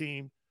Eagle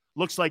team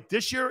looks like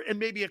this year and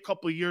maybe a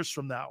couple of years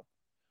from now.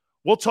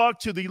 We'll talk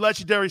to the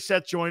legendary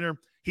Seth Joyner.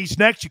 He's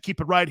next. You keep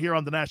it right here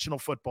on the National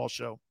Football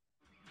Show.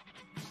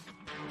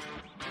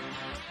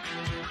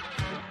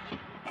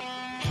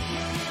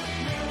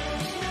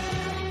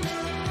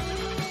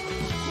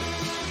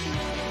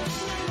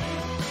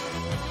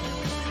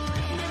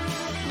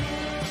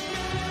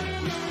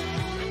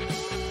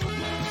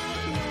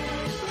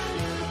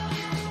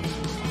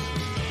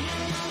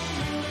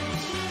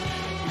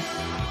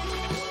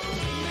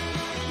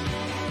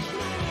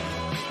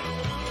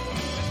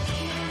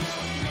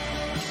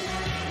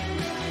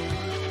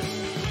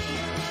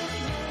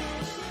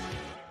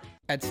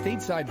 At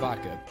Stateside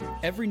Vodka,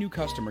 every new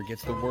customer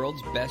gets the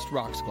world's best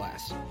rocks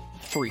glass.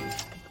 Free.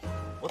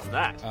 What's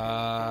that?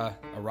 A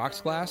rocks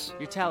glass?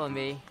 You're telling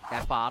me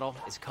that bottle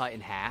is cut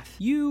in half?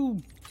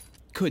 You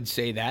could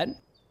say that.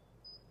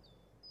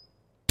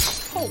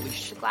 Holy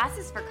shit. The glass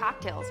is for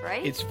cocktails,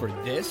 right? It's for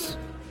this,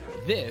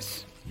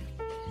 this,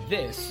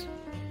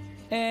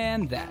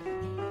 and that.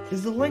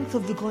 Is the length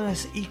of the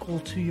glass equal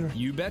to your...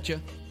 You betcha.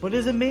 But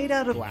is it made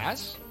out of...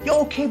 Glass? Yeah,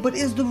 okay, but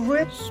is the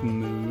rip...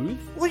 Smooth?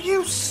 Will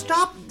you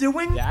stop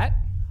doing... That?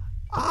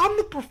 I'm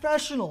the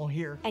professional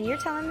here. And you're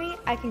telling me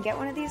I can get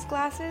one of these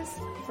glasses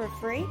for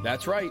free?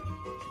 That's right.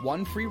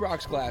 1 free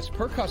rocks glass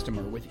per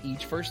customer with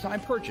each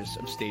first-time purchase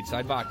of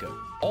Stateside Vodka.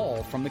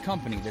 All from the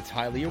company that's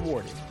highly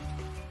awarded.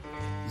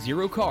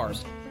 0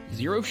 carbs,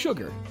 0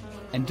 sugar,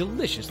 and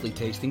deliciously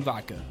tasting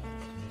vodka.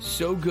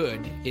 So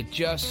good, it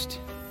just...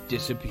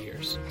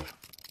 disappears.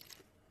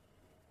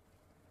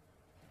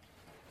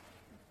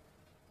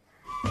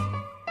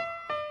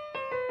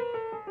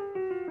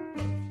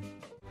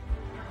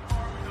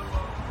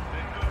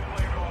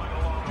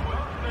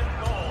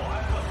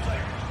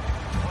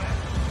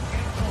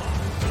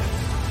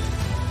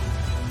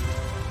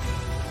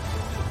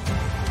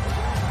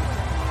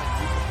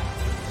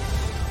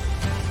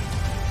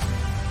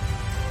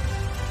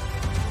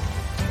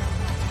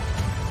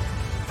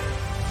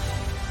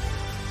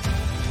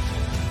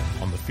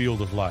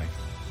 Field of life,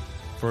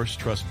 First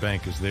Trust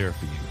Bank is there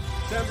for you.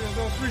 Champions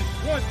on 3.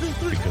 1, 2,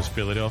 3. Because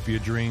Philadelphia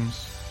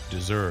dreams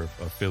deserve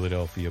a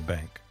Philadelphia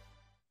bank.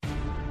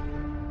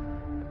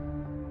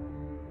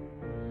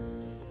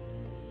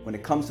 When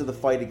it comes to the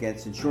fight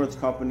against insurance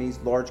companies,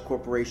 large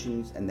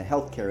corporations, and the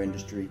healthcare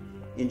industry,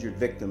 injured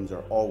victims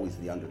are always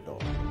the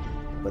underdog.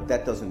 But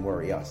that doesn't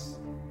worry us.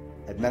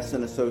 At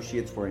Messon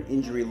Associates, we're an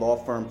injury law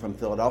firm from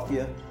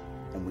Philadelphia,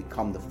 and we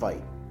come to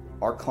fight.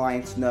 Our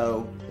clients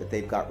know that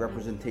they've got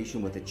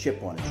representation with a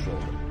chip on its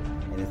shoulder,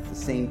 and it's the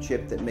same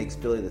chip that makes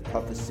Philly the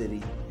toughest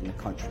city in the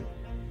country.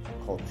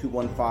 Call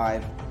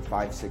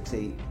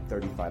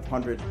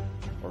 215-568-3500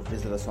 or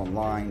visit us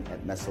online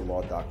at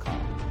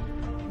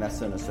messalaw.com.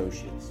 Messa &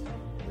 Associates,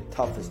 the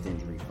toughest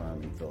injury firm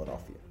in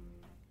Philadelphia.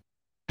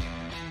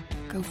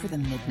 Go for the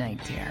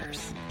midnight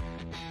dares.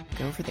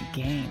 Go for the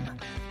game.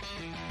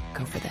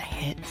 Go for the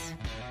hits.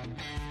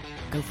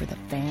 Go for the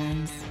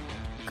fans.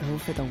 Go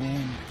for the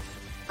win.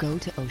 Go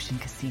to Ocean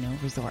Casino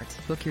Resort.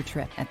 Book your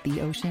trip at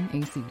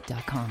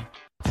theoceanac.com.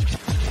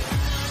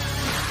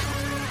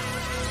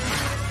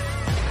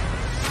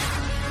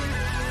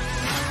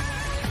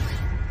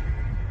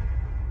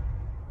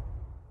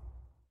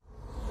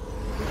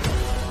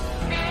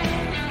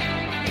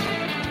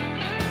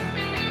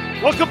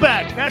 Welcome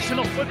back.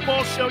 National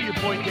Football Show. Your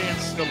boy Dan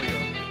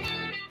Sileo.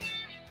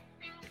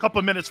 A couple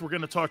of minutes, we're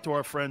going to talk to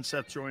our friend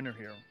Seth Joyner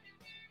here.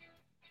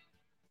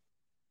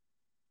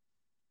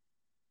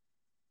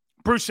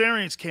 Bruce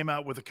Arians came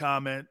out with a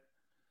comment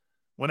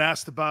when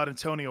asked about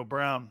Antonio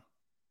Brown.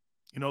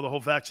 You know, the whole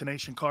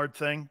vaccination card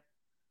thing.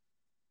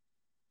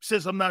 He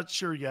says, I'm not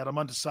sure yet. I'm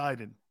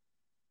undecided.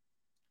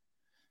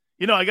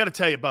 You know, I got to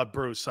tell you about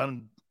Bruce.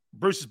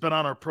 Bruce has been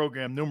on our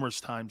program numerous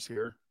times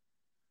here.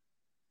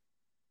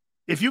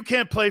 If you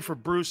can't play for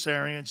Bruce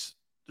Arians,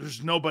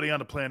 there's nobody on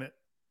the planet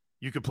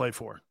you could play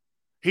for.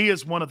 He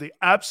is one of the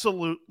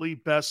absolutely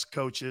best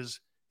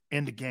coaches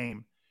in the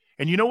game.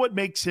 And you know what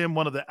makes him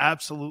one of the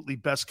absolutely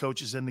best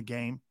coaches in the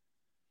game?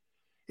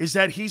 Is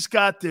that he's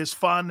got this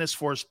fondness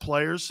for his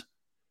players,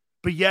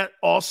 but yet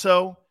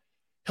also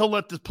he'll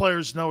let the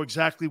players know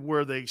exactly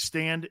where they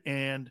stand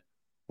and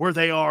where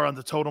they are on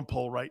the totem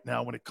pole right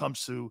now when it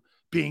comes to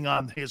being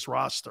on his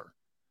roster.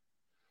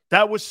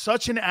 That was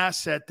such an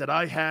asset that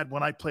I had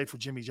when I played for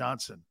Jimmy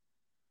Johnson.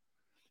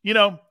 You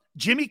know,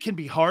 Jimmy can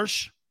be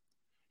harsh.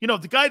 You know,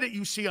 the guy that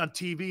you see on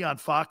TV on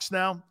Fox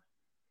now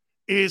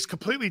is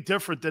completely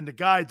different than the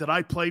guy that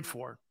I played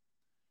for.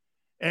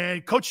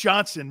 And Coach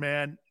Johnson,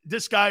 man,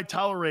 this guy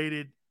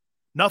tolerated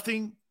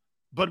nothing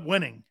but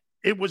winning.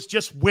 It was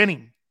just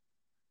winning.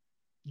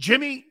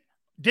 Jimmy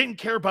didn't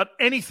care about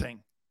anything.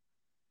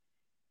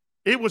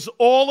 It was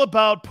all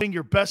about putting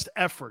your best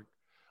effort,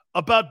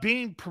 about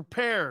being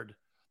prepared.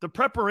 The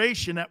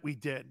preparation that we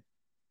did,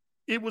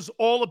 it was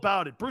all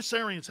about it. Bruce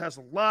Arians has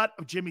a lot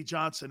of Jimmy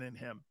Johnson in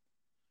him.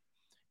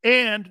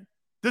 And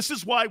this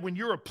is why when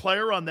you're a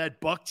player on that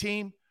Buck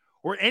team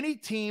or any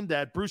team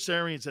that Bruce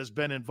Arians has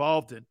been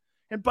involved in,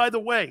 and by the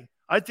way,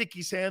 I think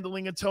he's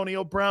handling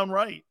Antonio Brown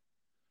right.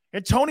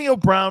 Antonio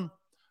Brown,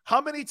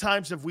 how many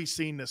times have we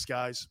seen this,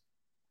 guys?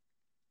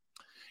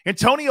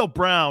 Antonio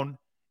Brown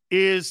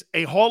is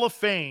a Hall of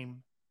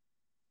Fame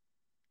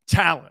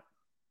talent.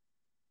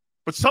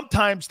 But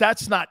sometimes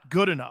that's not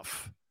good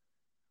enough.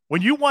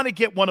 When you want to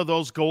get one of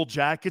those gold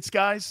jackets,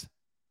 guys,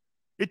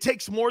 it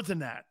takes more than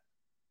that.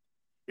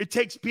 It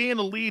takes being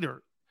a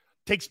leader.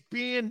 It takes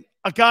being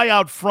a guy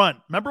out front.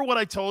 Remember what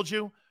I told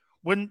you?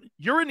 When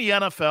you're in the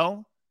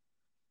NFL,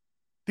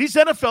 these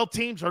NFL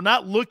teams are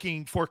not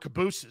looking for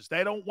cabooses.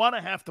 They don't want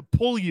to have to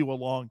pull you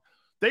along.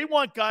 They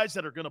want guys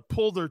that are going to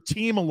pull their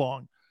team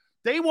along.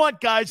 They want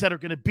guys that are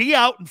going to be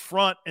out in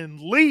front and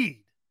lead.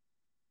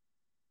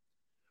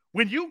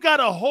 When you got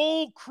a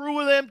whole crew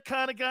of them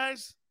kind of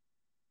guys,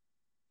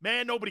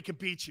 man, nobody can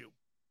beat you.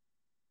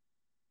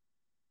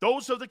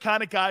 Those are the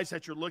kind of guys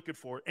that you're looking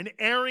for. And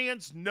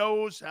Arians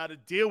knows how to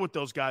deal with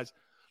those guys.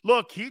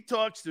 Look, he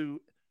talks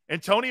to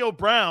Antonio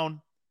Brown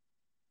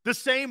the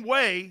same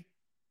way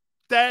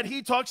that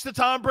he talks to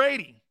Tom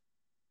Brady.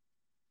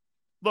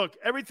 Look,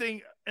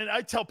 everything, and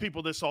I tell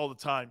people this all the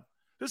time.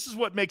 This is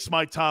what makes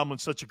Mike Tomlin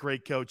such a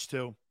great coach,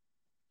 too.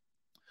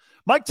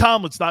 Mike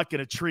Tomlin's not going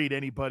to treat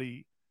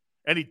anybody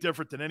any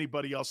different than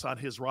anybody else on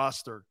his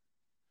roster.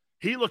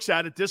 He looks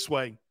at it this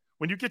way.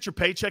 When you get your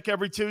paycheck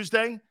every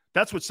Tuesday,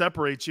 that's what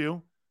separates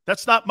you.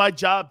 That's not my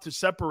job to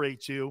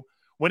separate you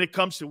when it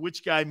comes to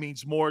which guy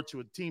means more to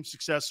a team's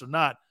success or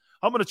not.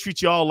 I'm going to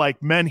treat you all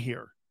like men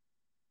here.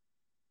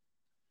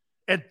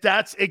 And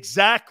that's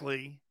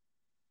exactly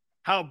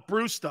how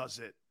Bruce does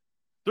it.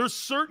 There's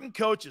certain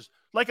coaches,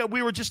 like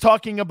we were just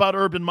talking about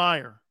Urban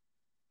Meyer.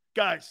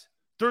 Guys,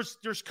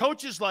 there's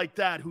coaches like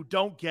that who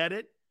don't get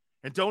it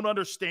and don't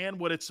understand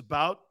what it's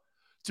about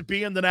to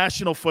be in the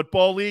National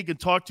Football League and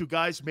talk to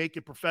guys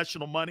making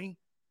professional money.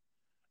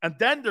 And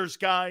then there's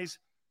guys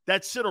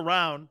that sit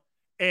around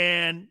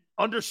and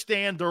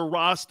understand their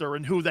roster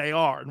and who they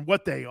are and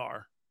what they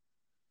are.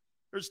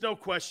 There's no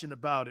question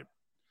about it.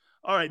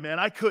 All right, man,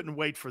 I couldn't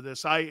wait for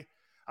this. I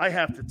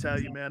have to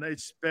tell you, man,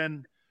 it's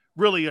been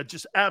really a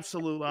just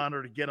absolute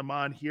honor to get him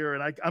on here.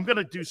 And I'm going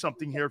to do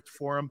something here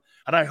for him.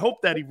 And I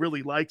hope that he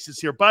really likes us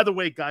here. By the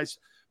way, guys,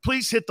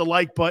 please hit the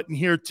like button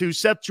here too.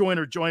 Seth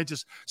Joyner joins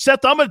us.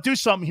 Seth, I'm going to do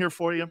something here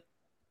for you.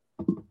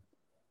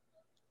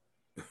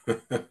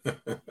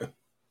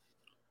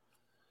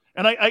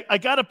 And I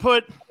got to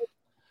put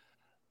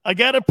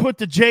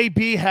the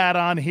JB hat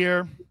on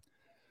here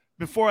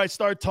before I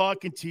start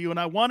talking to you. And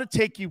I want to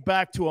take you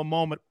back to a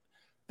moment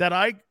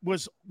that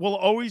will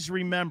always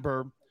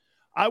remember.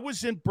 I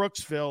was in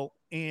Brooksville,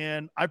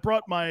 and I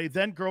brought my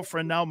then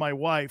girlfriend, now my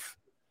wife,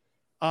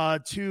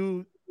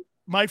 to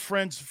my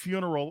friend's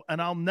funeral,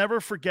 and I'll never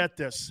forget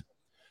this.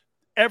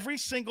 Every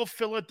single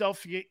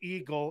Philadelphia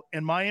Eagle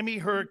and Miami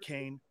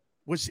Hurricane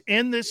was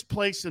in this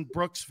place in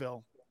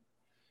Brooksville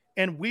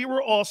and we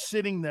were all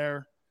sitting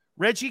there.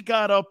 Reggie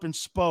got up and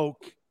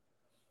spoke.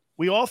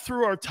 We all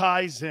threw our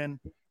ties in,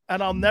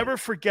 and I'll never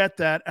forget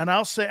that. And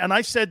I'll say, and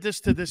I said this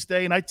to this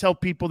day, and I tell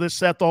people this,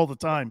 Seth, all the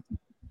time.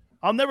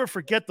 I'll never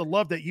forget the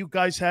love that you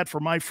guys had for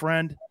my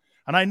friend,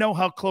 and I know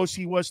how close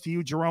he was to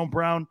you, Jerome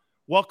Brown.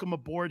 Welcome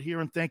aboard here,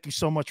 and thank you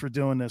so much for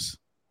doing this.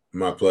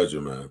 My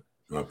pleasure, man.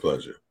 My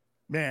pleasure.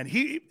 Man,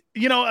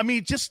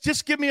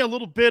 just give me a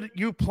little bit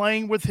you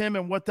playing with him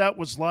and what that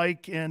was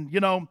like, and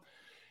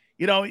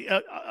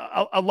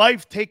a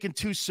life taken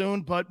too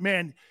soon, but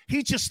man,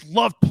 he just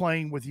loved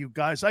playing with you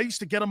guys. I used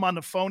to get him on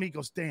the phone. He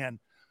goes, Dan,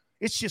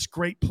 it's just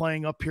great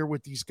playing up here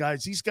with these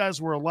guys. These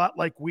guys were a lot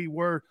like we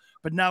were,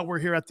 but now we're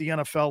here at the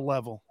NFL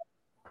level.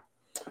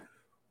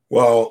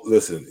 Well,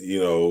 listen,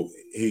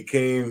 he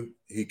came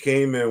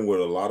in with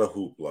a lot of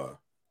hoopla,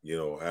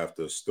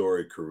 after a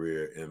storied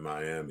career in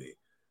Miami.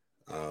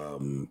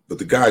 But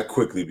the guy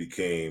quickly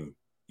became,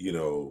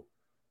 the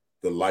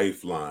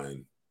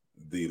lifeline,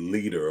 the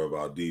leader of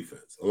our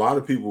defense. A lot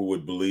of people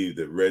would believe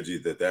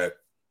that that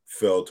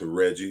fell to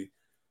Reggie.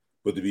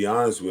 But to be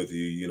honest with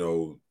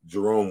you,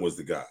 Jerome was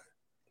the guy.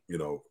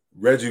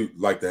 Reggie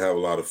liked to have a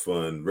lot of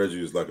fun.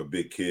 Reggie was like a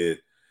big kid,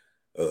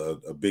 a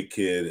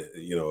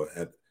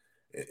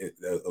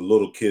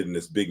little kid in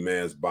this big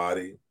man's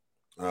body.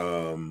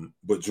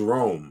 But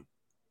Jerome,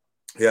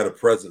 he had a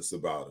presence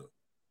about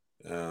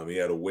him. He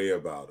had a way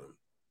about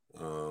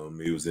him.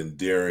 He was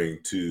endearing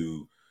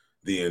to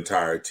the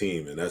entire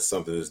team, and that's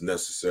something that's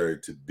necessary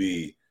to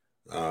be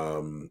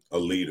a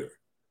leader.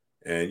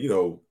 And,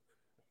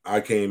 I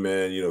came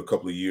in, a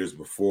couple of years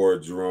before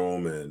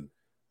Jerome, and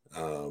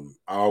I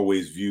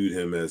always viewed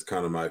him as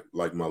kind of my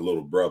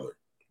little brother.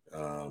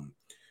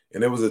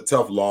 And it was a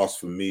tough loss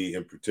for me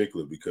in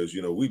particular because,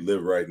 we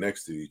live right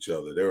next to each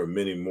other. There were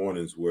many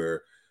mornings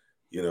where,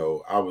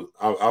 I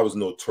was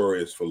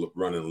notorious for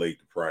running late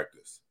to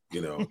practice,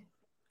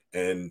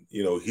 and,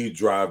 he'd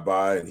drive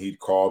by and he'd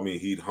call me,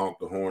 he'd honk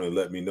the horn and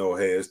let me know,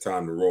 hey, it's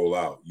time to roll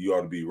out. You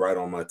ought to be right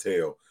on my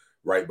tail,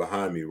 right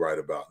behind me right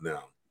about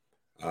now.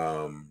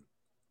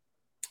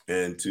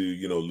 And to,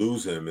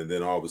 lose him and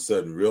then all of a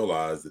sudden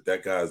realize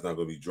that guy's not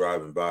going to be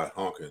driving by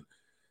honking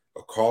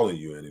or calling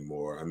you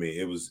anymore. I mean,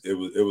 it was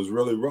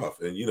really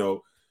rough. And,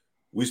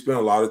 we spent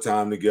a lot of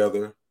time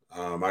together.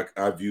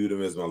 I viewed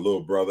him as my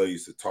little brother. I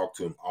used to talk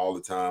to him all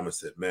the time. I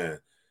said, man,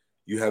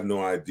 you have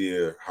no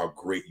idea how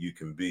great you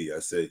can be. I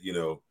said,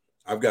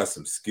 I've got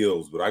some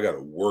skills, but I got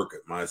to work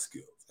at my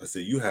skills. I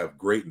said, you have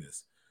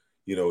greatness.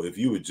 If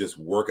you would just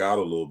work out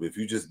a little bit, if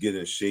you just get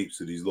in shape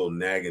so these little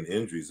nagging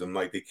injuries, I'm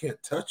like, they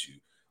can't touch you.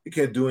 They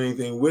can't do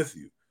anything with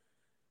you.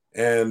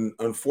 And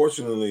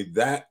unfortunately,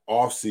 that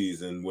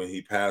offseason when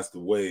he passed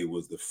away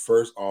was the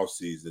first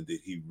offseason that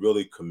he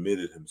really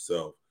committed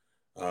himself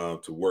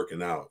to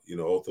working out.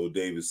 Otho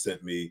Davis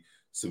sent me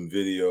some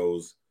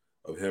videos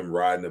of him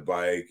riding a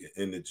bike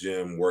in the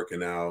gym,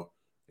 working out.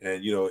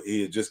 And,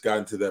 he had just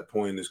gotten to that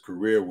point in his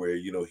career where,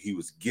 he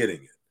was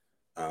getting it.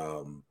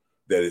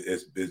 That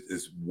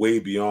it's way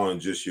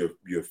beyond just your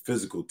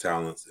physical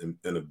talents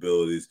and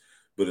abilities,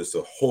 but it's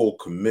a whole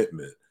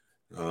commitment,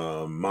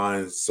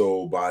 mind,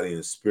 soul, body,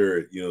 and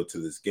spirit, to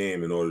this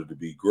game in order to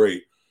be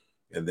great.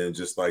 And then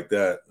just like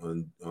that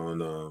on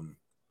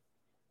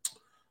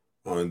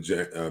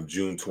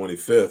June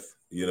 25th,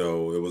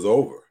 it was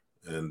over.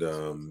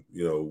 And,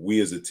 we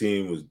as a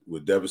team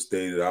were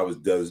devastated. I was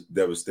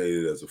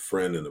devastated as a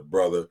friend and a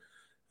brother.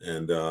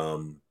 And,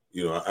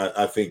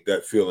 I think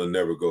that feeling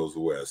never goes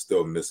away. I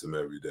still miss him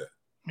every day.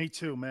 Me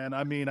too, man.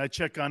 I mean, I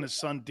check on his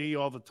son D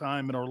all the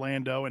time in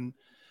Orlando, and,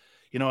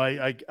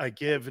 I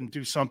give and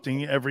do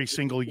something every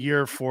single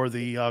year for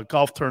the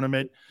golf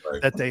tournament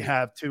that they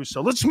have too.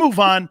 So let's move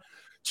on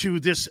to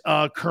this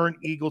current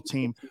Eagle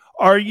team.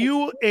 Are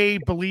you a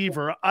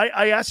believer?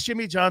 I asked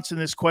Jimmy Johnson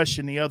this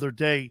question the other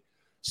day,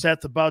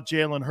 Seth, about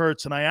Jalen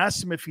Hurts, and I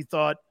asked him if he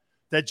thought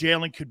that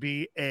Jalen could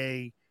be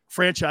a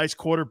franchise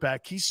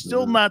quarterback. He's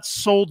still not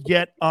sold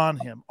yet on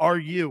him. Are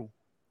you?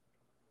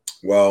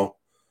 Well,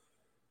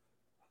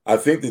 I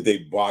think that they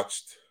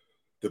botched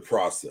the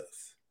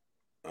process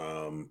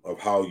of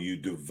how you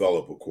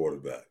develop a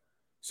quarterback.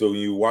 So when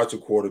you watch a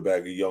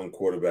young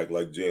quarterback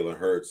like Jalen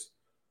Hurts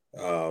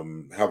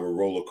have a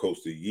roller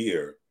coaster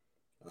year,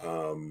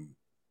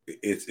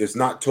 it's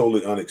not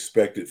totally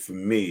unexpected for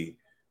me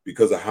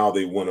because of how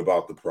they went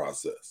about the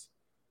process.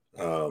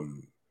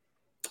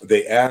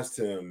 They asked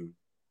him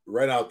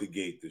right out the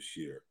gate this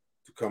year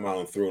to come out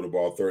and throw the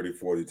ball 30,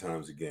 40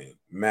 times a game.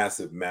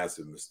 Massive,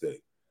 massive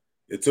mistake.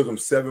 It took him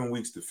 7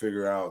 weeks to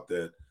figure out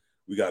that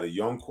we got a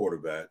young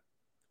quarterback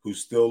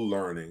who's still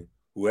learning,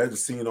 who hasn't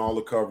seen all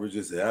the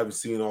coverages, who haven't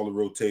seen all the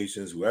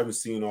rotations, who haven't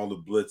seen all the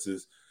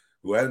blitzes,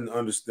 who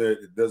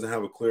doesn't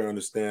have a clear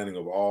understanding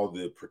of all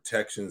the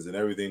protections and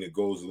everything that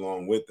goes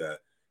along with that.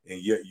 And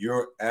yet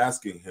you're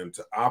asking him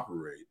to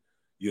operate,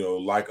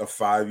 like a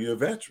 5-year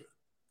veteran.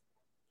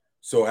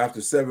 So after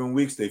 7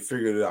 weeks, they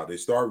figured it out. They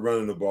started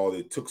running the ball.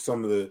 They took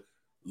some of the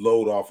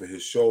load off of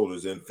his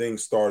shoulders, and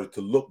things started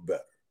to look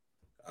better.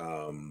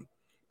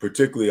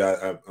 particularly,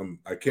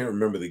 I can't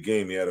remember the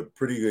game. He had a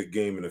pretty good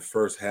game in the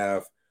first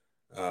half.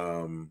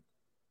 I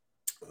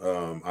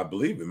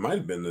believe it might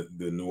have been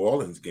the New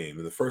Orleans game.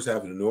 In the first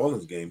half of the New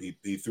Orleans game,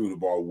 he threw the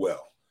ball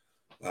well.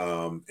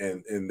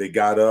 And they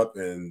got up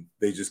and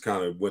they just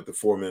kind of went the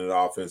 4-minute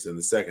offense in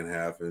the second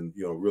half and,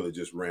 really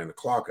just ran the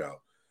clock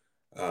out.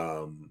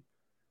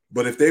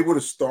 But if they would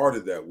have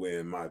started that way,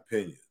 in my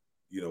opinion,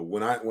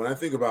 when I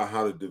think about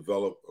how to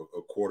develop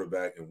a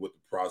quarterback and what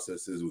the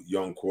process is with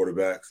young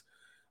quarterbacks,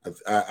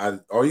 I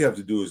all you have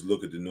to do is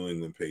look at the New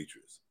England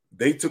Patriots.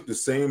 They took the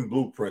same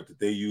blueprint that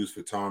they used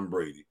for Tom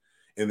Brady,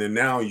 and they're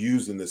now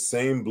using the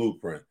same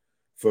blueprint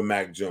for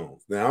Mac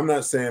Jones. Now, I'm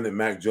not saying that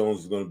Mac Jones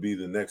is going to be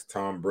the next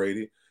Tom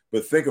Brady,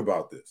 but think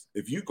about this.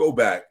 If you go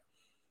back,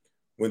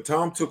 when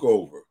Tom took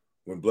over,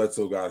 when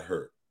Bledsoe got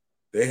hurt,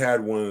 they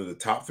had one of the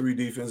top 3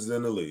 defenses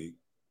in the league.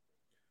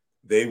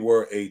 They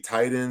were a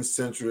tight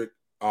end-centric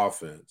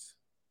offense,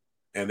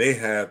 and they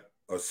had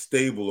a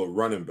stable of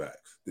running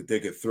backs that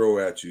they could throw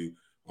at you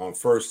on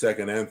first,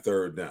 second, and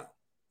third down,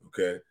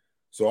 okay?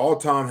 So all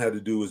Tom had to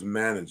do was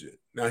manage it.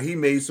 Now, he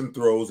made some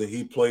throws, and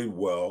he played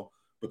well,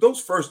 but those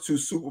first 2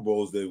 Super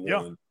Bowls they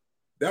won,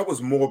 that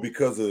was more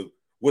because of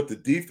what the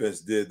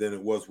defense did than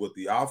it was what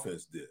the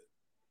offense did.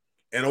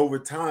 And over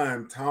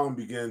time, Tom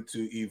began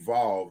to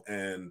evolve,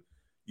 and,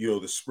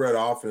 the spread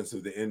offense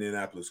of the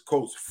Indianapolis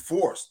Colts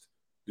forced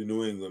the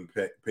New England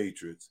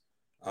Patriots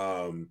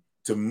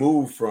to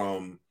move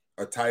from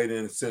a tight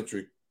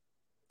end-centric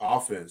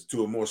offense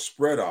to a more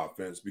spread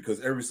offense, because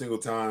every single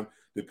time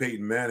that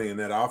Peyton Manning and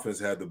that offense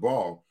had the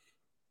ball,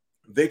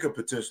 they could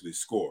potentially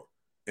score.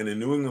 And the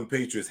New England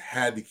Patriots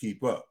had to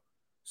keep up.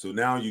 So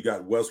now you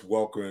got Wes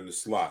Welker in the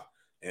slot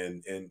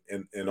and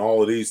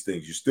all of these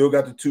things. You still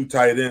got the 2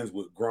 tight ends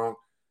with Gronk,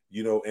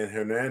 and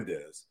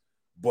Hernandez,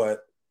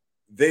 but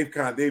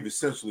they've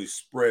essentially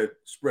spread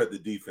the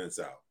defense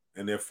out,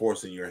 and they're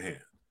forcing your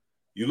hand.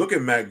 You look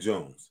at Mac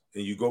Jones,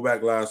 and you go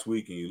back last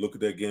week and you look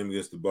at that game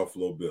against the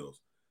Buffalo Bills.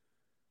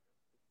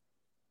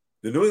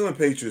 The New England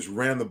Patriots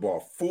ran the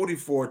ball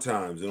 44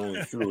 times and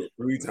only threw it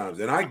 3 times.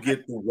 And I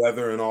get the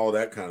weather and all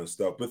that kind of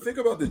stuff, but think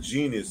about the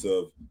genius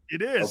of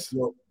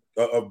Bill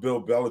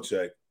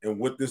Belichick and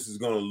what this is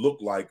going to look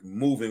like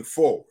moving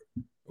forward,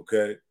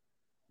 okay?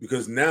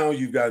 Because now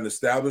you've got an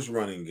established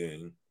running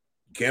game.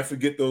 Can't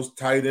forget those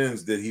tight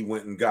ends that he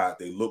went and got.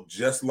 They look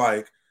just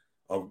like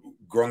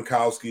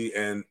Gronkowski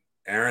and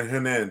Aaron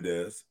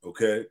Hernandez,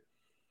 okay?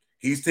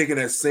 He's taking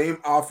that same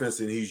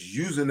offense and he's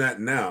using that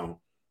now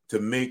to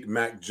make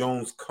Mac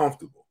Jones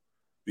comfortable,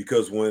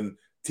 because when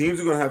teams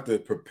are going to have to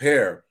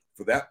prepare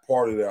for that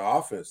part of their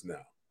offense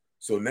now.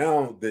 So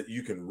now that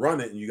you can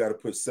run it and you got to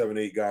put 7,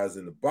 8 guys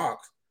in the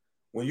box,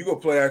 when you go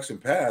play action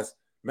pass,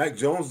 Mac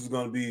Jones is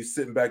going to be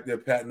sitting back there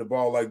patting the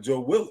ball like Joe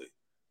Willie,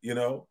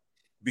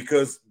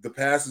 because the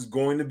pass is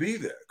going to be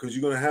there because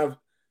you're going to have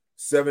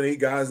 7, 8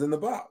 guys in the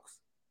box.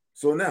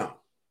 So now,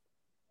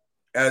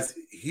 as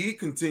he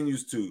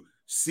continues to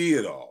see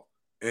it all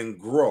and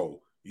grow,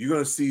 you're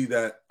going to see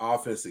that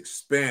offense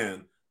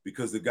expand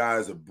because the guy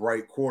is a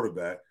bright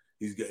quarterback.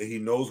 He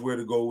knows where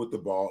to go with the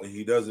ball, and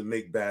he doesn't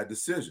make bad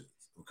decisions,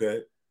 okay?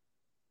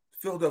 The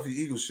Philadelphia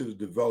Eagles should have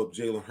developed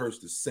Jalen Hurts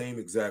the same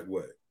exact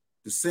way.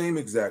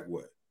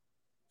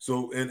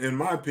 So in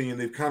my opinion,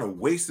 they've kind of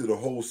wasted a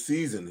whole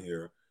season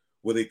here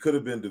where they could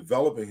have been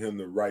developing him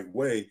the right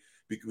way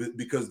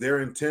because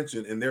their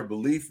intention and their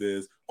belief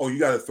is, you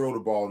got to throw the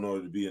ball in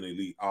order to be an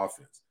elite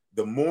offense.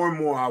 The more and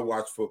more I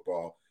watch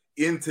football,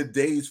 in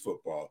today's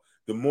football,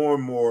 the more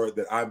and more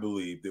that I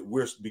believe that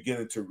we're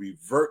beginning to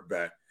revert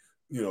back,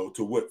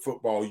 to what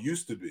football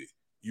used to be.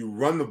 You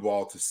run the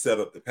ball to set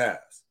up the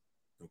pass,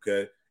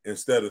 okay?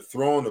 Instead of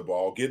throwing the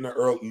ball, getting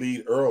an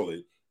lead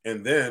early,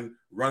 and then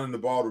running the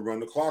ball to run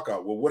the clock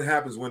out. Well, what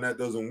happens when that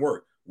doesn't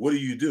work? What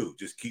do?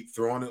 Just keep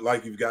throwing it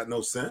like you've got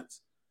no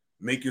sense?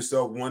 Make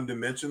yourself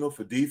one-dimensional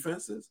for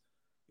defenses?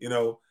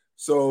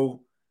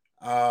 So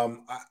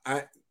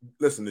I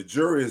listen, the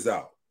jury is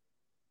out.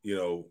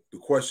 The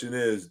question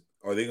is,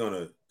 are they going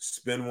to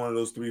spend one of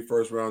those 3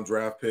 first-round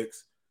draft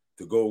picks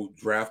to go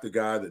draft a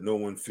guy that no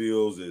one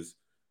feels is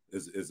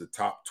a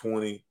top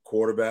 20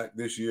 quarterback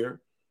this year?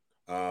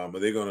 Are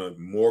they going to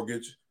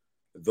mortgage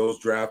those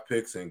draft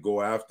picks and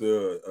go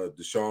after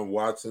Deshaun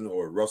Watson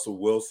or Russell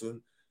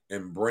Wilson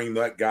and bring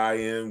that guy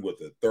in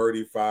with a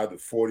 $35 to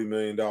 $40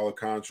 million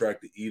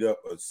contract to eat up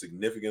a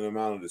significant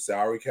amount of the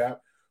salary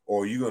cap?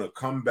 Or are you going to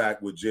come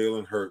back with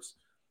Jalen Hurts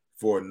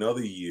for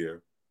another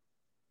year,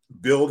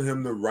 build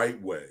him the right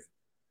way,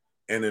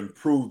 and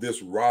improve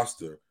this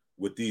roster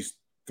with these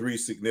 3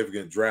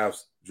 significant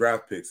draft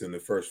picks in the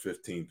first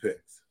 15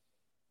 picks?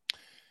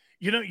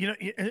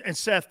 And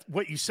Seth,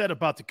 what you said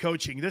about the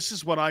coaching, this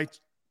is what I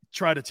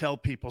try to tell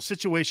people: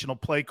 situational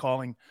play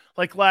calling.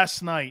 Like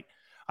last night,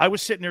 I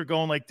was sitting there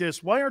going like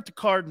this: why aren't the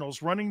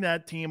Cardinals running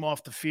that team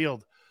off the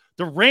field?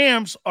 The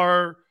Rams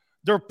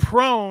they're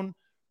prone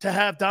to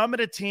have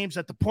dominant teams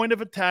at the point of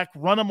attack,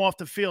 run them off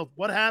the field.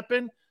 What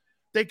happened?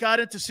 they got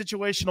into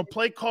situational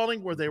play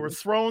calling where they were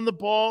throwing the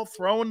ball.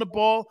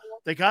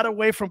 They got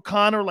away from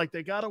Connor like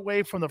they got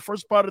away from the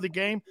first part of the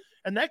game.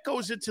 And that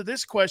goes into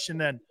this question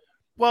then.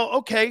 Well,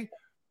 okay,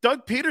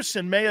 Doug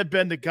Peterson may have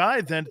been the guy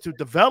then to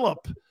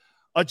develop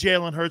a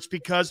Jalen Hurts,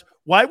 because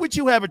why would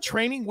you have a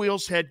training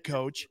wheels head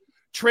coach,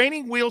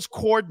 training wheels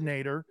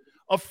coordinator,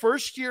 a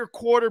first-year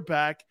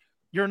quarterback?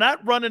 You're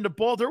not running the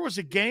ball. There was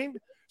a game,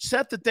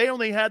 Seth, that they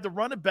only had the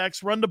running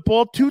backs run the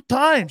ball 2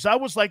 times. I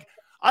was like,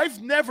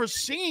 I've never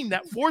seen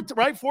that 4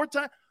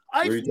 times.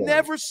 I've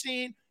never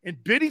seen in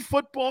bitty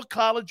football,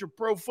 college, or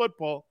pro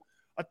football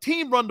a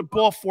team run the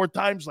ball 4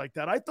 times like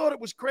that. I thought it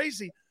was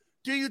crazy.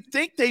 Do you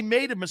think they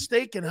made a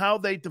mistake in how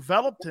they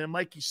developed him?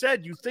 Like you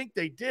said, you think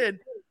they did.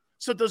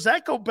 So does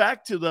that go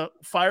back to the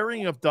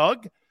firing of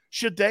Doug?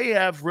 Should they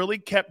have really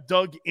kept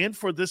Doug in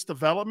for this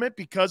development?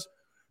 Because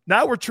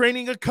now we're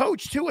training a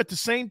coach too at the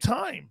same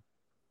time.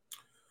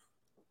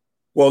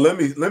 Well, let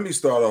me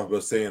start off by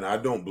saying I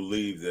don't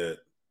believe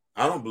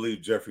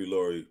Jeffrey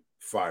Lurie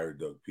fired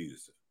Doug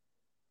Peterson.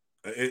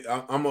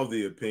 I'm of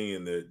the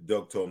opinion that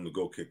Doug told him to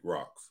go kick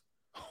rocks.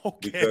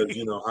 Okay.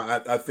 Because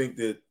I think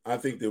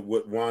that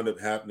what wound up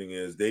happening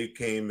is they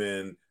came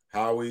in,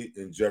 Howie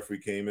and Jeffrey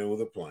came in with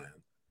a plan,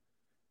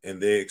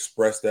 and they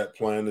expressed that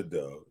plan to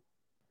Doug,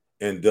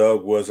 and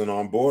Doug wasn't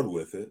on board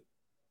with it,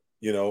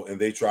 and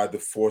they tried to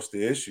force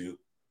the issue.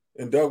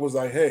 And Doug was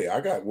like, hey, I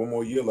got 1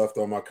 more year left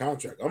on my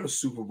contract. I'm a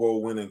Super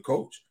Bowl winning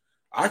coach.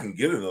 I can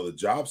get another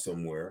job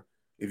somewhere.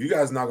 If you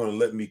guys are not going to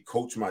let me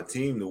coach my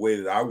team the way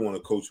that I want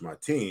to coach my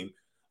team,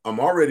 I'm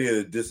already at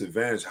a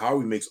disadvantage.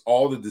 Howie makes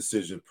all the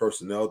decisions,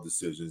 personnel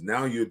decisions.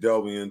 Now you're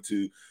delving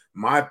into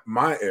my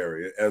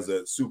area as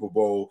a Super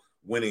Bowl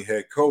winning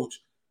head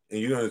coach, and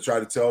you're going to try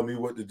to tell me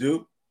what to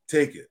do?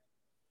 Take it.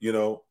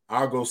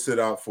 I'll go sit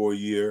out for a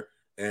year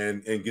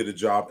and get a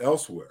job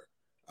elsewhere.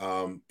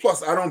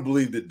 Plus, I don't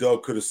believe that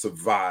Doug could have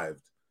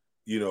survived,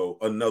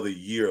 another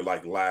year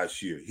like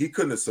last year. He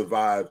couldn't have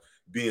survived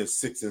being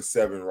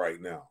 6-7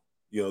 right now.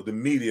 The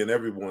media and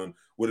everyone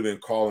would have been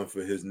calling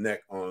for his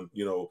neck on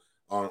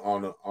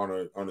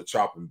a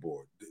chopping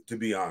board, to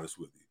be honest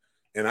with you.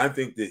 And I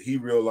think that he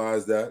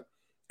realized that,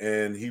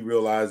 and he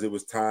realized it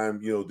was time,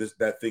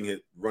 that thing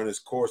had run its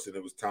course and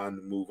it was time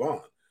to move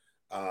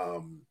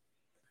on.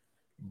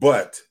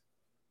 But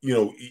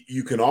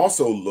you can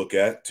also look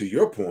at, to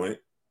your point,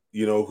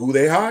 who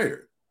they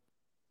hired.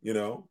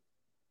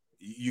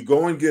 You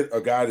go and get a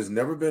guy that's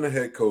never been a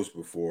head coach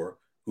before,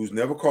 who's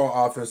never called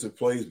offensive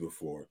plays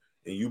before,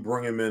 and you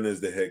bring him in as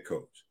the head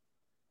coach.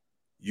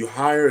 You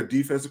hire a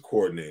defensive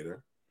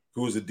coordinator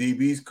who is a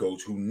DB's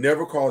coach who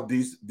never called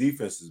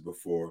defenses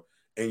before,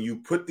 and you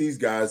put these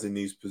guys in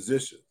these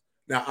positions.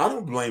 Now, I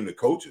don't blame the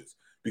coaches,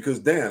 because,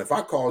 Dan, if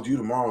I called you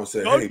tomorrow and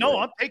said, hey,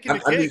 I'm taking the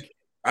cake.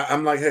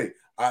 I'm like, hey,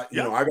 I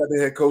got the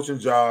head coaching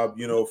job,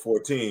 for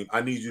a team.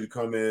 I need you to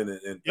come in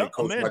and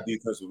coach my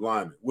defensive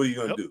lineman. What are you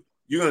going to do?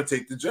 You're going to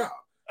take the job.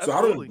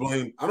 Absolutely.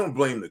 So I don't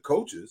blame the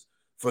coaches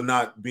for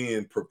not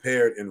being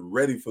prepared and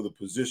ready for the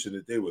position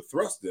that they were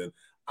thrust in.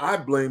 I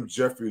blame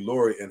Jeffrey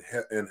Lurie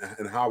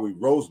and Howie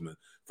Roseman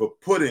for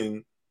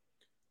putting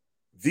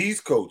these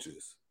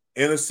coaches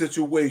in a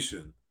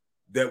situation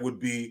that would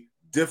be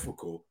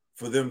difficult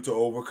for them to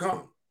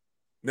overcome.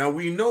 Now,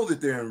 we know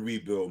that they're in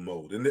rebuild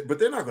mode, but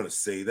they're not going to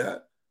say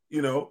that,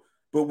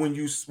 But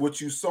what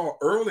you saw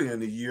early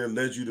in the year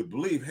led you to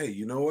believe, hey,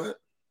 you know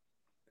what?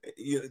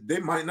 They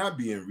might not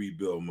be in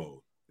rebuild mode.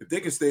 If they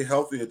can stay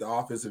healthy at the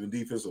offensive and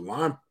defensive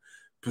line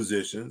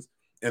positions,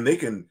 and they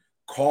can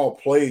call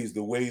plays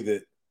the way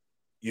that,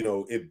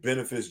 it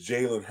benefits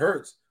Jalen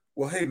Hurts,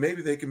 well, hey,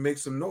 maybe they can make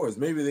some noise.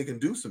 Maybe they can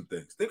do some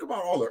things. Think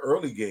about all the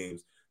early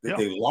games that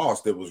they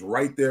lost that was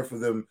right there for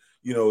them,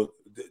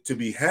 to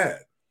be had.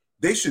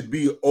 They should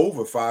be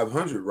over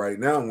 500 right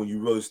now when you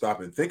really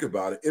stop and think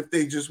about it, if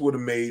they just would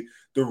have made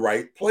the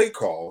right play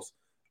calls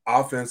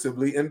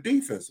offensively and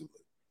defensively.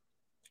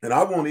 And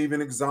I won't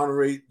even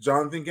exonerate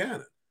Jonathan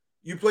Gannon.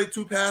 You play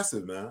too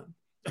passive, man.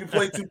 You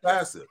play too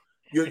passive.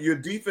 Your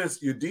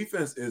defense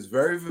is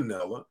very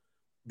vanilla.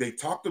 They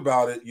talked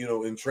about it,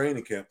 in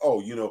training camp.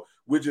 Oh,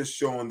 we're just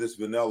showing this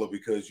vanilla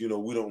because, we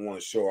don't want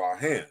to show our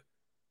hand.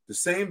 The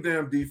same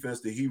damn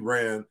defense that he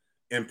ran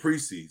in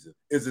preseason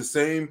is the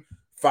same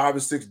 5 or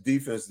 6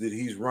 defense that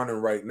he's running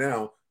right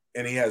now,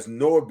 and he has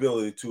no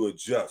ability to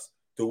adjust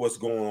to what's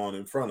going on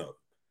in front of him.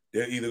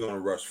 They're either going to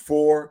rush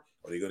 4,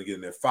 or they're going to get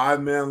in their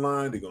 5-man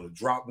line. They're going to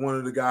drop one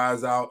of the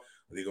guys out.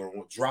 Or they're going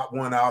to drop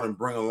one out and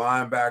bring a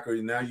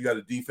linebacker. Now you got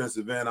a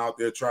defensive end out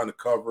there trying to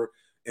cover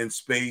in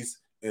space,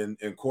 and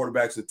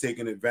quarterbacks are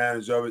taking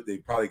advantage of it. They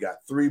probably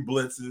got 3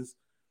 blitzes.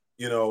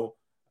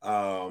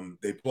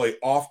 They play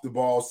off the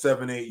ball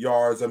 7-8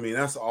 yards. I mean,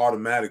 that's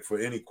automatic for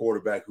any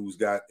quarterback who's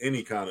got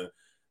any kind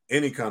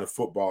of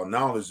football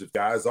knowledge. If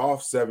guys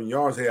off 7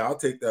 yards, hey, I'll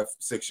take that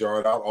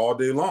 6-yard out all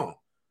day long.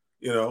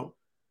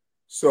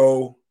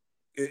 So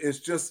it's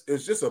just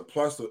a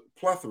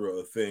plethora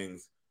of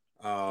things.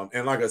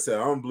 And like I said,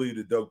 I don't believe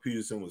that Doug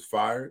Peterson was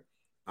fired.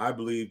 I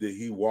believe that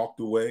he walked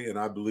away, and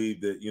I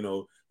believe that,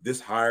 this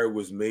hire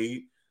was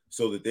made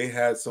so that they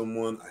had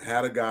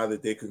a guy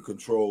that they can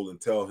control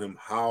and tell him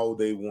how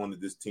they wanted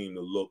this team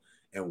to look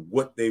and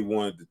what they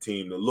wanted the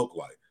team to look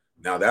like.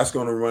 Now that's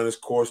going to run its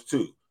course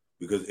too,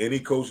 because any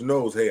coach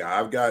knows, hey,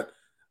 I've got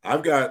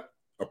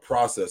a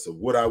process of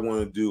what I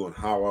want to do and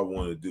how I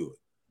want to do it.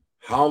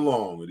 How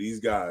long are these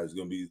guys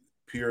going to be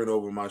peering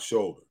over my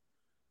shoulder,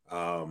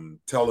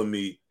 telling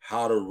me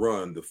how to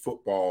run the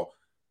football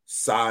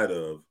side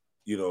of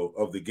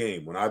the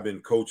game when I've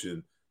been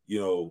coaching,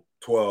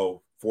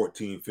 12,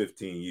 14,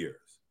 15 years.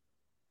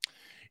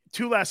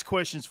 Two last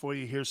questions for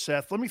you here,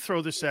 Seth. Let me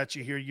throw this at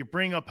you here. You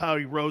bring up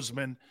Howie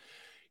Roseman.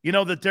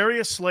 The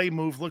Darius Slay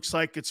move looks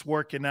like it's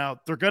working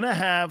out. They're going to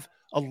have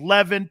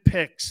 11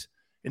 picks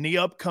in the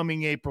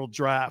upcoming April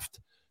draft.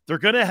 They're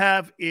going to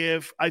have,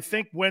 if I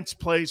think Wentz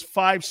plays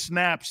 5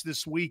 snaps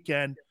this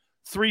weekend,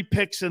 3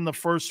 picks in the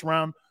first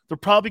round, they're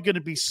probably going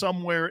to be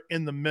somewhere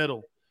in the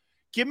middle.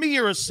 Give me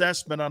your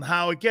assessment on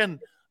how, again,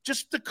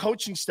 just the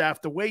coaching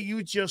staff, the way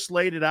you just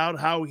laid it out,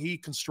 how he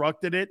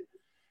constructed it.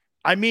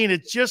 I mean,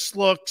 it just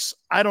looks,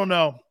 I don't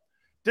know.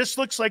 This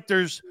looks like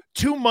there's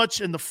too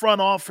much in the front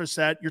office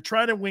that you're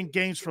trying to win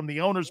games from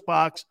the owner's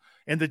box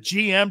and the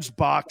GM's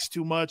box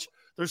too much.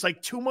 There's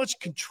like too much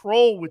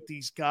control with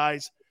these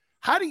guys.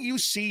 How do you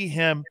see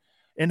him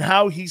and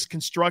how he's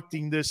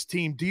constructing this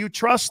team? Do you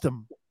trust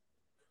him?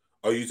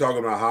 Are you talking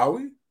about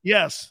Howie?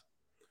 Yes.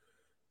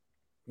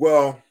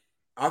 Well,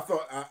 I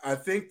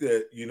think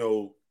that,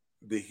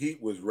 the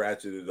heat was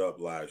ratcheted up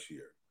last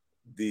year.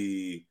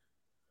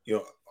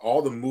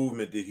 All the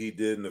movement that he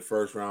did in the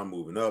first round,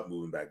 moving up,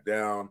 moving back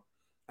down.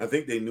 I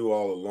think they knew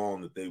all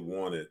along that they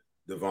wanted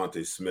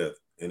Devontae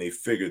Smith, and they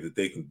figured that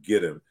they can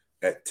get him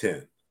at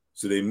 10.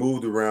 So they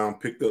moved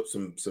around, picked up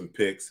some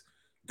picks,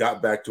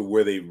 got back to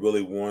where they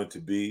really wanted to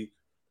be,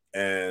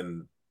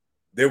 and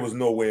there was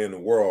no way in the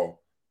world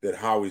that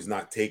Howie's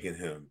not taking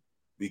him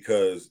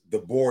because the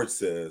board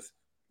says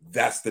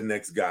that's the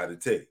next guy to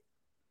take.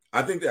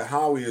 I think that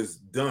Howie is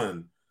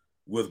done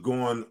with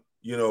going,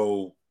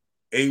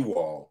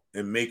 AWOL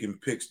and making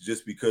picks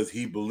just because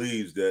he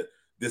believes that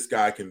this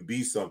guy can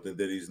be something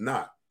that he's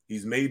not.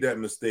 He's made that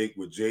mistake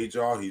with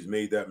J-Jaw. He's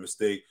made that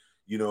mistake,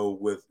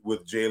 with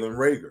Jalen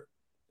Reagor.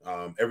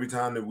 Every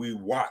time that we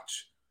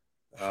watch,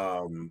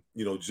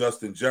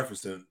 Justin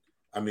Jefferson,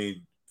 I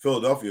mean,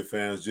 Philadelphia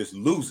fans just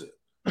lose it,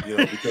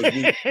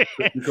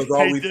 because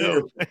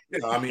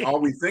all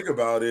we think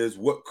about is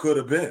what could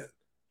have been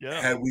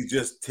had we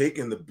just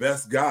taken the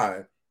best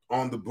guy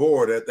on the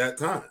board at that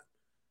time.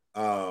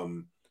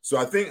 So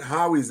I think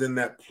Howie's in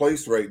that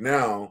place right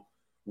now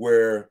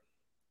where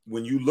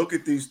when you look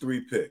at these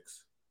 3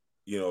 picks,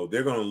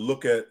 they're going to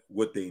look at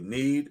what they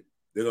need.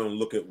 They're going to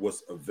look at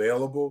what's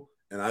available.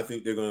 And I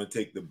think they're going to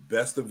take the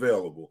best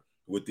available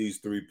with these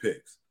 3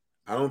 picks.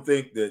 I don't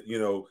think that,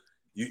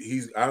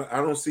 I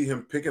don't see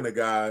him picking a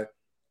guy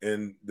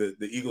and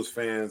the Eagles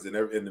fans and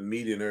the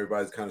media and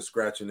everybody's kind of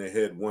scratching their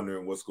head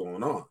wondering what's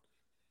going on.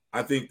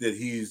 I think that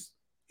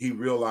he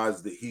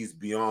realized that he's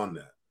beyond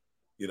that.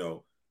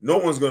 No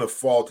one's going to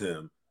fault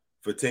him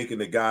for taking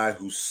the guy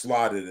who's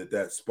slotted at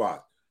that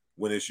spot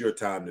when it's your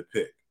time to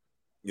pick.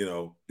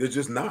 They're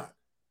just not.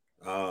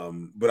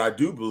 But I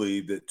do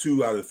believe that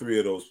 2 out of 3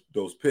 of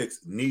those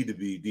picks need to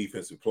be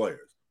defensive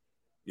players.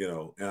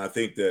 And I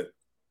think they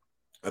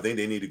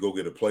need to go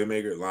get a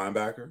playmaker at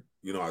linebacker.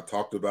 I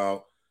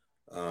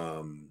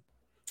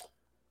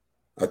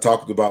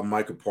talked about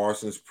Micah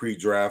Parsons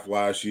pre-draft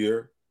last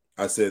year.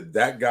 I said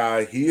that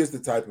guy, he is the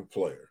type of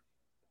player,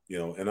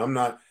 and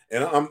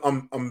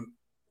I'm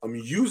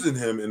using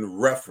him in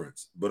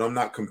reference, but I'm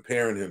not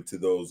comparing him to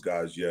those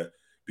guys yet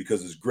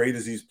because as great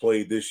as he's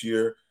played this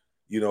year,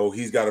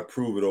 he's got to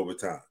prove it over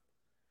time.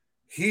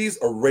 He's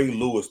a Ray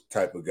Lewis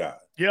type of guy.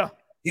 Yeah.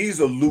 He's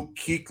a Luke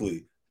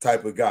Kuechly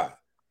type of guy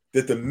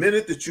that the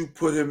minute that you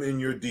put him in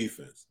your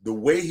defense, the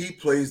way he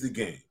plays the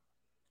game,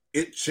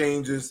 it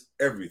changes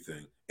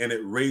everything and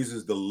it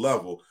raises the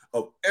level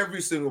of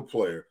every single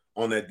player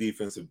on that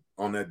defensive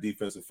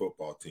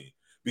football team.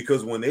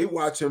 Because when they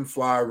watch him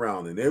fly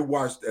around and they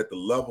watch at the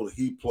level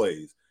he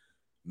plays,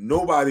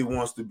 nobody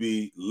wants to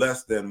be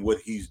less than what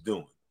he's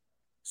doing.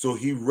 So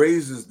he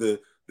raises the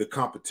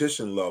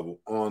competition level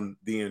on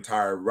the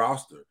entire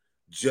roster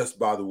just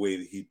by the way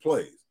that he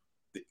plays.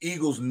 The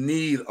Eagles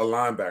need a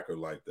linebacker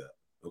like that,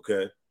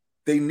 okay?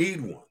 They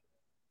need one.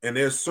 And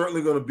there's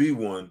certainly going to be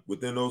one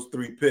within those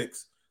 3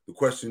 picks. The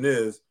question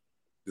is,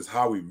 does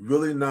Howie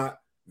really not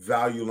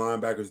value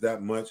linebackers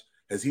that much?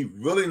 Has he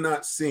really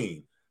not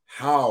seen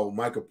how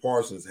Micah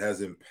Parsons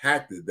has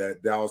impacted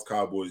that Dallas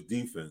Cowboys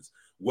defense,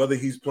 whether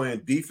he's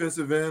playing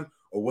defensive end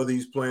or whether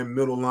he's playing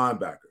middle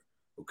linebacker,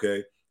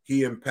 okay?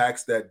 He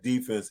impacts that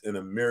defense in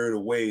a myriad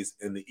of ways,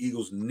 and the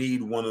Eagles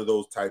need one of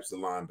those types of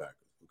linebackers,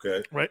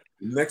 okay? Right.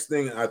 The next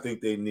thing I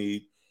think they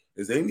need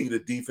is they need a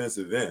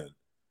defensive end.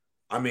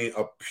 I mean,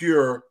 a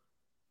pure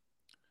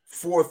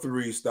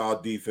 4-3 style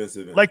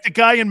defensive end. Like the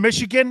guy in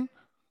Michigan?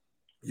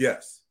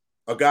 Yes.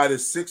 A guy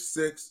that's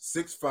 6'6",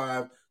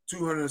 6'5",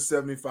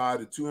 275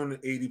 to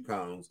 280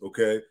 pounds,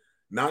 okay?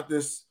 Not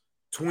this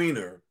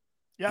tweener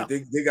Yeah.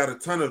 They got a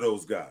ton of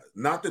those guys.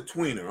 Not the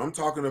tweener. I'm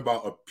talking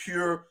about a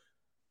pure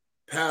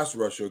pass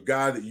rusher, a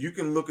guy that you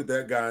can look at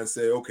that guy and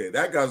say, okay,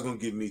 that guy's going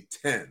to give me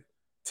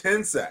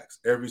 10 sacks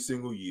every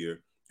single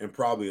year and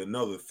probably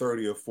another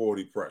 30 or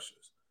 40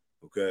 pressures.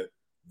 Okay?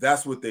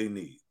 That's what they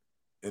need.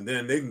 And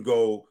then they can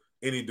go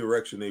any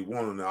direction they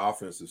want on the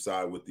offensive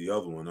side with the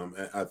other one.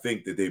 I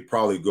think that they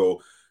probably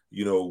go,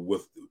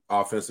 with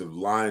offensive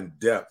line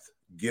depth,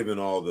 given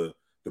all the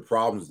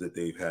problems that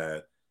they've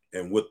had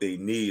and what they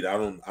need. I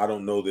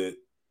don't know that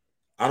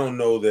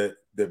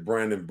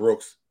Brandon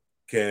Brooks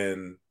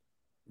can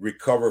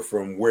recover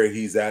from where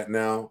he's at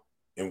now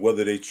and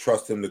whether they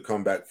trust him to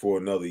come back for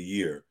another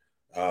year,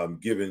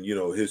 given,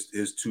 his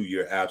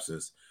 2-year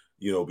absence,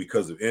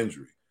 because of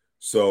injury.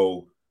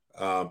 So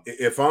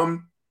if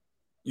I'm,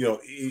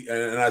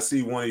 and I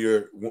see one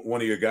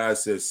of your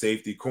guys says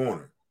safety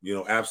corner,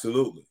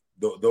 absolutely.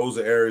 Those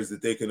are areas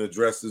that they can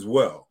address as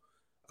well.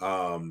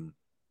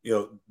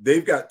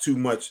 They've got too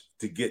much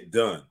to get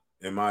done,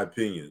 in my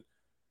opinion.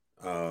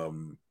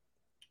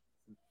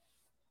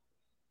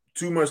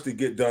 Too much to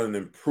get done in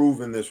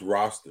improving this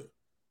roster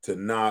to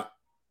not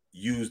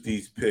use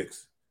these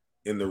picks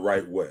in the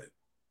right way.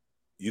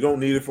 You don't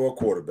need it for a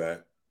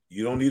quarterback.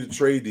 You don't need to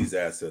trade these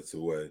assets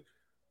away.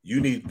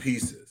 You need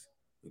pieces,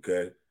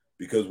 okay?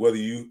 Because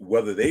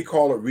whether they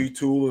call it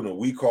retooling or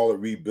we call it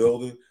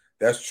rebuilding,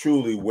 that's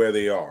truly where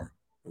they are,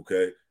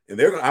 okay?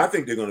 And I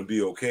think they're going to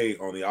be okay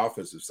on the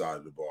offensive side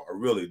of the ball. I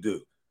really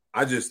do.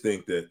 I just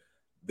think that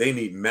they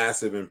need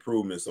massive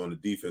improvements on the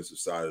defensive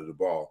side of the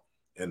ball.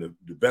 And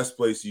the best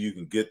place you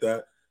can get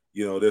that,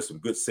 there's some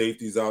good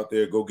safeties out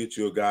there. Go get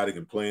you a guy that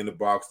can play in the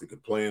box, that can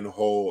play in the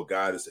hole, a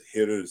guy that's a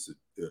hitter, that's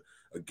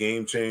a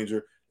game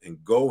changer,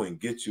 and go and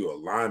get you a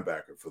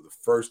linebacker for the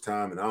first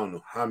time in I don't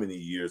know how many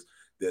years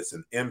that's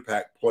an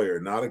impact player,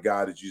 not a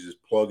guy that you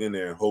just plug in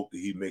there and hope that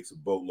he makes a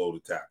boatload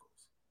of tackles.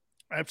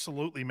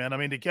 Absolutely, man. I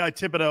mean, the guy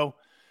Thibodeau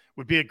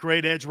would be a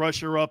great edge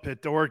rusher up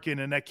at Oregon,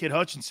 and that kid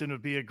Hutchinson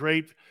would be a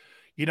great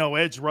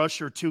edge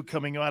rusher too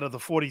coming out of the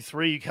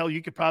 43. Hell,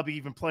 you could probably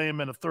even play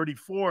him in a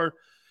 34.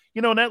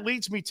 And that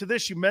leads me to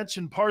this. You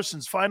mentioned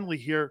Parsons finally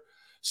here,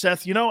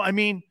 Seth.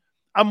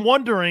 I'm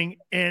wondering,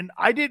 and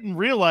I didn't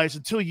realize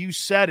until you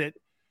said it,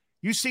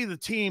 you see the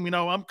team,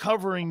 I'm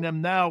covering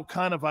them now,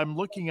 I'm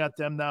looking at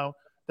them now,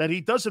 that he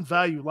doesn't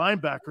value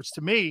linebackers.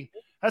 To me,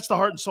 that's the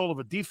heart and soul of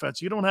a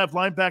defense. You don't have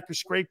linebackers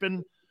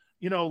scraping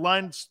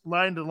line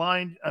to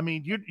line. I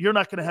mean, you're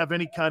not going to have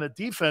any kind of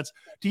defense.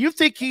 Do you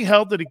think he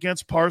held it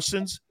against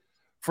Parsons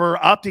for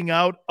opting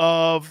out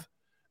of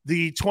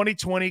the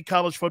 2020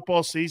 college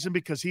football season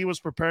because he was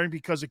preparing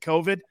because of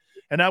COVID,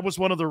 and that was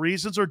one of the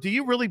reasons? Or do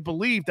you really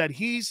believe that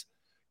he's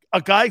a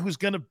guy who's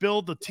going to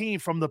build the team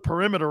from the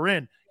perimeter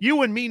in?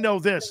 You and me know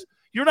this.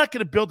 You're not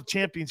going to build a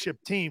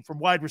championship team from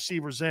wide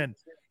receivers in.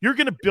 You're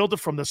going to build it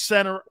from the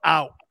center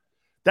out.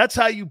 That's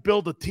how you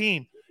build a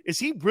team. Is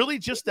he really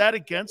just that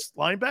against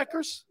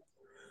linebackers?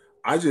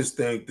 I just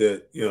think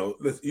that,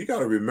 you got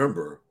to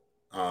remember,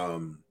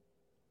 Howie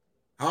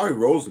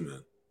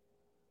Roseman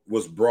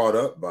was brought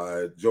up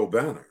by Joe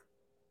Banner.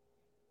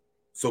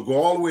 So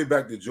go all the way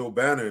back to Joe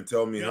Banner and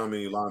tell me how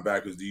many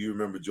linebackers do you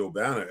remember Joe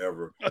Banner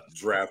ever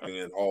drafting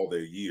in all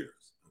their years,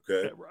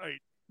 okay? Yeah, right.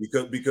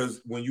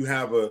 Because when you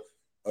have a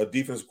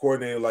defense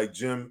coordinator like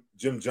Jim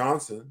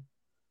Johnson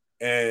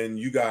and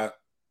you got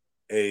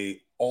a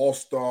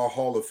all-star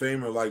Hall of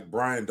Famer like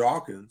Brian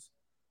Dawkins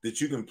that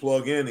you can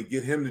plug in and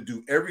get him to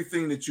do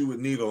everything that you would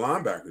need a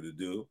linebacker to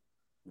do,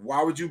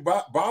 why would you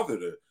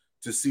bother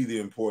to see the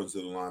importance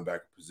of the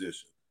linebacker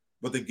position?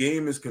 But the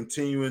game is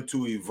continuing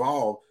to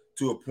evolve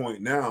to a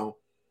point now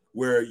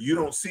where you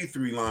don't see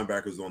 3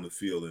 linebackers on the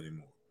field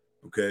anymore,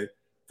 okay?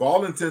 For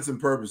all intents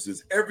and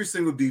purposes, every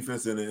single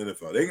defense in the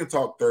NFL, they can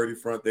talk 30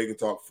 front, they can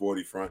talk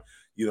 40 front.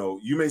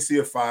 You may see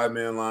a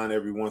 5-man line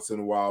every once in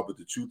a while, but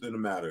the truth of the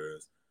matter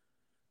is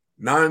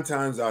 9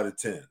 times out of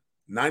 10,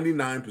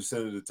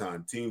 99% of the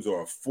time, teams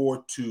are a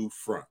 4-2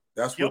 front.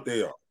 That's what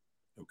they are,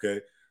 okay?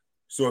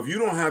 So if you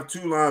don't have 2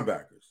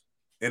 linebackers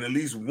and at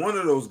least one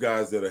of those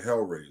guys that are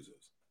hell raisers,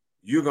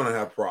 you're going to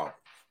have problems,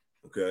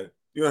 okay?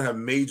 You're going to have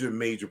major,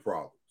 major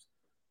problems.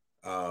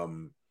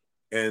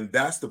 And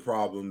that's the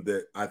problem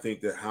that I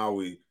think that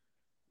Howie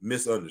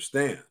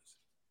misunderstands,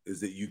 is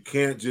that you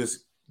can't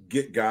just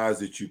get guys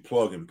that you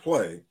plug and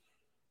play.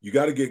 You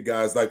got to get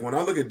guys like, when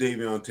I look at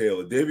Davion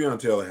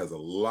Taylor has a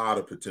lot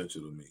of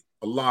potential to me,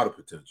 a lot of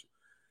potential.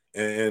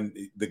 And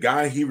the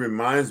guy he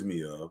reminds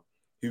me of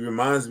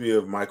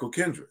Michael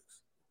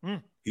Kendricks.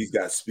 He's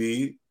got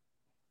speed.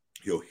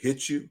 He'll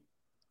hit you.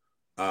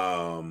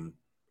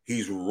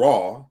 He's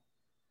raw.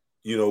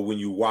 When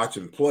you watch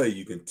him play,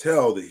 you can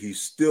tell that he's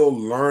still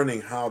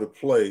learning how to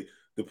play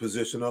the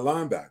position of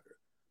linebacker.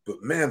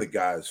 But, man, the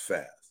guy is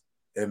fast.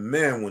 And,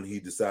 man, when he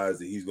decides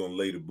that he's going to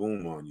lay the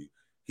boom on you,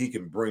 he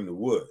can bring the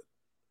wood.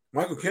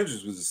 Michael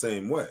Kendricks was the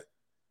same way.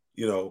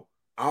 I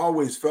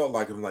always felt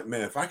like,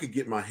 man, if I could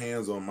get my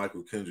hands on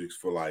Michael Kendricks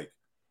for like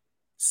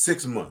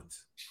 6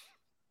 months,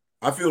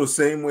 I feel the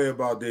same way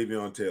about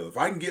Davion Taylor. If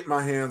I can get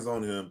my hands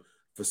on him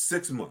for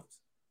 6 months,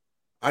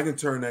 I can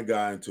turn that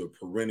guy into a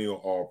perennial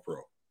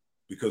all-pro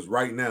because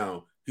right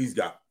now he's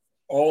got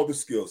all the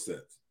skill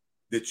sets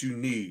that you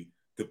need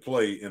to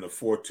play in a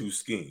 4-2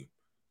 scheme.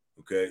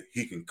 Okay,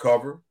 he can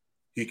cover,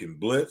 he can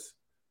blitz,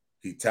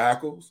 he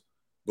tackles,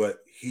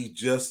 but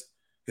his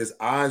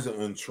eyes are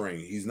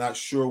untrained. He's not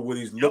sure what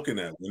he's looking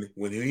at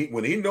when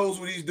he knows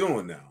what he's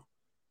doing now.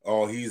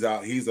 Oh, he's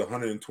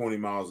 120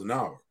 miles an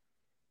hour.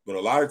 But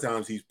a lot of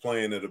times he's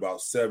playing at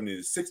about 70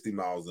 to 60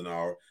 miles an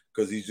hour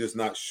because he's just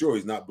not sure.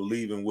 He's not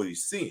believing what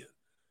he's seeing.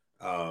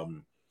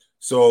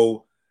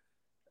 So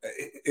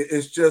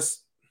it's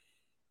just,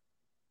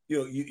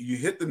 you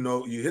hit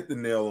the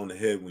nail on the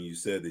head when you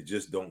said they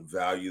just don't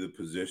value the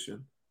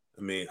position.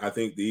 I mean, I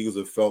think the Eagles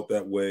have felt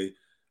that way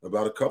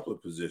about a couple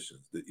of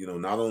positions. That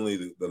not only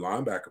the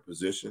linebacker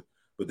position,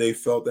 but they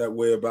felt that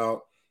way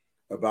about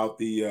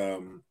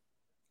the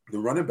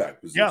running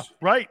back position. Yeah,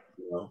 right.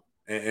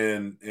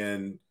 And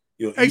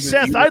hey,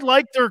 Seth, I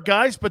like their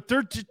guys, but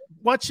they're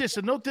watch this,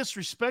 and no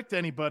disrespect to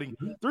anybody,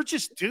 they're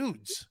just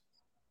dudes.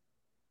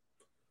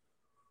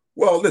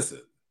 Well,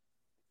 listen,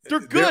 they're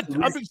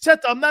good. I mean, Seth,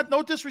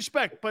 no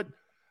disrespect, but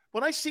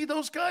when I see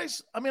those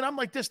guys, I mean, I'm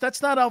like this.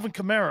 That's not Alvin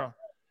Kamara.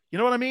 You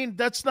know what I mean?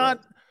 That's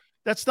not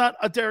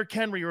a Derrick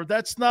Henry, or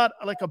that's not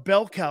like a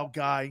bell cow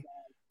guy.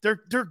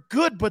 They're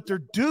good, but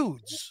they're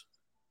dudes.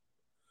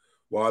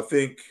 Well, I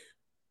think,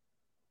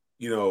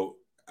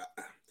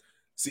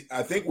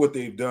 I think what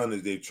they've done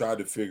is they've tried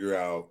to figure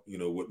out,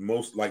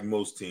 what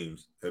most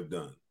teams have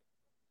done.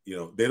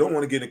 They don't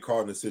want to get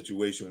caught in a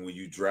situation where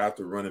you draft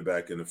a running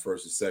back in the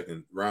first or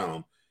second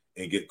round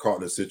and get caught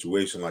in a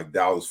situation like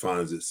Dallas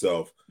finds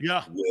itself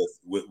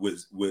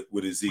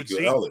with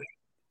Ezekiel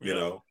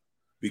Elliott,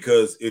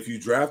 because if you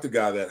draft a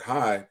guy that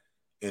high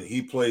and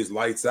he plays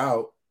lights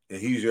out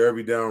and he's your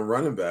every down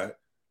running back,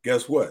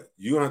 guess what?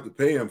 You don't have to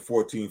pay him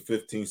 $14,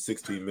 $15,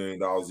 $16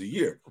 million a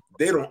year.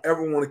 They don't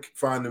ever want to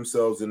find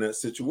themselves in that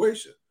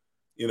situation,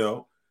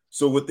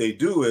 So what they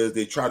do is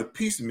they try to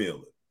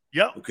piecemeal it.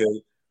 Yep.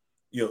 Okay.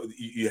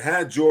 You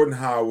had Jordan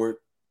Howard,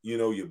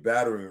 your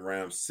battering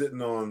ram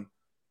sitting on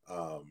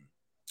the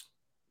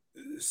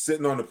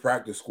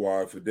practice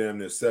squad for damn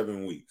near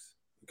 7 weeks.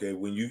 Okay.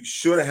 When you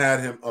should have had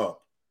him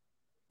up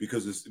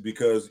because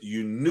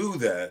you knew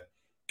that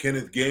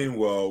Kenneth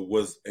Gainwell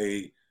was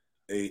a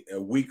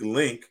weak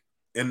link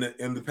in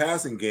the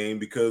passing game,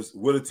 because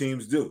what do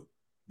teams do?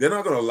 They're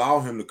not going to allow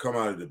him to come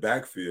out of the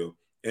backfield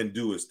and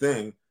do his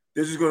thing.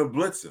 They're just going to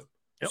blitz him.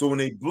 Yep. So when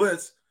they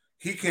blitz,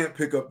 he can't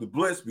pick up the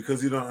blitz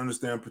because he don't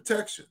understand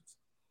protections.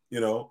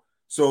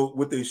 So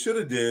what they should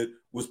have did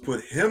was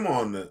put him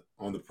on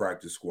the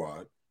practice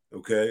squad,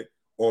 okay,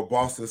 or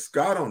Boston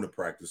Scott on the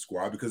practice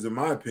squad, because in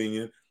my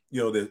opinion,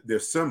 they're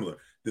similar.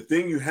 The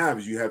thing you have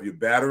is you have your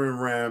battering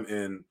ram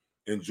in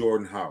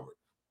Jordan Howard.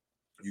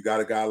 You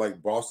got a guy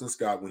like Boston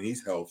Scott when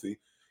he's healthy.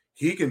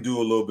 He can do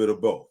a little bit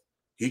of both.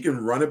 He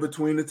can run it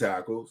between the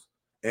tackles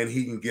and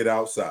he can get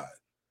outside.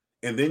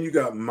 And then you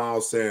got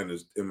Miles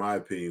Sanders, in my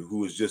opinion,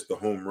 who is just the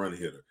home run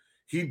hitter.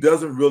 He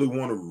doesn't really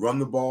want to run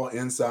the ball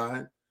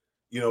inside.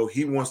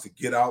 He wants to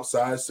get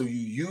outside, so you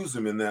use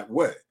him in that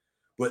way.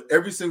 But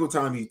every single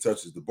time he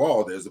touches the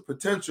ball, there's a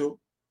potential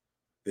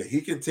that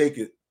he can take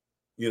it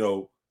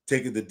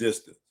the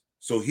distance.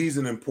 So he's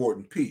an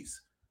important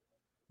piece.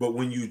 But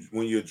when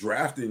you're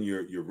drafting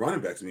your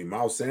running backs, I mean,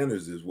 Miles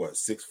Sanders is what,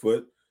 6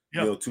 foot,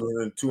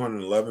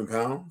 211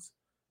 pounds,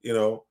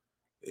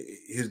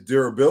 his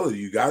durability,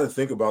 you got to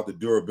think about the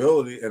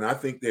durability. And I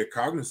think they're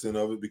cognizant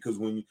of it, because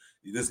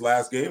this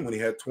last game, when he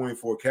had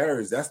 24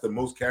 carries, that's the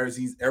most carries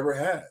he's ever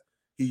had.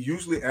 He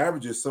usually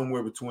averages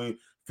somewhere between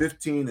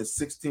 15 and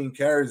 16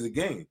 carries a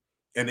game.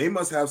 And they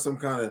must have some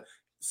kind of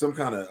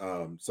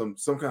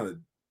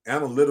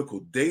analytical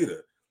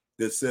data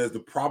that says the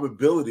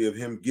probability of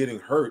him getting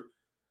hurt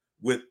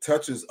with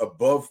touches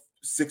above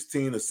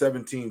 16 or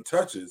 17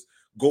 touches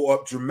go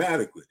up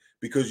dramatically,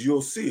 because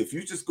you'll see, if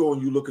you just go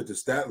and you look at the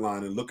stat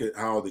line and look at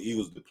how the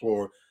Eagles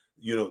deploy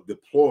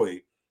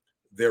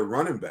their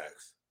running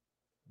backs,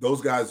 those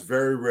guys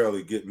very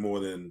rarely get more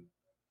than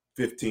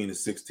 15 to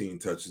 16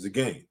 touches a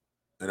game.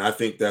 And I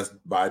think that's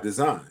by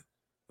design.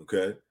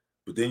 Okay.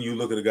 But then you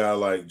look at a guy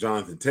like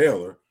Jonathan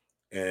Taylor,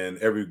 and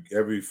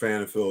every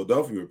fan in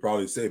Philadelphia would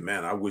probably say,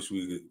 man, I wish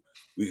we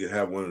could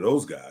have one of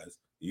those guys.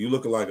 You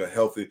look at a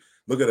healthy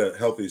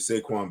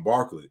Saquon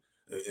Barkley,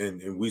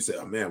 and we say,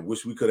 oh man,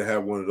 wish we could have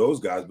had one of those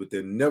guys, but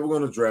they're never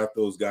going to draft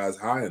those guys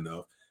high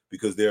enough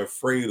because they're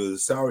afraid of the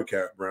salary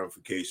cap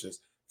ramifications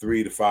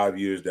 3 to 5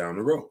 years down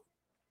the road.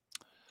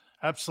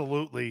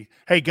 Absolutely.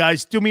 Hey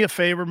guys, do me a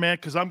favor, man,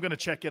 because I'm going to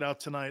check it out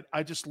tonight.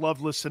 I just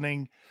love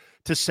listening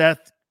to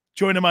Seth.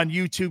 Join him on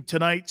YouTube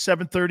tonight,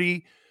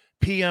 7:30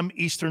 p.m.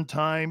 Eastern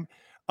time.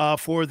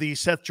 For the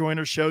Seth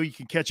Joyner Show. You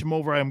can catch him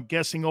over, I'm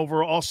guessing,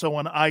 over also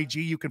on IG.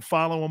 You can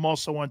follow him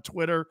also on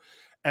Twitter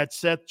at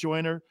Seth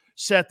Joyner.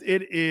 Seth,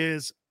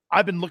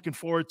 I've been looking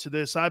forward to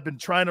this. I've been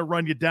trying to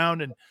run you down,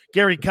 and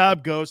Gary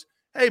Cobb goes,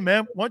 hey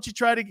man, why don't you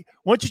try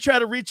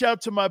to reach out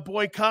to my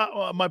boy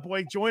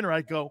Joyner?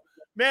 I go,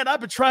 man,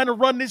 I've been trying to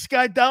run this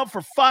guy down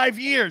for 5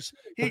 years.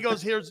 He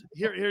goes, here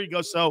you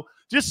go. So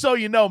just so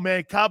you know,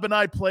 man, Cobb and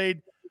I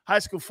played high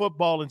school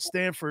football in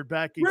Stanford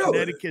back in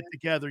Connecticut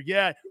together.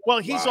 Yeah. Well,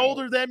 he's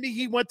older than me.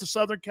 He went to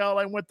Southern Cal.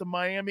 I went to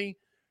Miami.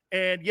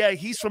 And, yeah,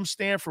 he's from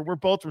Stanford. We're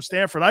both from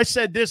Stanford. I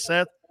said this,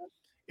 Seth.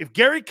 If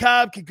Gary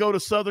Cobb could go to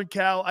Southern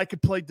Cal, I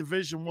could play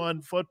Division I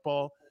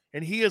football.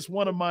 And he's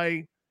one of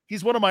my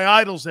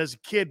idols as a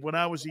kid when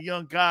I was a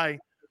young guy.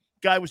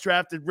 Guy was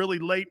drafted really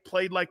late,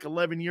 played like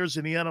 11 years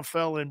in the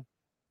NFL, and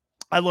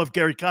I love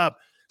Gary Cobb.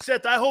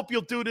 Seth, I hope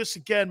you'll do this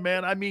again,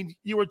 man. I mean,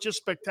 you were just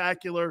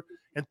spectacular,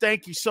 and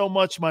thank you so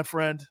much, my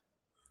friend.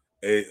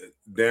 Hey,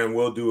 Dan,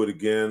 we'll do it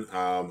again.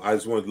 I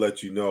just wanted to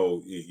let you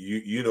know,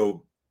 you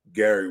know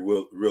Gary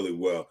really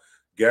well.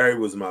 Gary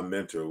was my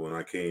mentor when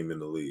I came in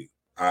the league.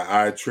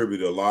 I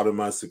attribute a lot of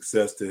my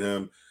success to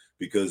him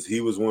because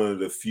he was one of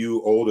the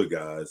few older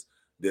guys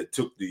that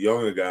took the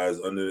younger guys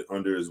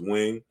under his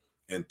wing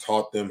and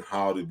taught them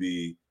how to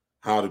be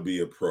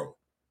a pro.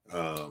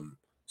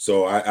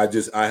 So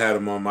I had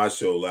him on my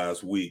show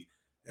last week,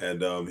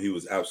 and he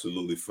was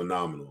absolutely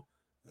phenomenal.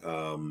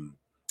 You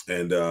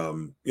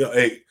know,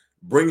 hey,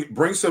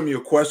 bring some of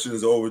your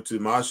questions over to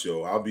my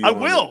show. I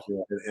will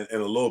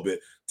in a little bit.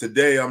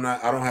 Today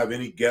I don't have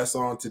any guests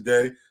on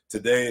today.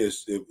 Today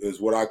is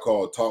what I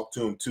call Talk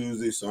to 'em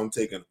Tuesday. So I'm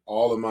taking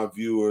all of my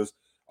viewers,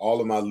 all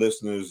of my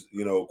listeners,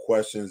 you know,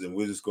 questions, and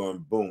we're just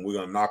going boom. We're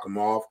gonna knock them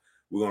off.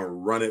 We're gonna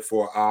run it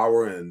for an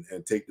hour and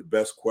take the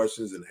best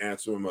questions and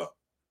answer them up.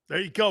 There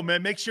you go,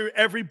 man. Make sure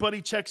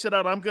everybody checks it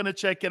out. I'm going to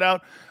check it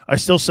out. I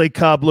still say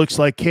Cobb looks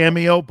like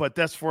Cameo, but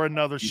that's for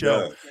another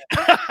show.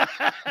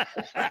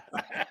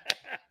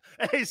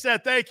 Hey,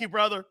 Seth, thank you,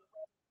 brother.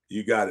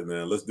 You got it,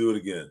 man. Let's do it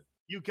again.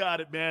 You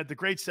got it, man. The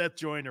great Seth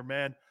Joyner,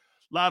 man.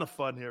 A lot of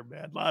fun here,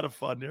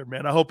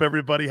 man. I hope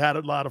everybody had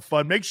a lot of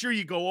fun. Make sure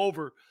you go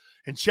over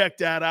and check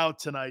that out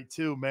tonight,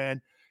 too, man.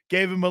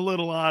 Gave him a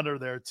little honor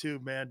there, too,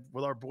 man,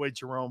 with our boy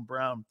Jerome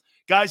Brown.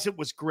 Guys, it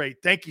was great.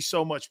 Thank you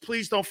so much.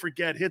 Please don't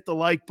forget, hit the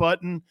like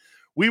button.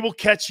 We will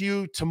catch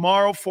you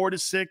tomorrow, 4 to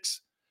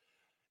 6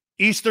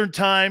 Eastern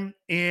time.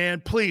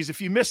 And please,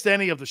 if you missed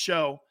any of the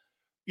show,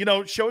 you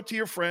know, show it to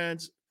your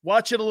friends.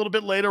 Watch it a little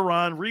bit later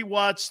on.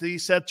 Rewatch the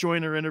Seth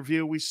Joyner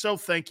interview. We so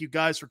thank you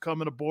guys for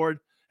coming aboard,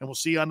 and we'll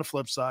see you on the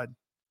flip side.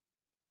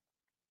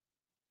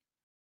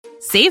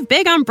 Save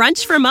big on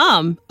brunch for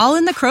mom, all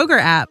in the Kroger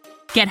app.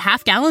 Get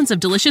half gallons of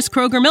delicious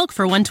Kroger milk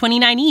for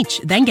 $1.29 each.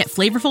 Then get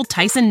flavorful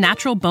Tyson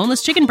natural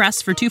boneless chicken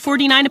breasts for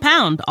 $2.49 a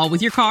pound, all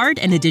with your card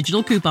and a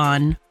digital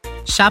coupon.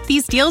 Shop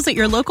these deals at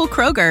your local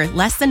Kroger,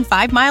 less than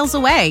 5 miles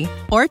away.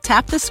 Or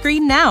tap the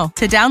screen now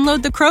to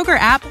download the Kroger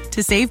app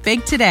to save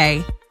big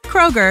today.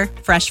 Kroger,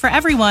 fresh for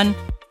everyone.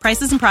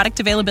 Prices and product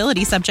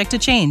availability subject to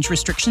change.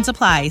 Restrictions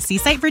apply. See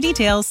site for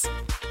details.